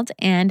child.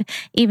 And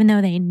even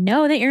though they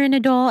know that you're an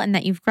adult and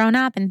that you've grown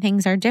up and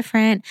things are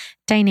different,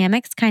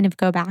 dynamics kind of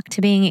go back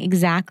to being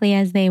exactly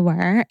as they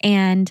were.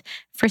 And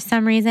for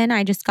some reason,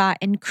 I just got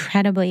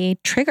incredibly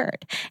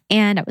triggered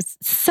and I was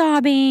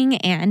sobbing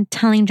and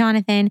telling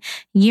Jonathan,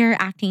 you're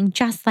acting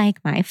just like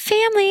my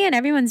family and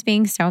everyone's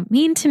being so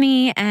mean to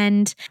me.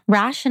 And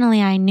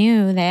rationally, I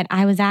knew that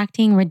I was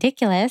acting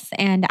ridiculous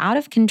and out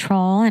of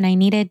control and I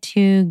needed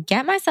to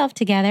get myself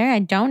together. I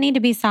don't need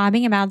to be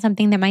sobbing about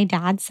something that my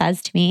dad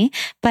says to me,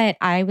 but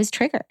I was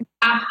triggered.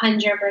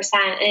 100%.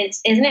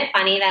 Isn't it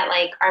funny that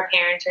like our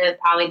parents are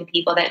probably the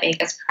people that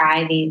make us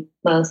cry the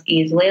most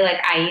easily?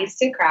 Like I used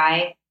to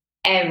cry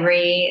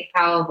every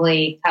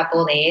probably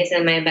couple days,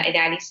 and my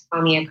dad used to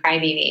call me a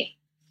crybaby.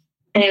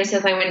 And it was to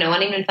the point where no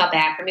one even felt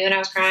bad for me when I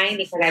was crying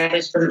because I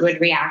just would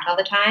react all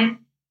the time.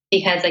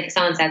 Because like if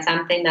someone said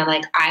something that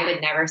like I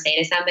would never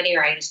say to somebody,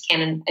 or I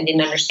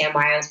didn't understand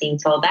why I was being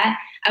told that,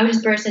 I would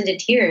just burst into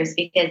tears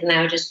because then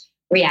I would just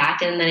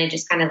react, and then it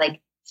just kind of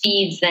like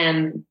feeds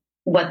them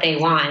what they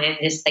want. And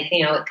just like,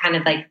 it kind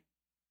of like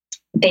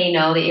they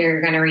know that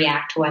you're going to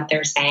react to what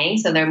they're saying.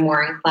 So they're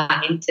more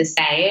inclined to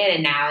say it.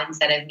 And now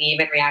instead of me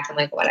even reacting,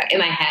 like, whatever, in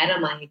my head,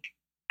 I'm like,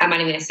 I'm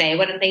not even going to say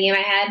what I'm thinking in my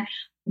head.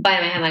 But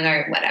in my head, I'm like, all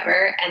right,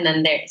 whatever. And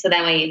then so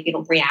that way, if you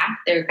don't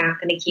react, they're not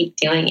going to keep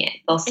doing it.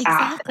 They'll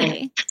stop.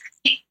 Exactly.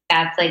 And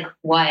that's like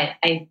what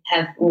I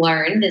have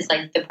learned is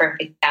like the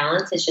perfect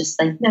balance. It's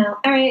just like, no,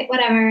 all right,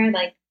 whatever.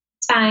 Like,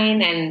 it's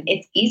fine. And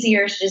it's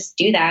easier to just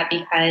do that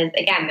because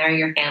again, they're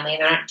your family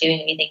and they're not doing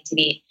anything to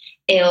be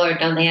ill or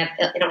they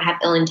don't have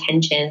ill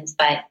intentions,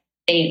 but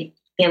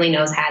family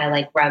knows how to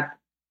like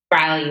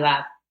rile you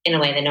up in a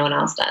way that no one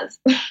else does.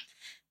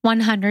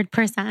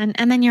 100%.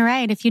 And then you're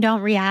right. If you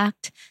don't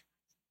react,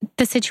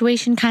 the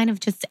situation kind of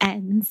just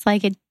ends.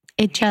 Like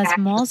it just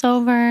mulls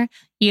over.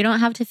 You don't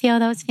have to feel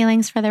those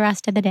feelings for the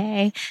rest of the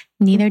day.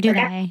 Neither do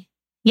they.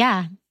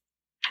 Yeah.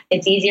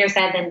 It's easier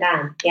said than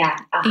done. Yeah.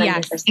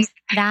 100%. Yes.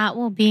 That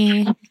will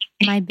be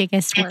my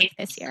biggest work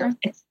this year.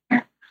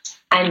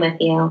 I'm with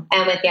you.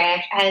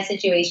 I had a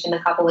situation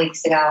a couple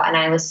weeks ago and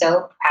I was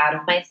so proud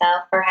of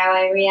myself for how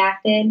I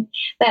reacted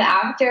that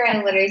after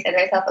I literally said to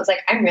myself, I was like,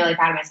 I'm really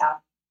proud of myself.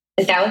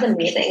 Like, that was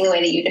amazing the way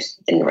that you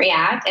just didn't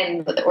react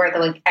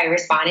I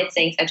responded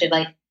saying such a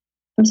like,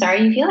 I'm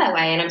sorry you feel that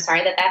way and I'm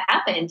sorry that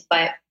happened,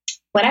 but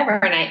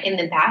whatever. And in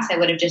the past I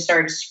would have just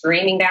started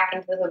screaming back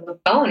into the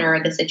phone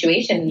or the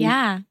situation.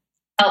 Yeah.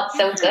 Felt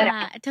so good.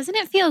 Doesn't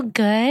it feel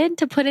good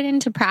to put it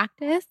into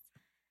practice?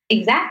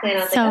 Exactly. And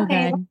I was so like,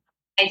 okay, good.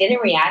 I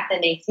didn't react.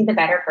 That makes me the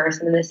better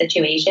person in the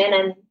situation.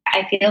 And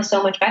I feel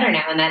so much better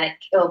now. And that it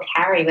will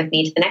carry with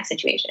me to the next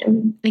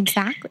situation.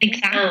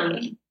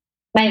 Exactly.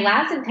 my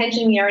last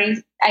intention, we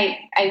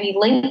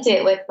linked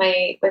it with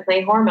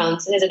my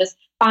hormones, because it was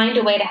find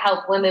a way to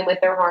help women with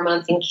their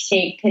hormones and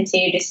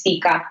continue to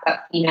speak up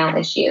about female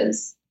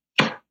issues.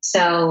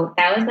 So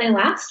that was my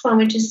last one,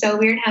 which is so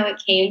weird how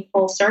it came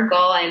full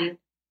circle. And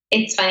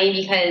it's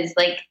funny because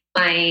like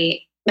my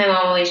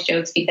mom always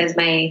jokes because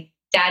my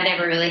dad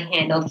never really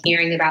handled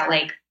hearing about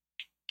like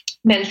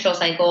menstrual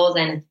cycles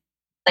and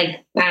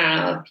like, I don't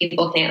know,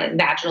 people think like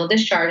vaginal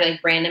discharge, like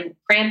random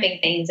cramping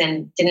things,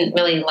 and didn't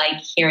really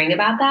like hearing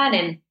about that.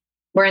 And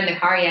we're in the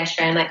car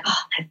yesterday. I'm like,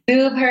 oh, my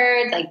boob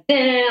hurts, like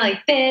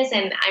this.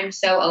 And I'm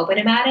so open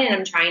about it. And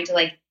I'm trying to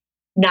like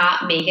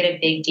not make it a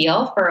big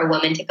deal for a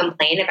woman to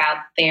complain about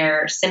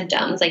their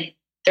symptoms. Like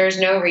there's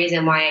no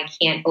reason why I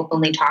can't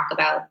openly talk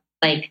about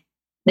like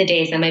the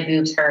days that my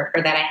boobs hurt,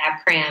 or that I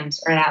have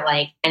cramps, or that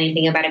like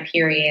anything about a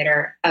period,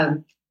 or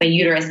my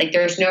uterus. Like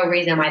there's no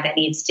reason why that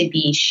needs to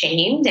be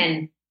shamed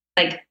and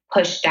like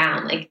pushed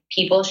down. Like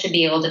people should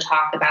be able to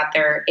talk about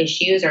their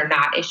issues or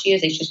not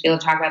issues. They should just be able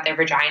to talk about their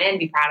vagina and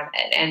be proud of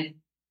it. And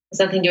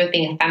it's nothing to do with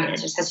being a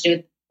feminist. It just has to do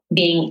with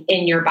being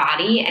in your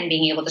body and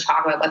being able to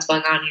talk about what's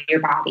going on in your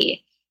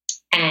body.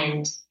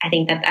 And I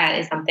think that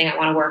is something I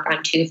want to work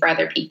on too for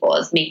other people,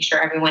 is make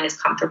sure everyone is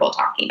comfortable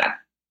talking about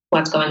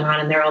what's going on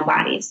in their own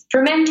bodies,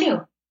 for men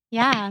too.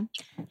 Yeah.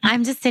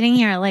 I'm just sitting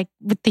here like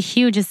with the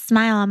hugest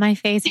smile on my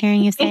face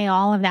hearing you say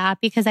all of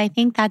that, because I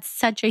think that's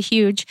such a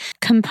huge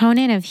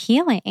component of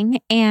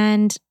healing.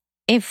 And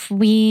if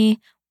we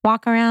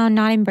walk around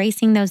not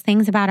embracing those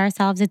things about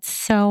ourselves, it's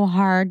so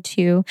hard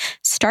to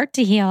start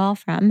to heal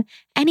from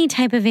any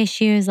type of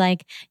issues,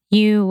 like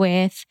you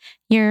with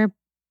your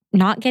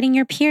not getting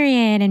your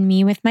period and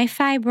me with my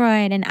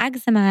fibroid and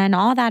eczema and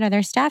all that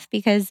other stuff.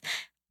 Because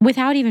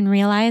without even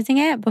realizing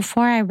it,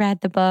 before I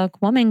read the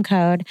book Woman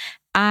Code,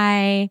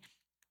 I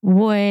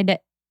would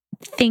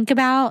think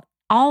about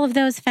all of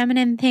those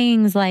feminine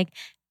things like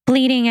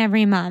bleeding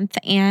every month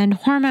and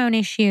hormone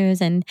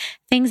issues and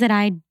things that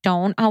I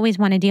don't always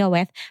want to deal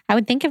with. I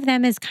would think of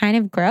them as kind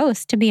of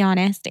gross, to be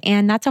honest.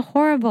 And that's a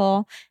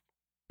horrible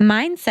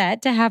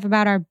mindset to have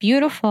about our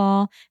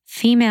beautiful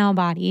female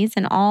bodies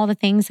and all the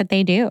things that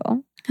they do.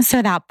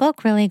 So that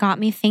book really got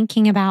me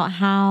thinking about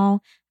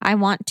how I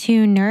want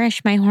to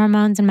nourish my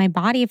hormones and my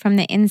body from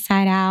the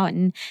inside out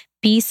and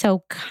be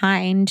so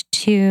kind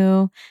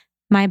to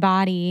my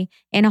body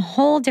in a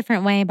whole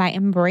different way by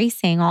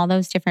embracing all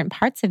those different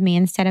parts of me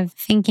instead of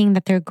thinking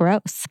that they're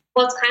gross.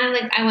 Well, it's kind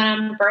of like I went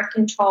on birth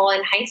control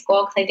in high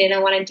school because I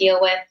didn't want to deal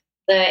with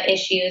the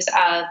issues of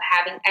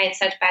I had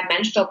such bad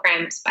menstrual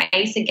cramps. I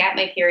used to get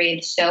my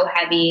period so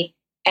heavy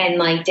and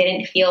like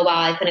didn't feel well.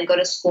 I couldn't go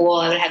to school.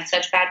 I would have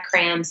such bad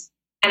cramps.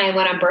 And I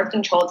went on birth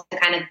control to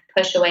kind of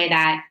push away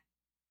that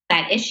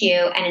issue.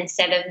 And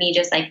instead of me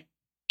just like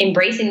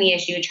embracing the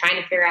issue,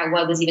 trying to figure out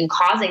what was even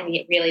causing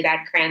the really bad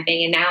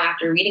cramping. And now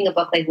after reading a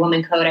book like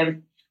Woman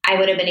Code, I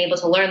would have been able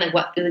to learn like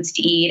what foods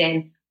to eat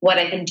and what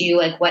I can do,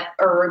 like what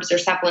herbs or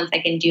supplements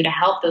I can do to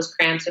help those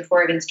cramps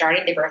before even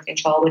starting the birth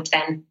control, which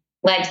then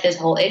led to this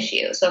whole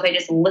issue. So if I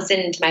just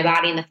listened to my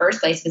body in the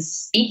first place, it was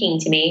speaking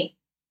to me.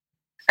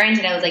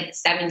 Granted, I was like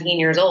 17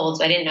 years old,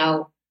 so I didn't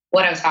know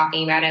what I was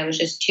talking about. I was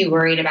just too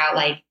worried about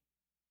like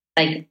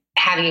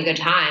having a good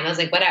time. I was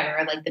like,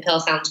 whatever, like the pill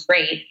sounds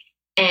great.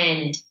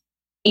 And,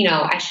 you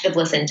know, I should have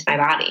listened to my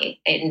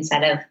body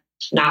instead of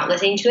not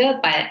listening to it.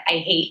 But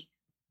I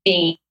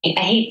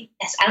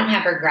don't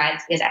have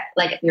regrets because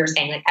like we were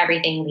saying, like I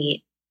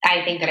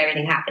think that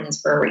everything happens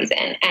for a reason.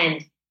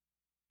 And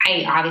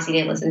I obviously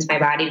didn't listen to my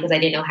body because I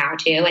didn't know how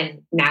to.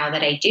 And now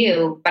that I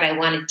do, but I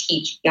want to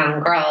teach young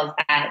girls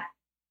that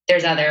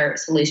there's other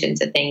solutions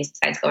to things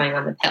besides going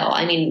on the pill.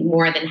 I mean,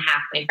 more than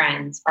half my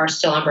friends are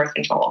still on birth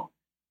control.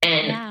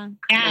 And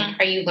like,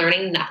 are you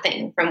learning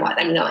nothing from what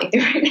I'm going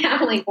through right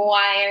now? Like,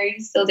 why are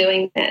you still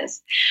doing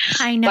this?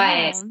 I know.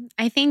 But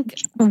I think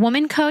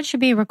Woman Code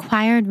should be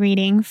required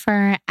reading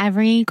for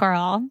every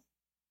girl.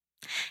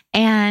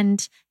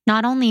 And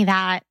not only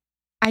that,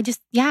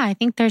 I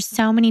think there's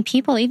so many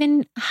people,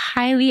 even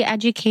highly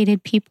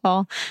educated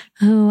people,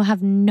 who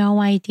have no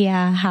idea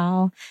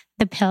how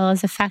the pill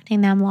is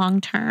affecting them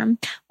long term,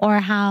 or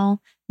how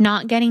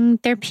not getting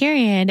their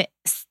period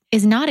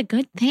is not a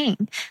good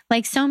thing.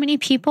 Like so many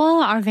people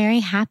are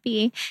very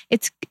happy.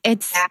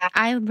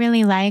 I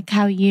really like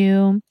how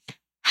you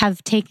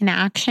have taken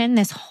action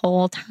this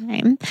whole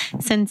time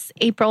since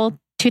April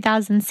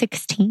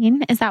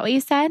 2016. Is that what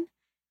you said?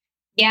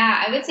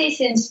 Yeah, I would say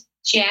since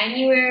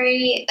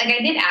January, like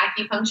I did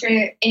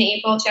acupuncture in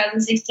April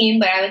 2016,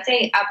 but I would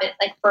say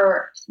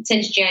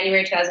since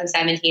January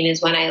 2017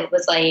 is when I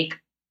was like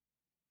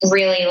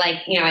really like,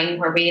 you know, I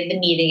incorporated the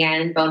meat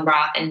again, bone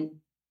broth, and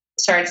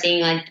started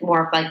seeing like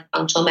more of like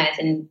functional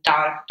medicine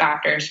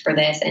doctors for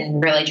this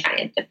and really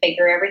trying to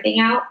figure everything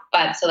out.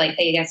 But so like,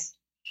 I guess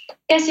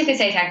you could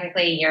say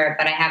technically a year,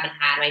 but I haven't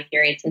had my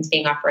period since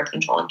being off birth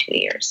control in 2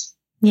 years.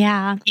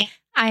 Yeah.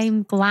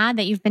 I'm glad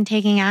that you've been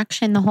taking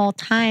action the whole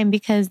time,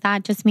 because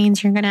that just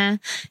means you're going to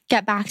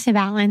get back to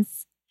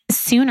balance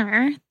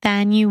sooner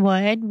than you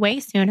would, way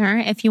sooner,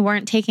 if you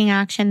weren't taking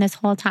action this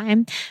whole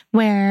time,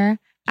 where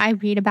I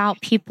read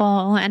about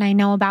people and I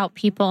know about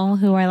people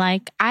who are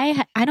like,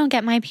 I don't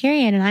get my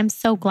period and I'm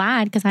so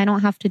glad because I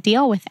don't have to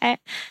deal with it.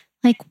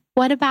 Like,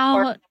 what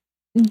about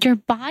your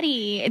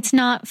body? It's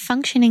not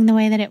functioning the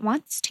way that it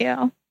wants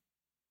to.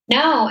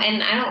 No,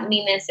 and I don't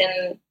mean this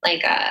in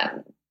like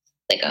an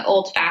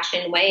old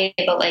fashioned way,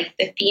 but like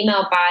the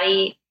female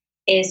body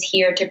is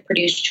here to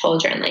produce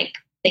children. Like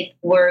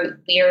we're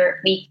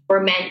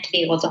meant to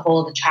be able to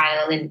hold a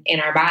child in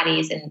our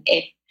bodies, and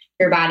if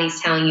your body's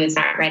telling you it's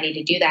not ready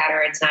to do that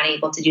or it's not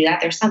able to do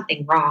that, there's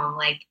something wrong.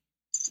 Like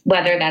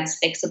whether that's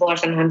fixable or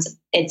sometimes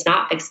it's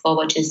not fixable,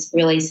 which is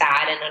really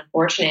sad and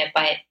unfortunate,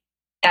 but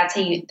that's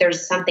how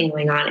there's something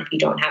going on if you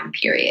don't have a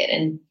period.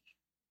 And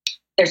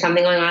there's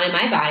something going on in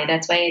my body.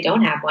 That's why I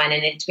don't have one.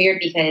 And it's weird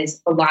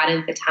because a lot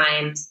of the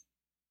times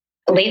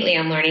lately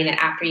I'm learning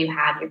that after you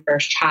have your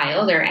first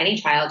child or any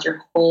child,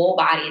 your whole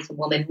body as a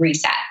woman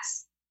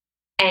resets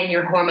and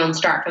your hormones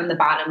start from the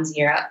bottom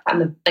zero, from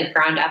the like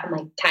ground up. I'm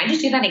like, can I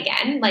just do that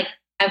again? Like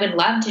I would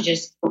love to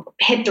just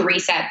hit the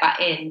reset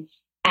button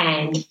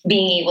and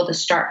being able to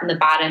start from the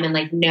bottom and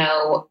like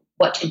know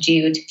what to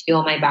do to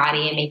fuel my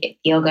body and make it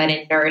feel good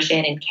and nourish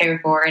it and care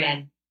for it.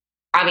 And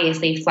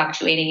obviously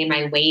fluctuating in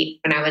my weight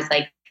when I was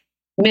like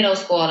middle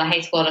school to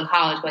high school to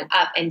college, going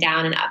up and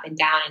down and up and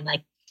down and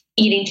like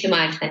eating too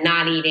much and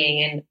not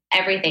eating and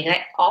everything.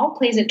 That all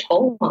plays a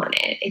toll on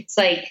it. It's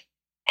like,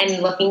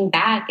 and looking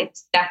back,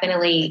 it's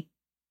definitely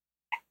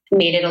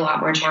made it a lot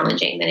more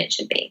challenging than it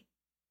should be.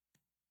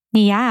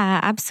 Yeah,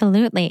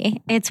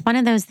 absolutely. It's one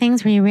of those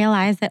things where you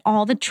realize that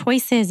all the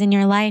choices in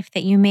your life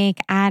that you make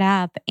add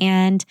up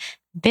and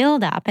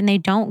build up and they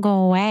don't go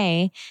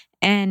away.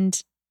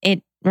 And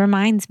it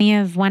reminds me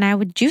of when I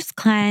would juice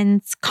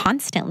cleanse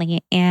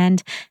constantly.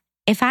 And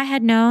if I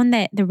had known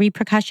that the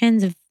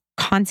repercussions of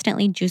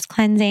constantly juice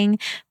cleansing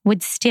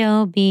would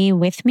still be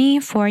with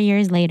me 4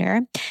 years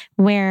later,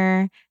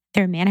 where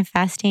they're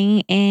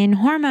manifesting in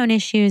hormone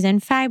issues and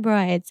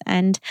fibroids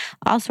and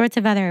all sorts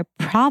of other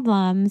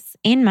problems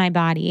in my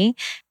body,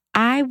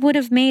 I would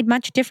have made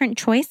much different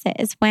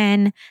choices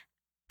when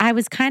I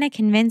was kind of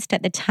convinced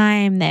at the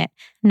time that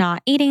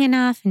not eating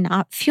enough and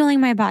not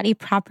fueling my body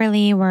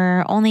properly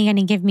were only going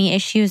to give me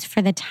issues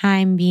for the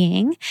time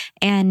being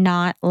and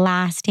not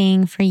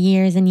lasting for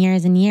years and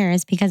years and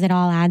years because it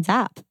all adds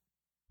up.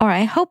 Or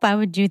I hope I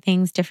would do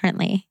things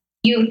differently.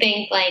 You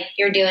think like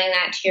you're doing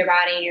that to your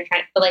body and you're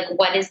trying, but like,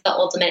 what is the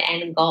ultimate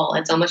end goal?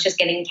 It's almost just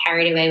getting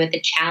carried away with the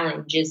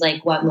challenge is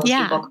like what most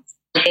people,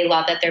 they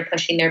love that they're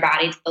pushing their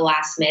body to the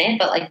last minute,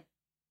 but like,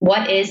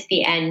 what is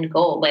the end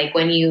goal? Like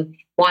when you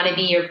want to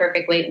be your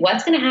perfect weight,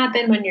 what's going to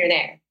happen when you're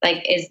there?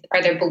 Like,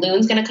 are there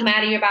balloons going to come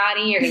out of your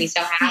body? You're going to be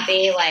so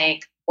happy,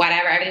 like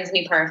whatever, everything's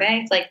going to be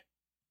perfect. Like,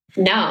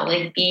 no,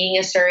 like being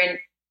a certain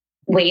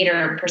weight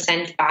or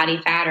percent body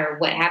fat or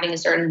what, having a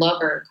certain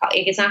look or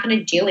it's not going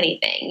to do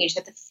anything. You just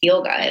have to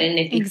feel good. And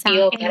if you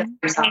feel good about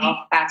yourself,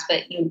 that's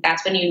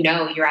when you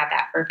know you're at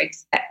that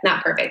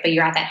not perfect, but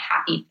you're at that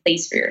happy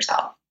place for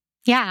yourself.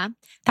 Yeah,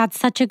 that's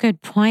such a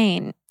good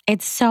point.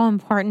 It's so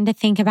important to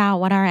think about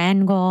what our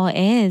end goal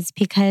is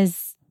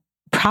because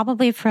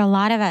probably for a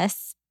lot of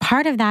us,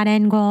 part of that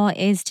end goal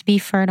is to be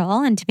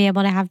fertile and to be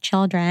able to have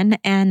children.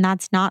 And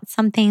that's not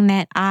something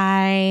that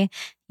I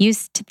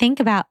used to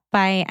think about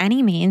by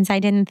any means. I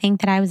didn't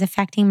think that I was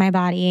affecting my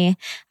body,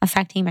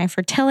 affecting my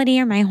fertility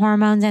or my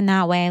hormones in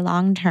that way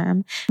long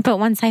term. But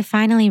once I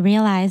finally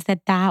realized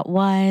that that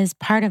was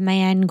part of my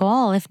end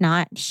goal, if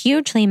not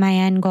hugely my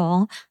end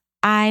goal,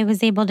 I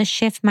was able to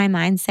shift my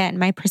mindset and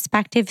my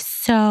perspective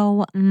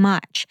so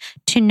much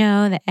to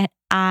know that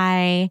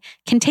I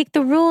can take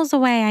the rules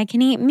away. I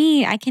can eat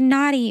meat. I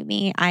cannot eat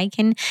meat. I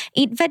can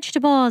eat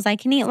vegetables. I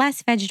can eat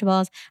less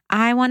vegetables.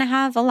 I want to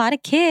have a lot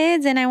of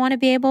kids and I want to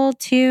be able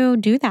to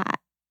do that.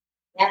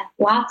 Yeah,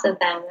 lots of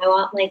them. I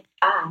want like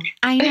 5.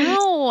 I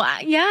know.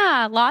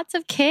 Yeah, lots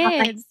of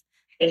kids.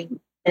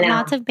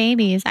 Lots of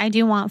babies. I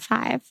do want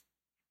 5.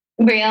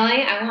 Really?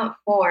 I want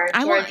 4.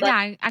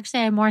 Actually,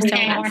 I more so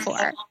want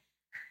 4.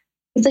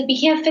 It's like, you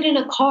can't fit in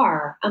a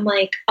car. I'm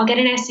like, I'll get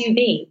an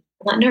SUV.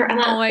 I'm not,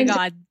 oh my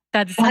God.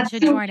 That's such a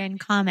Jordan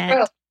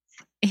comment.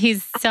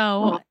 He's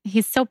so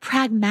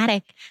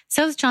pragmatic.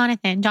 So is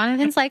Jonathan.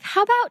 Jonathan's like,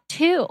 how about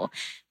 2?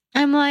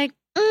 I'm like,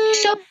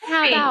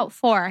 how about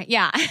 4?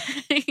 Yeah,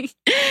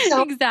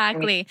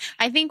 exactly.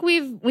 I think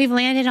we've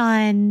landed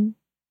on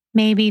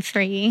maybe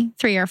 3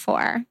 or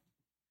 4.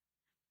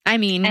 I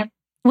mean,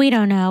 we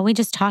don't know. We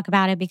just talk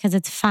about it because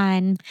it's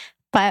fun.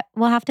 But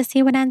we'll have to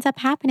see what ends up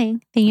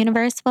happening. The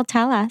universe will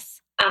tell us.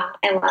 Oh,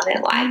 I love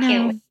it. Well, I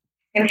can't wait.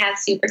 We're going to have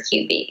super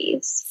cute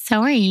babies.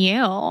 So are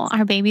you.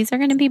 Our babies are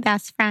going to be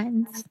best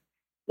friends.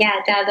 Yeah,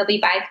 they'll be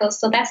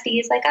bi-coastal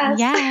besties like us.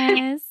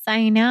 Yes,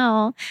 I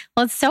know.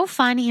 Well, it's so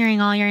fun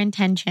hearing all your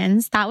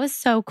intentions. That was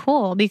so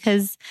cool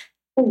because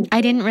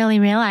I didn't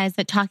really realize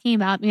that talking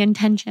about the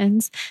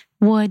intentions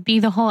would be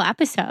the whole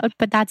episode.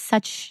 But that's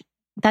such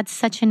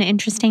an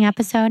interesting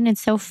episode and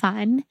it's so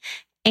fun.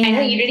 And I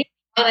know you didn't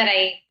know that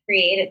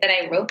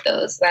I wrote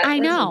those. I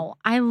know.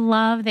 I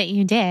love that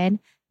you did.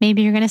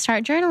 Maybe you're going to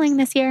start journaling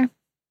this year.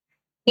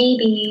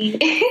 Maybe.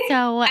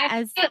 So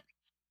as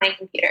my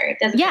computer, it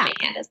doesn't yeah, put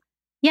my hand as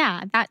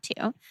yeah, that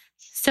too.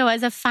 So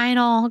as a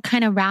final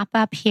kind of wrap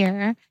up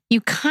here,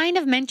 you kind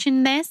of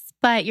mentioned this,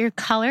 but your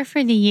color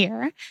for the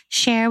year,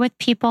 share with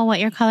people what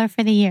your color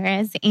for the year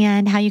is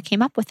and how you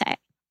came up with it.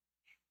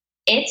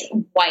 It's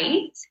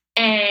white,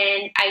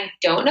 and I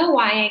don't know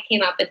why I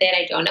came up with it.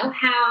 I don't know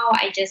how.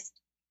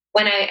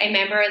 When I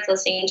remember I was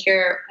listening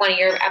to one of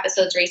your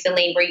episodes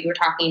recently where you were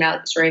talking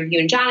about the story of you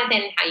and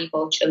Jonathan and how you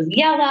both chose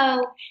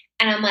yellow.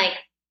 And I'm like,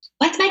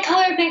 what's my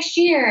color next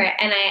year?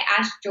 And I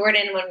asked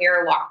Jordan when we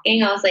were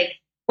walking, I was like,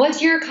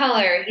 what's your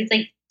color? He's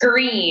like,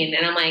 green.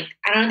 And I'm like,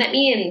 I don't know what that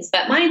means,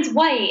 but mine's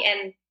white.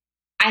 And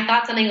I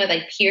thought something with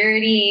like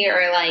purity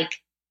or like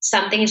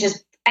something is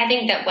just, I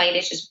think that white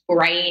is just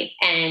bright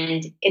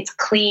and it's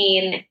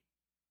clean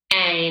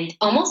and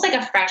almost like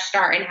a fresh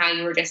start in how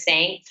you were just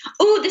saying.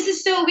 Oh, this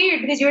is so weird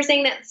because you were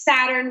saying that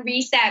Saturn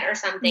reset or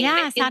something.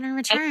 Yeah, Saturn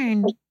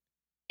return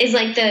is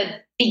like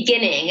the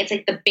beginning. It's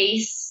like the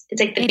base.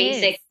 It's like the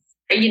basic,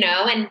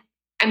 and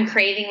I'm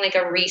craving like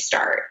a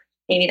restart.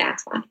 Maybe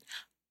that's why.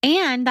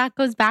 And that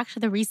goes back to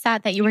the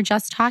reset that you were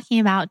just talking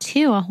about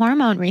too, a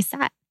hormone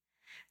reset.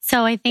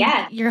 So I think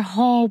your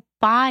whole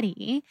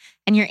body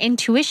and your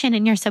intuition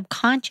and your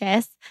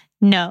subconscious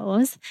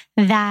knows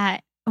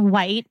that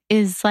white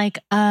is like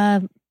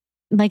a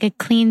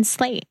clean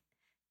slate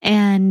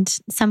and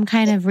some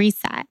kind of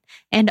reset.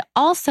 And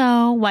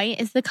also white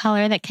is the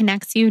color that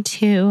connects you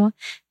to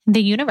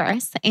the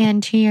universe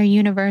and to your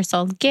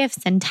universal gifts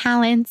and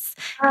talents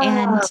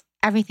and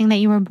everything that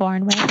you were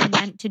born with and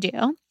meant to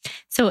do.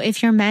 So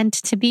if you're meant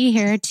to be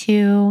here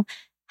to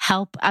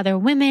help other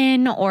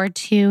women or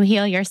to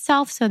heal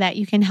yourself so that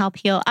you can help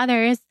heal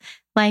others,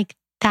 like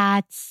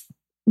that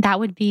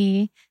would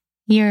be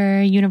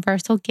your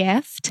universal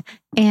gift,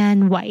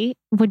 and white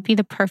would be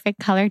the perfect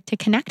color to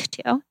connect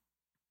to.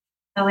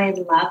 Oh, I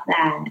love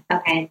that.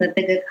 Okay, so it's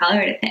a good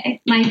color to pick.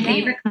 My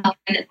favorite color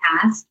in the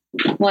past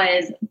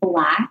was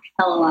black,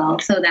 LOL.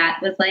 So that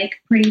was like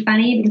pretty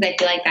funny because I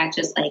feel like that's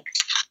just like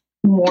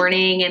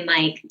mourning and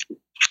like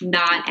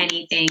not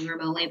anything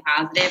remotely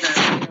positive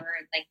or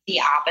like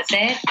the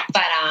opposite.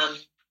 But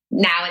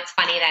now it's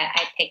funny that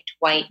I picked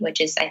white, which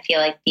is I feel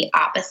like the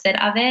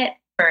opposite of it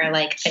for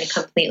like a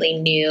completely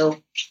new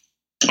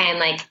and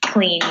like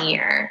clean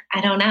year.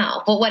 I don't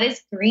know. But what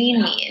does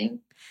green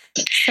mean?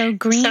 So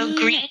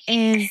green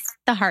is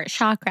the heart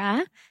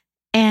chakra.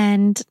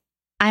 And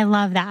I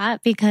love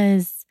that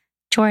because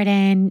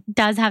Jordan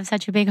does have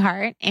such a big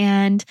heart.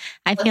 And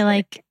I feel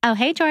like, oh,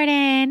 hey,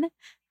 Jordan.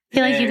 I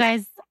feel like you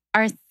guys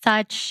are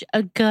such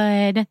a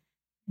good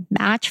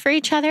match for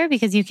each other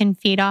because you can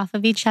feed off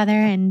of each other.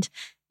 And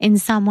in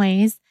some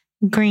ways,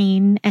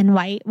 green and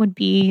white would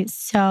be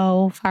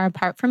so far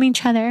apart from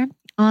each other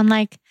on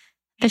like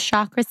the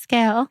chakra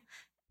scale.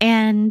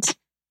 And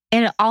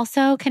it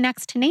also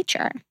connects to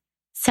nature.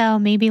 So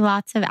maybe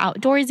lots of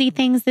outdoorsy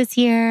things this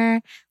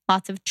year,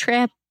 lots of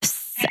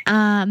trips.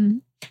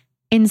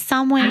 In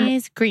some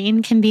ways,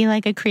 green can be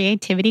like a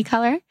creativity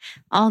color,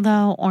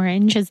 although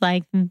orange is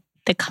like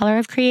the color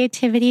of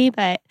creativity.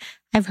 But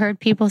I've heard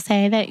people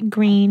say that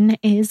green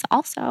is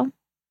also.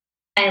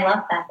 I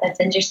love that. That's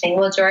interesting.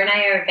 Well, Jordan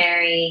and I are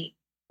very,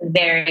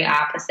 very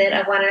opposite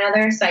of one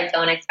another. So I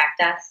don't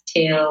expect us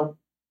to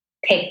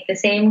pick the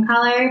same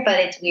color, but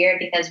it's weird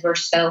because we're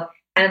so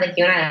kind of like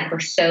you and I, like we're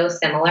so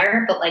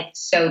similar, but like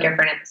so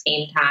different at the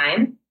same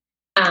time.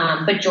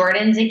 But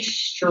Jordan's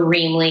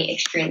extremely,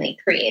 extremely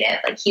creative.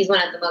 Like he's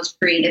one of the most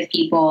creative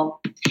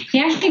people. He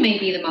actually may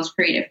be the most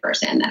creative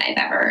person that I've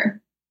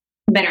ever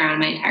been around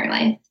my entire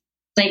life.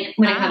 Like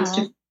when it comes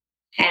to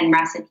and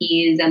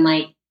recipes and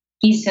like,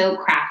 he's so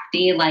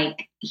crafty.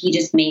 Like he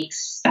just makes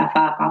stuff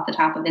up off the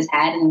top of his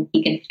head and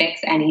he can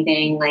fix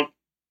anything. Like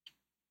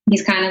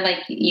he's kind of like,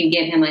 you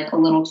give him like a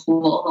little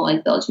tool, he'll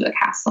like build you a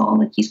castle.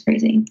 Like he's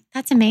crazy.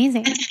 That's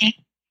amazing.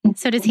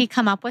 So does he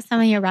come up with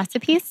some of your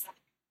recipes?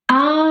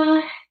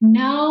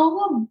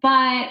 No,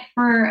 but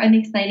for an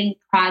exciting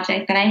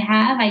project that I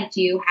have, I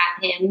do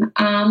have him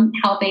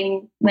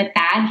helping with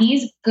that.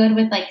 He's good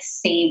with like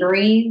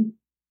savory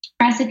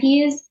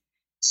recipes.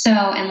 So,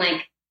 and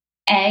like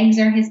eggs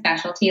are his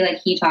specialty. Like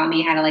he taught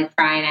me how to like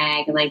fry an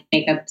egg and like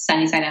make a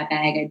sunny side up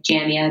egg, a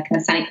jammy egg,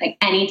 like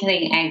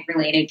anything egg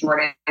related.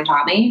 Jordan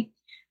taught me.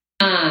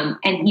 And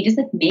he just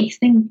like makes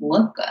things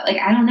look good. Like,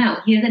 I don't know.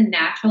 He has a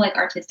natural like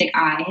artistic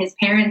eye. His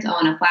parents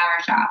own a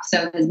flower shop.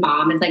 So his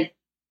mom is like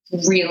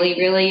really,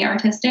 really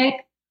artistic.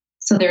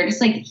 So they're just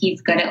like,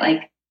 he's good at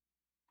like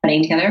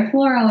putting together a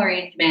floral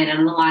arrangement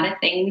and a lot of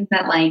things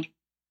that like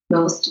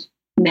most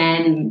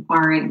men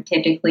aren't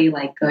typically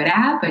like good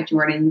at, but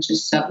Jordan's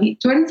just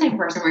Jordan's the type of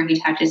person where he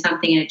touches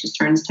something and it just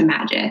turns to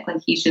magic.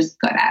 Like he's just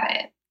good at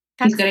it.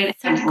 He's good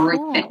at so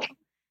cool.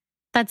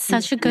 That's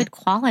such a good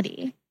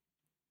quality.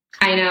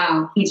 I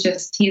know. He's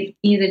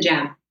a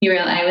gem.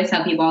 I always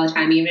tell people all the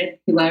time, even if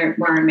people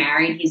weren't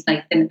married, he's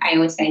like, I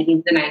always say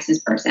he's the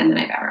nicest person that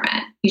I've ever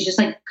met. He's just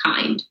like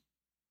kind.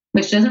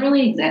 which doesn't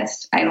really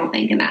exist, I don't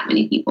think, in that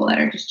many people that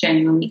are just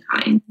genuinely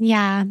kind.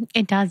 Yeah,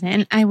 it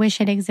doesn't. I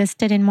wish it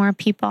existed in more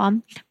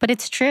people, but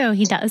it's true.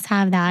 He does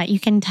have that. You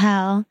can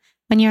tell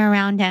when you're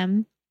around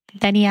him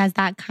that he has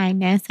that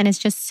kindness, and it's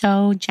just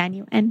so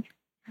genuine.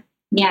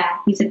 Yeah,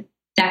 he's a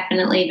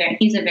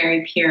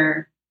very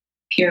pure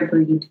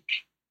breed.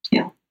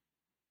 Yeah.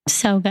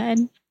 So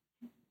good.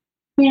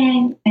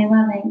 Yay, I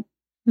love it.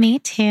 Me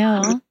too.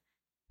 I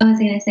was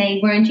going to say,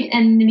 weren't you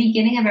in the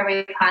beginning of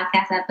every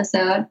podcast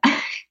episode?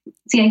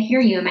 See, I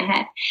hear you in my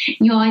head.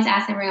 You always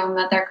ask everyone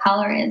what their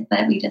color is,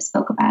 but we just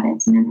spoke about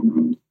it, so never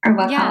mind. Or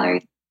what color?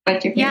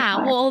 What's your favorite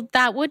color? Well,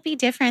 that would be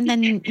different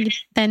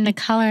than the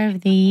color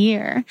of the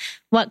year.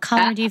 What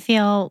color do you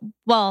feel?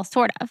 Well,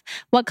 sort of.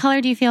 What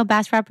color do you feel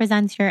best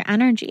represents your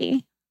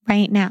energy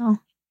right now?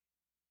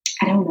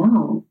 I don't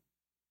know.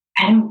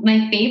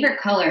 My favorite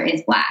color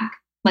is black.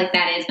 Like,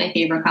 that is my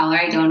favorite color.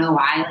 I don't know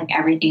why. Like,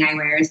 everything I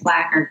wear is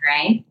black or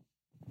gray.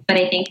 But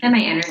I think that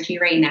my energy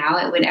right now,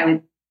 I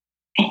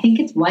think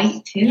it's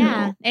white too.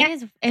 Yeah, it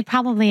is. It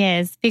probably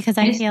is, because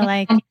I feel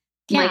like,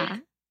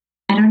 I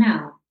don't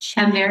know.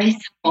 I'm very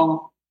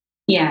simple.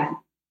 Yeah.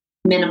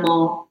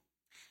 Minimal.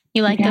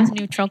 You like those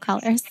neutral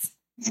colors?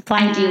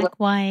 Black, I do.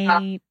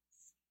 White.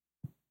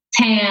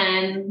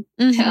 Tan.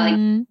 Mm-hmm. To like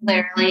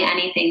literally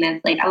anything that's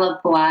like, I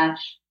love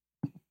blush.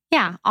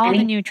 Yeah, all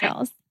the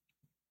neutrals.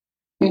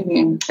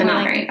 Mm-hmm. I'm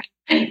not very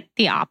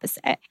the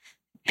opposite,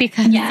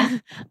 because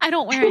I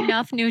don't wear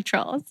enough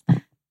neutrals.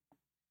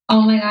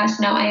 Oh my gosh,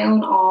 no, I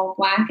own all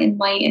black and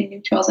white and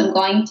neutrals. I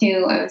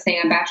was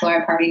saying, a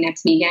bachelorette party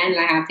next weekend,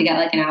 and I have to get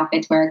like an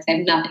outfit to wear because I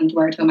have nothing to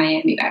wear to a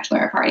Miami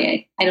bachelorette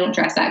party. I don't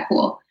dress that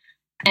cool.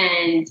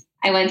 And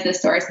I went to the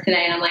stores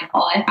today, and I'm like,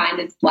 all I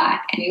find is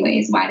black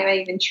anyways. Why do I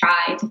even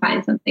try to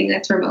find something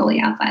that's remotely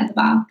outside the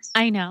box?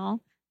 I know.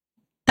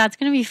 That's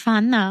going to be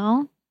fun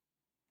though.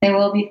 It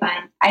will be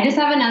fun. I just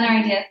have another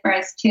idea for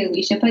us too.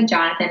 We should put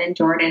Jonathan and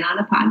Jordan on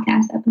a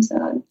podcast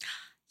episode.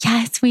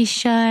 Yes, we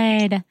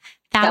should.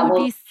 That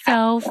would be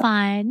so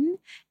fun.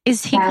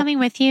 Is he coming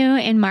with you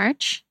in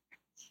March?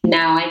 No,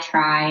 I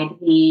tried.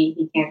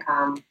 He can't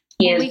come.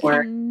 He has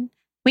work.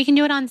 We can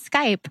do it on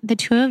Skype. The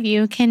two of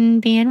you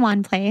can be in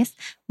one place.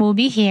 We'll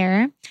be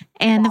here,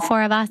 and the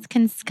four of us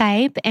can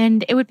Skype.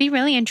 And it would be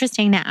really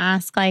interesting to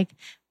ask, like,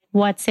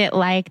 what's it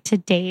like to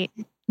date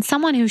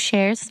someone who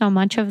shares so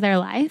much of their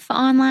life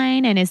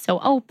online and is so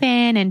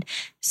open and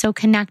so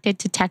connected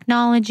to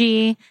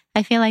technology.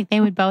 I feel like they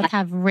would both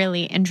have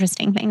really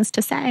interesting things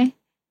to say.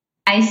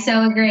 I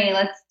so agree.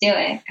 Let's do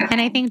it. Okay. And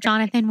I think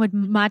Jonathan would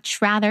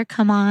much rather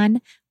come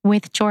on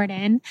with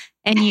Jordan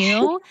and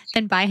you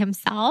than by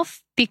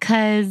himself,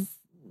 because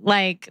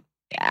like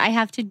I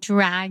have to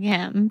drag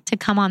him to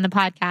come on the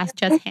podcast,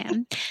 just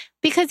him,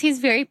 because he's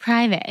very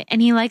private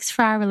and he likes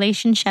for our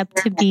relationship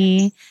to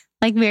be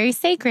like very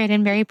sacred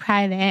and very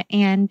private.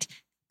 And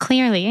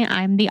clearly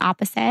I'm the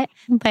opposite,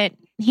 but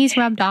he's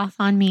rubbed off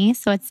on me.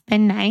 So it's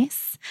been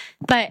nice.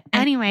 But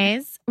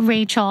anyways,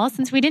 Rachel,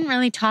 since we didn't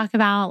really talk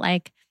about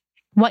like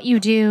what you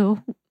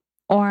do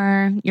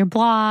or your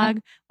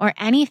blog or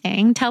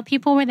anything, tell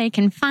people where they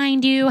can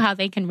find you, how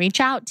they can reach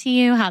out to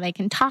you, how they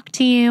can talk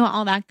to you,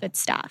 all that good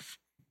stuff.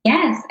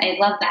 Yes, I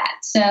love that.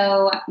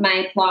 So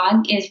my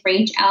blog is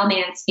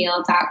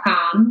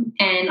rachelmansfield.com,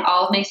 and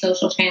all of my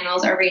social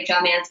channels are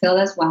Rachel Mansfield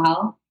as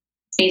well.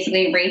 It's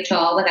basically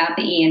Rachel without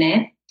the E in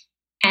it.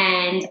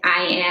 And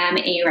I am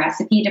a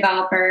recipe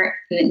developer,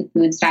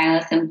 food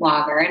stylist, and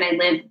blogger. And I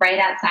live right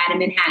outside of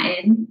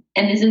Manhattan.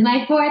 And this is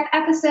my 4th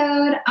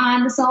episode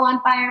on the Soul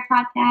on Fire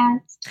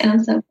podcast. And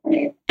I'm so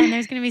excited. And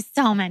there's going to be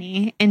so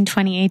many in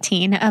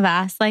 2018 of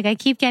us. Like, I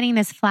keep getting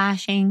this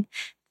flashing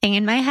thing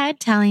in my head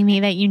telling me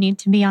that you need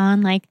to be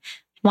on like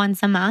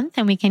once a month,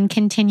 and we can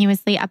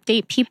continuously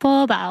update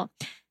people about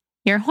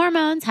your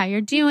hormones, how you're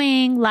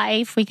doing,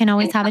 life. We can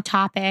always have a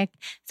topic.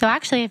 So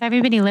actually, if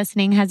everybody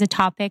listening has a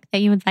topic that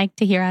you would like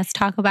to hear us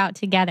talk about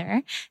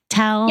together,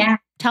 tell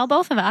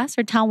both of us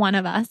or tell one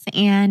of us,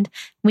 and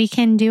we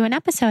can do an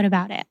episode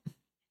about it.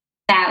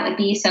 That would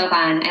be so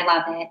fun. I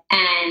love it.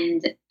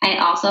 And I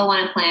also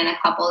want to plan a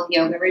couple of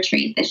yoga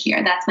retreats this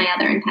year. That's my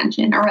other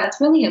intention, or that's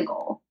really a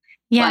goal.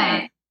 Yeah.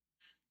 But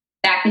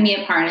that can be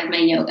a part of my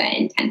yoga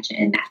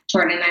intention.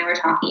 Jordan and I were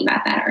talking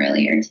about that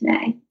earlier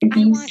today.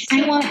 I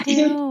want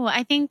to.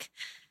 I think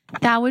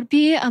that would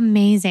be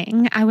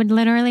amazing. I would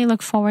literally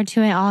look forward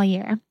to it all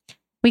year.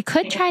 We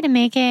could try to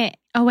make it.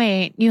 Oh,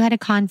 wait, you had a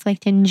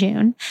conflict in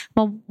June.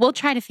 Well, we'll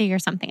try to figure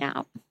something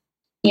out.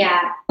 Yeah.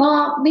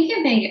 Well, we'll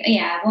figure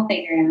it out.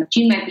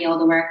 June might be able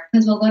to work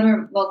because we'll go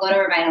to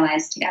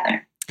Revitalize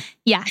together.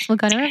 Yes, we'll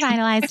go to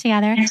Revitalize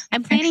together.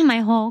 I'm planning my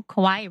whole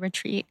Kauai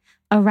retreat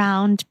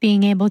around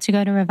being able to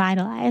go to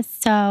Revitalize.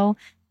 So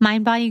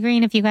Mind Body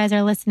Green, if you guys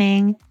are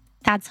listening,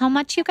 that's how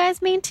much you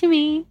guys mean to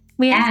me.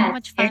 We had so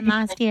much fun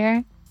last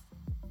year.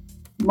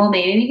 Well,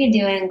 maybe we could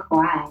do it in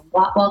Kauai.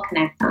 We'll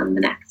connect on the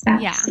next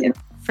step. Yeah, too.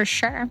 For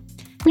sure.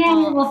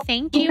 Yeah, well,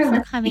 thank you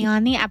for coming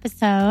on the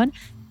episode.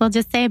 We'll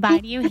just say bye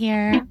to you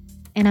here,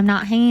 and I'm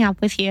not hanging up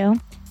with you.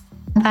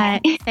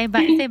 But say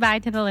bye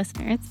to the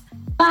listeners.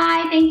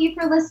 Bye. Thank you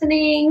for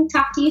listening.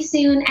 Talk to you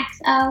soon.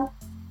 XO.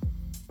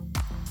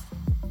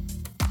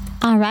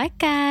 All right,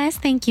 guys.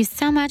 Thank you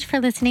so much for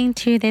listening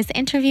to this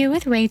interview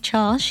with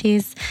Rachel.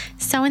 She's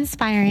so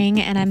inspiring,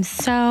 and I'm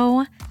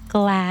so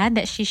glad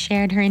that she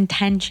shared her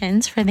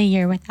intentions for the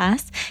year with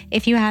us.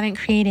 If you haven't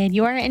created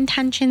your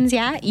intentions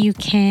yet, you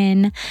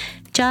can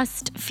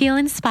just feel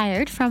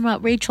inspired from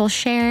what Rachel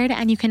shared.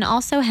 And you can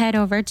also head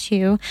over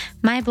to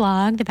my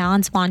blog,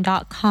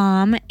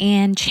 thebalancedblonde.com,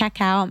 and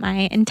check out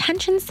my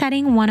intention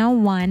setting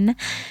 101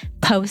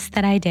 post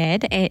that I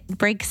did. It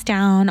breaks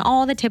down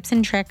all the tips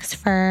and tricks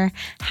for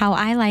how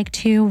I like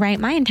to write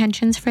my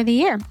intentions for the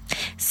year.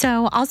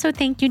 So also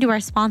thank you to our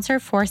sponsor,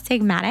 Four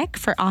Sigmatic,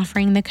 for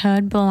offering the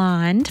code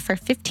BLONDE for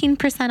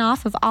 15%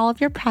 off of all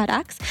of your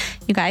products.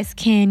 You guys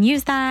can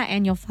use that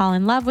and you'll fall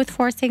in love with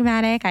Four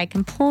Sigmatic. I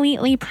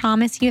completely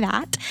promise you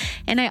that.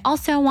 And I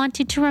also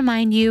wanted to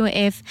remind you,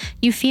 if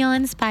you feel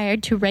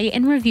inspired to rate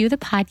and review the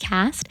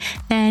podcast,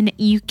 then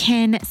you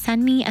can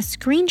send me a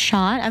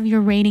screenshot of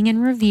your rating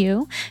and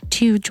review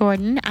to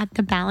Jordan at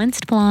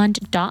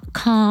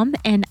thebalancedblonde.com,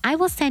 and I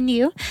will send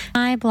you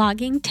my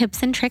blogging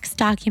tips and tricks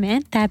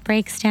document that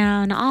breaks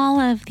down all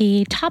of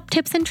the top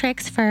tips and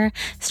tricks for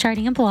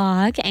starting a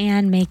blog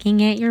and making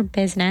it your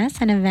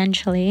business and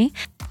eventually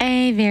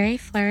a very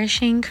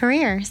flourishing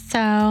career.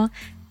 So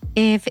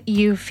if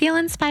you feel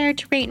inspired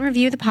to rate and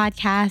review the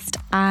podcast,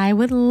 I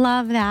would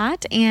love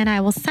that, and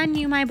I will send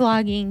you my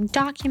blogging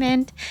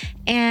document.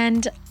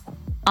 And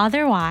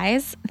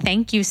otherwise,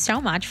 thank you so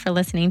much for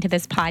listening to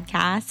this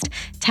podcast.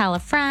 Tell a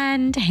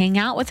friend, hang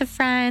out with a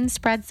friend,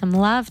 spread some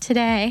love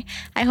today.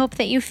 I hope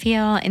that you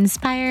feel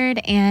inspired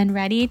and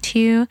ready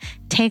to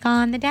take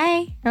on the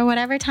day or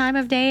whatever time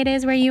of day it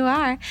is where you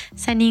are.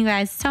 Sending you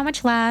guys so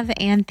much love,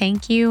 and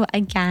thank you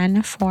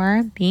again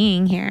for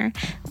being here.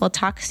 We'll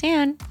talk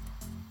soon.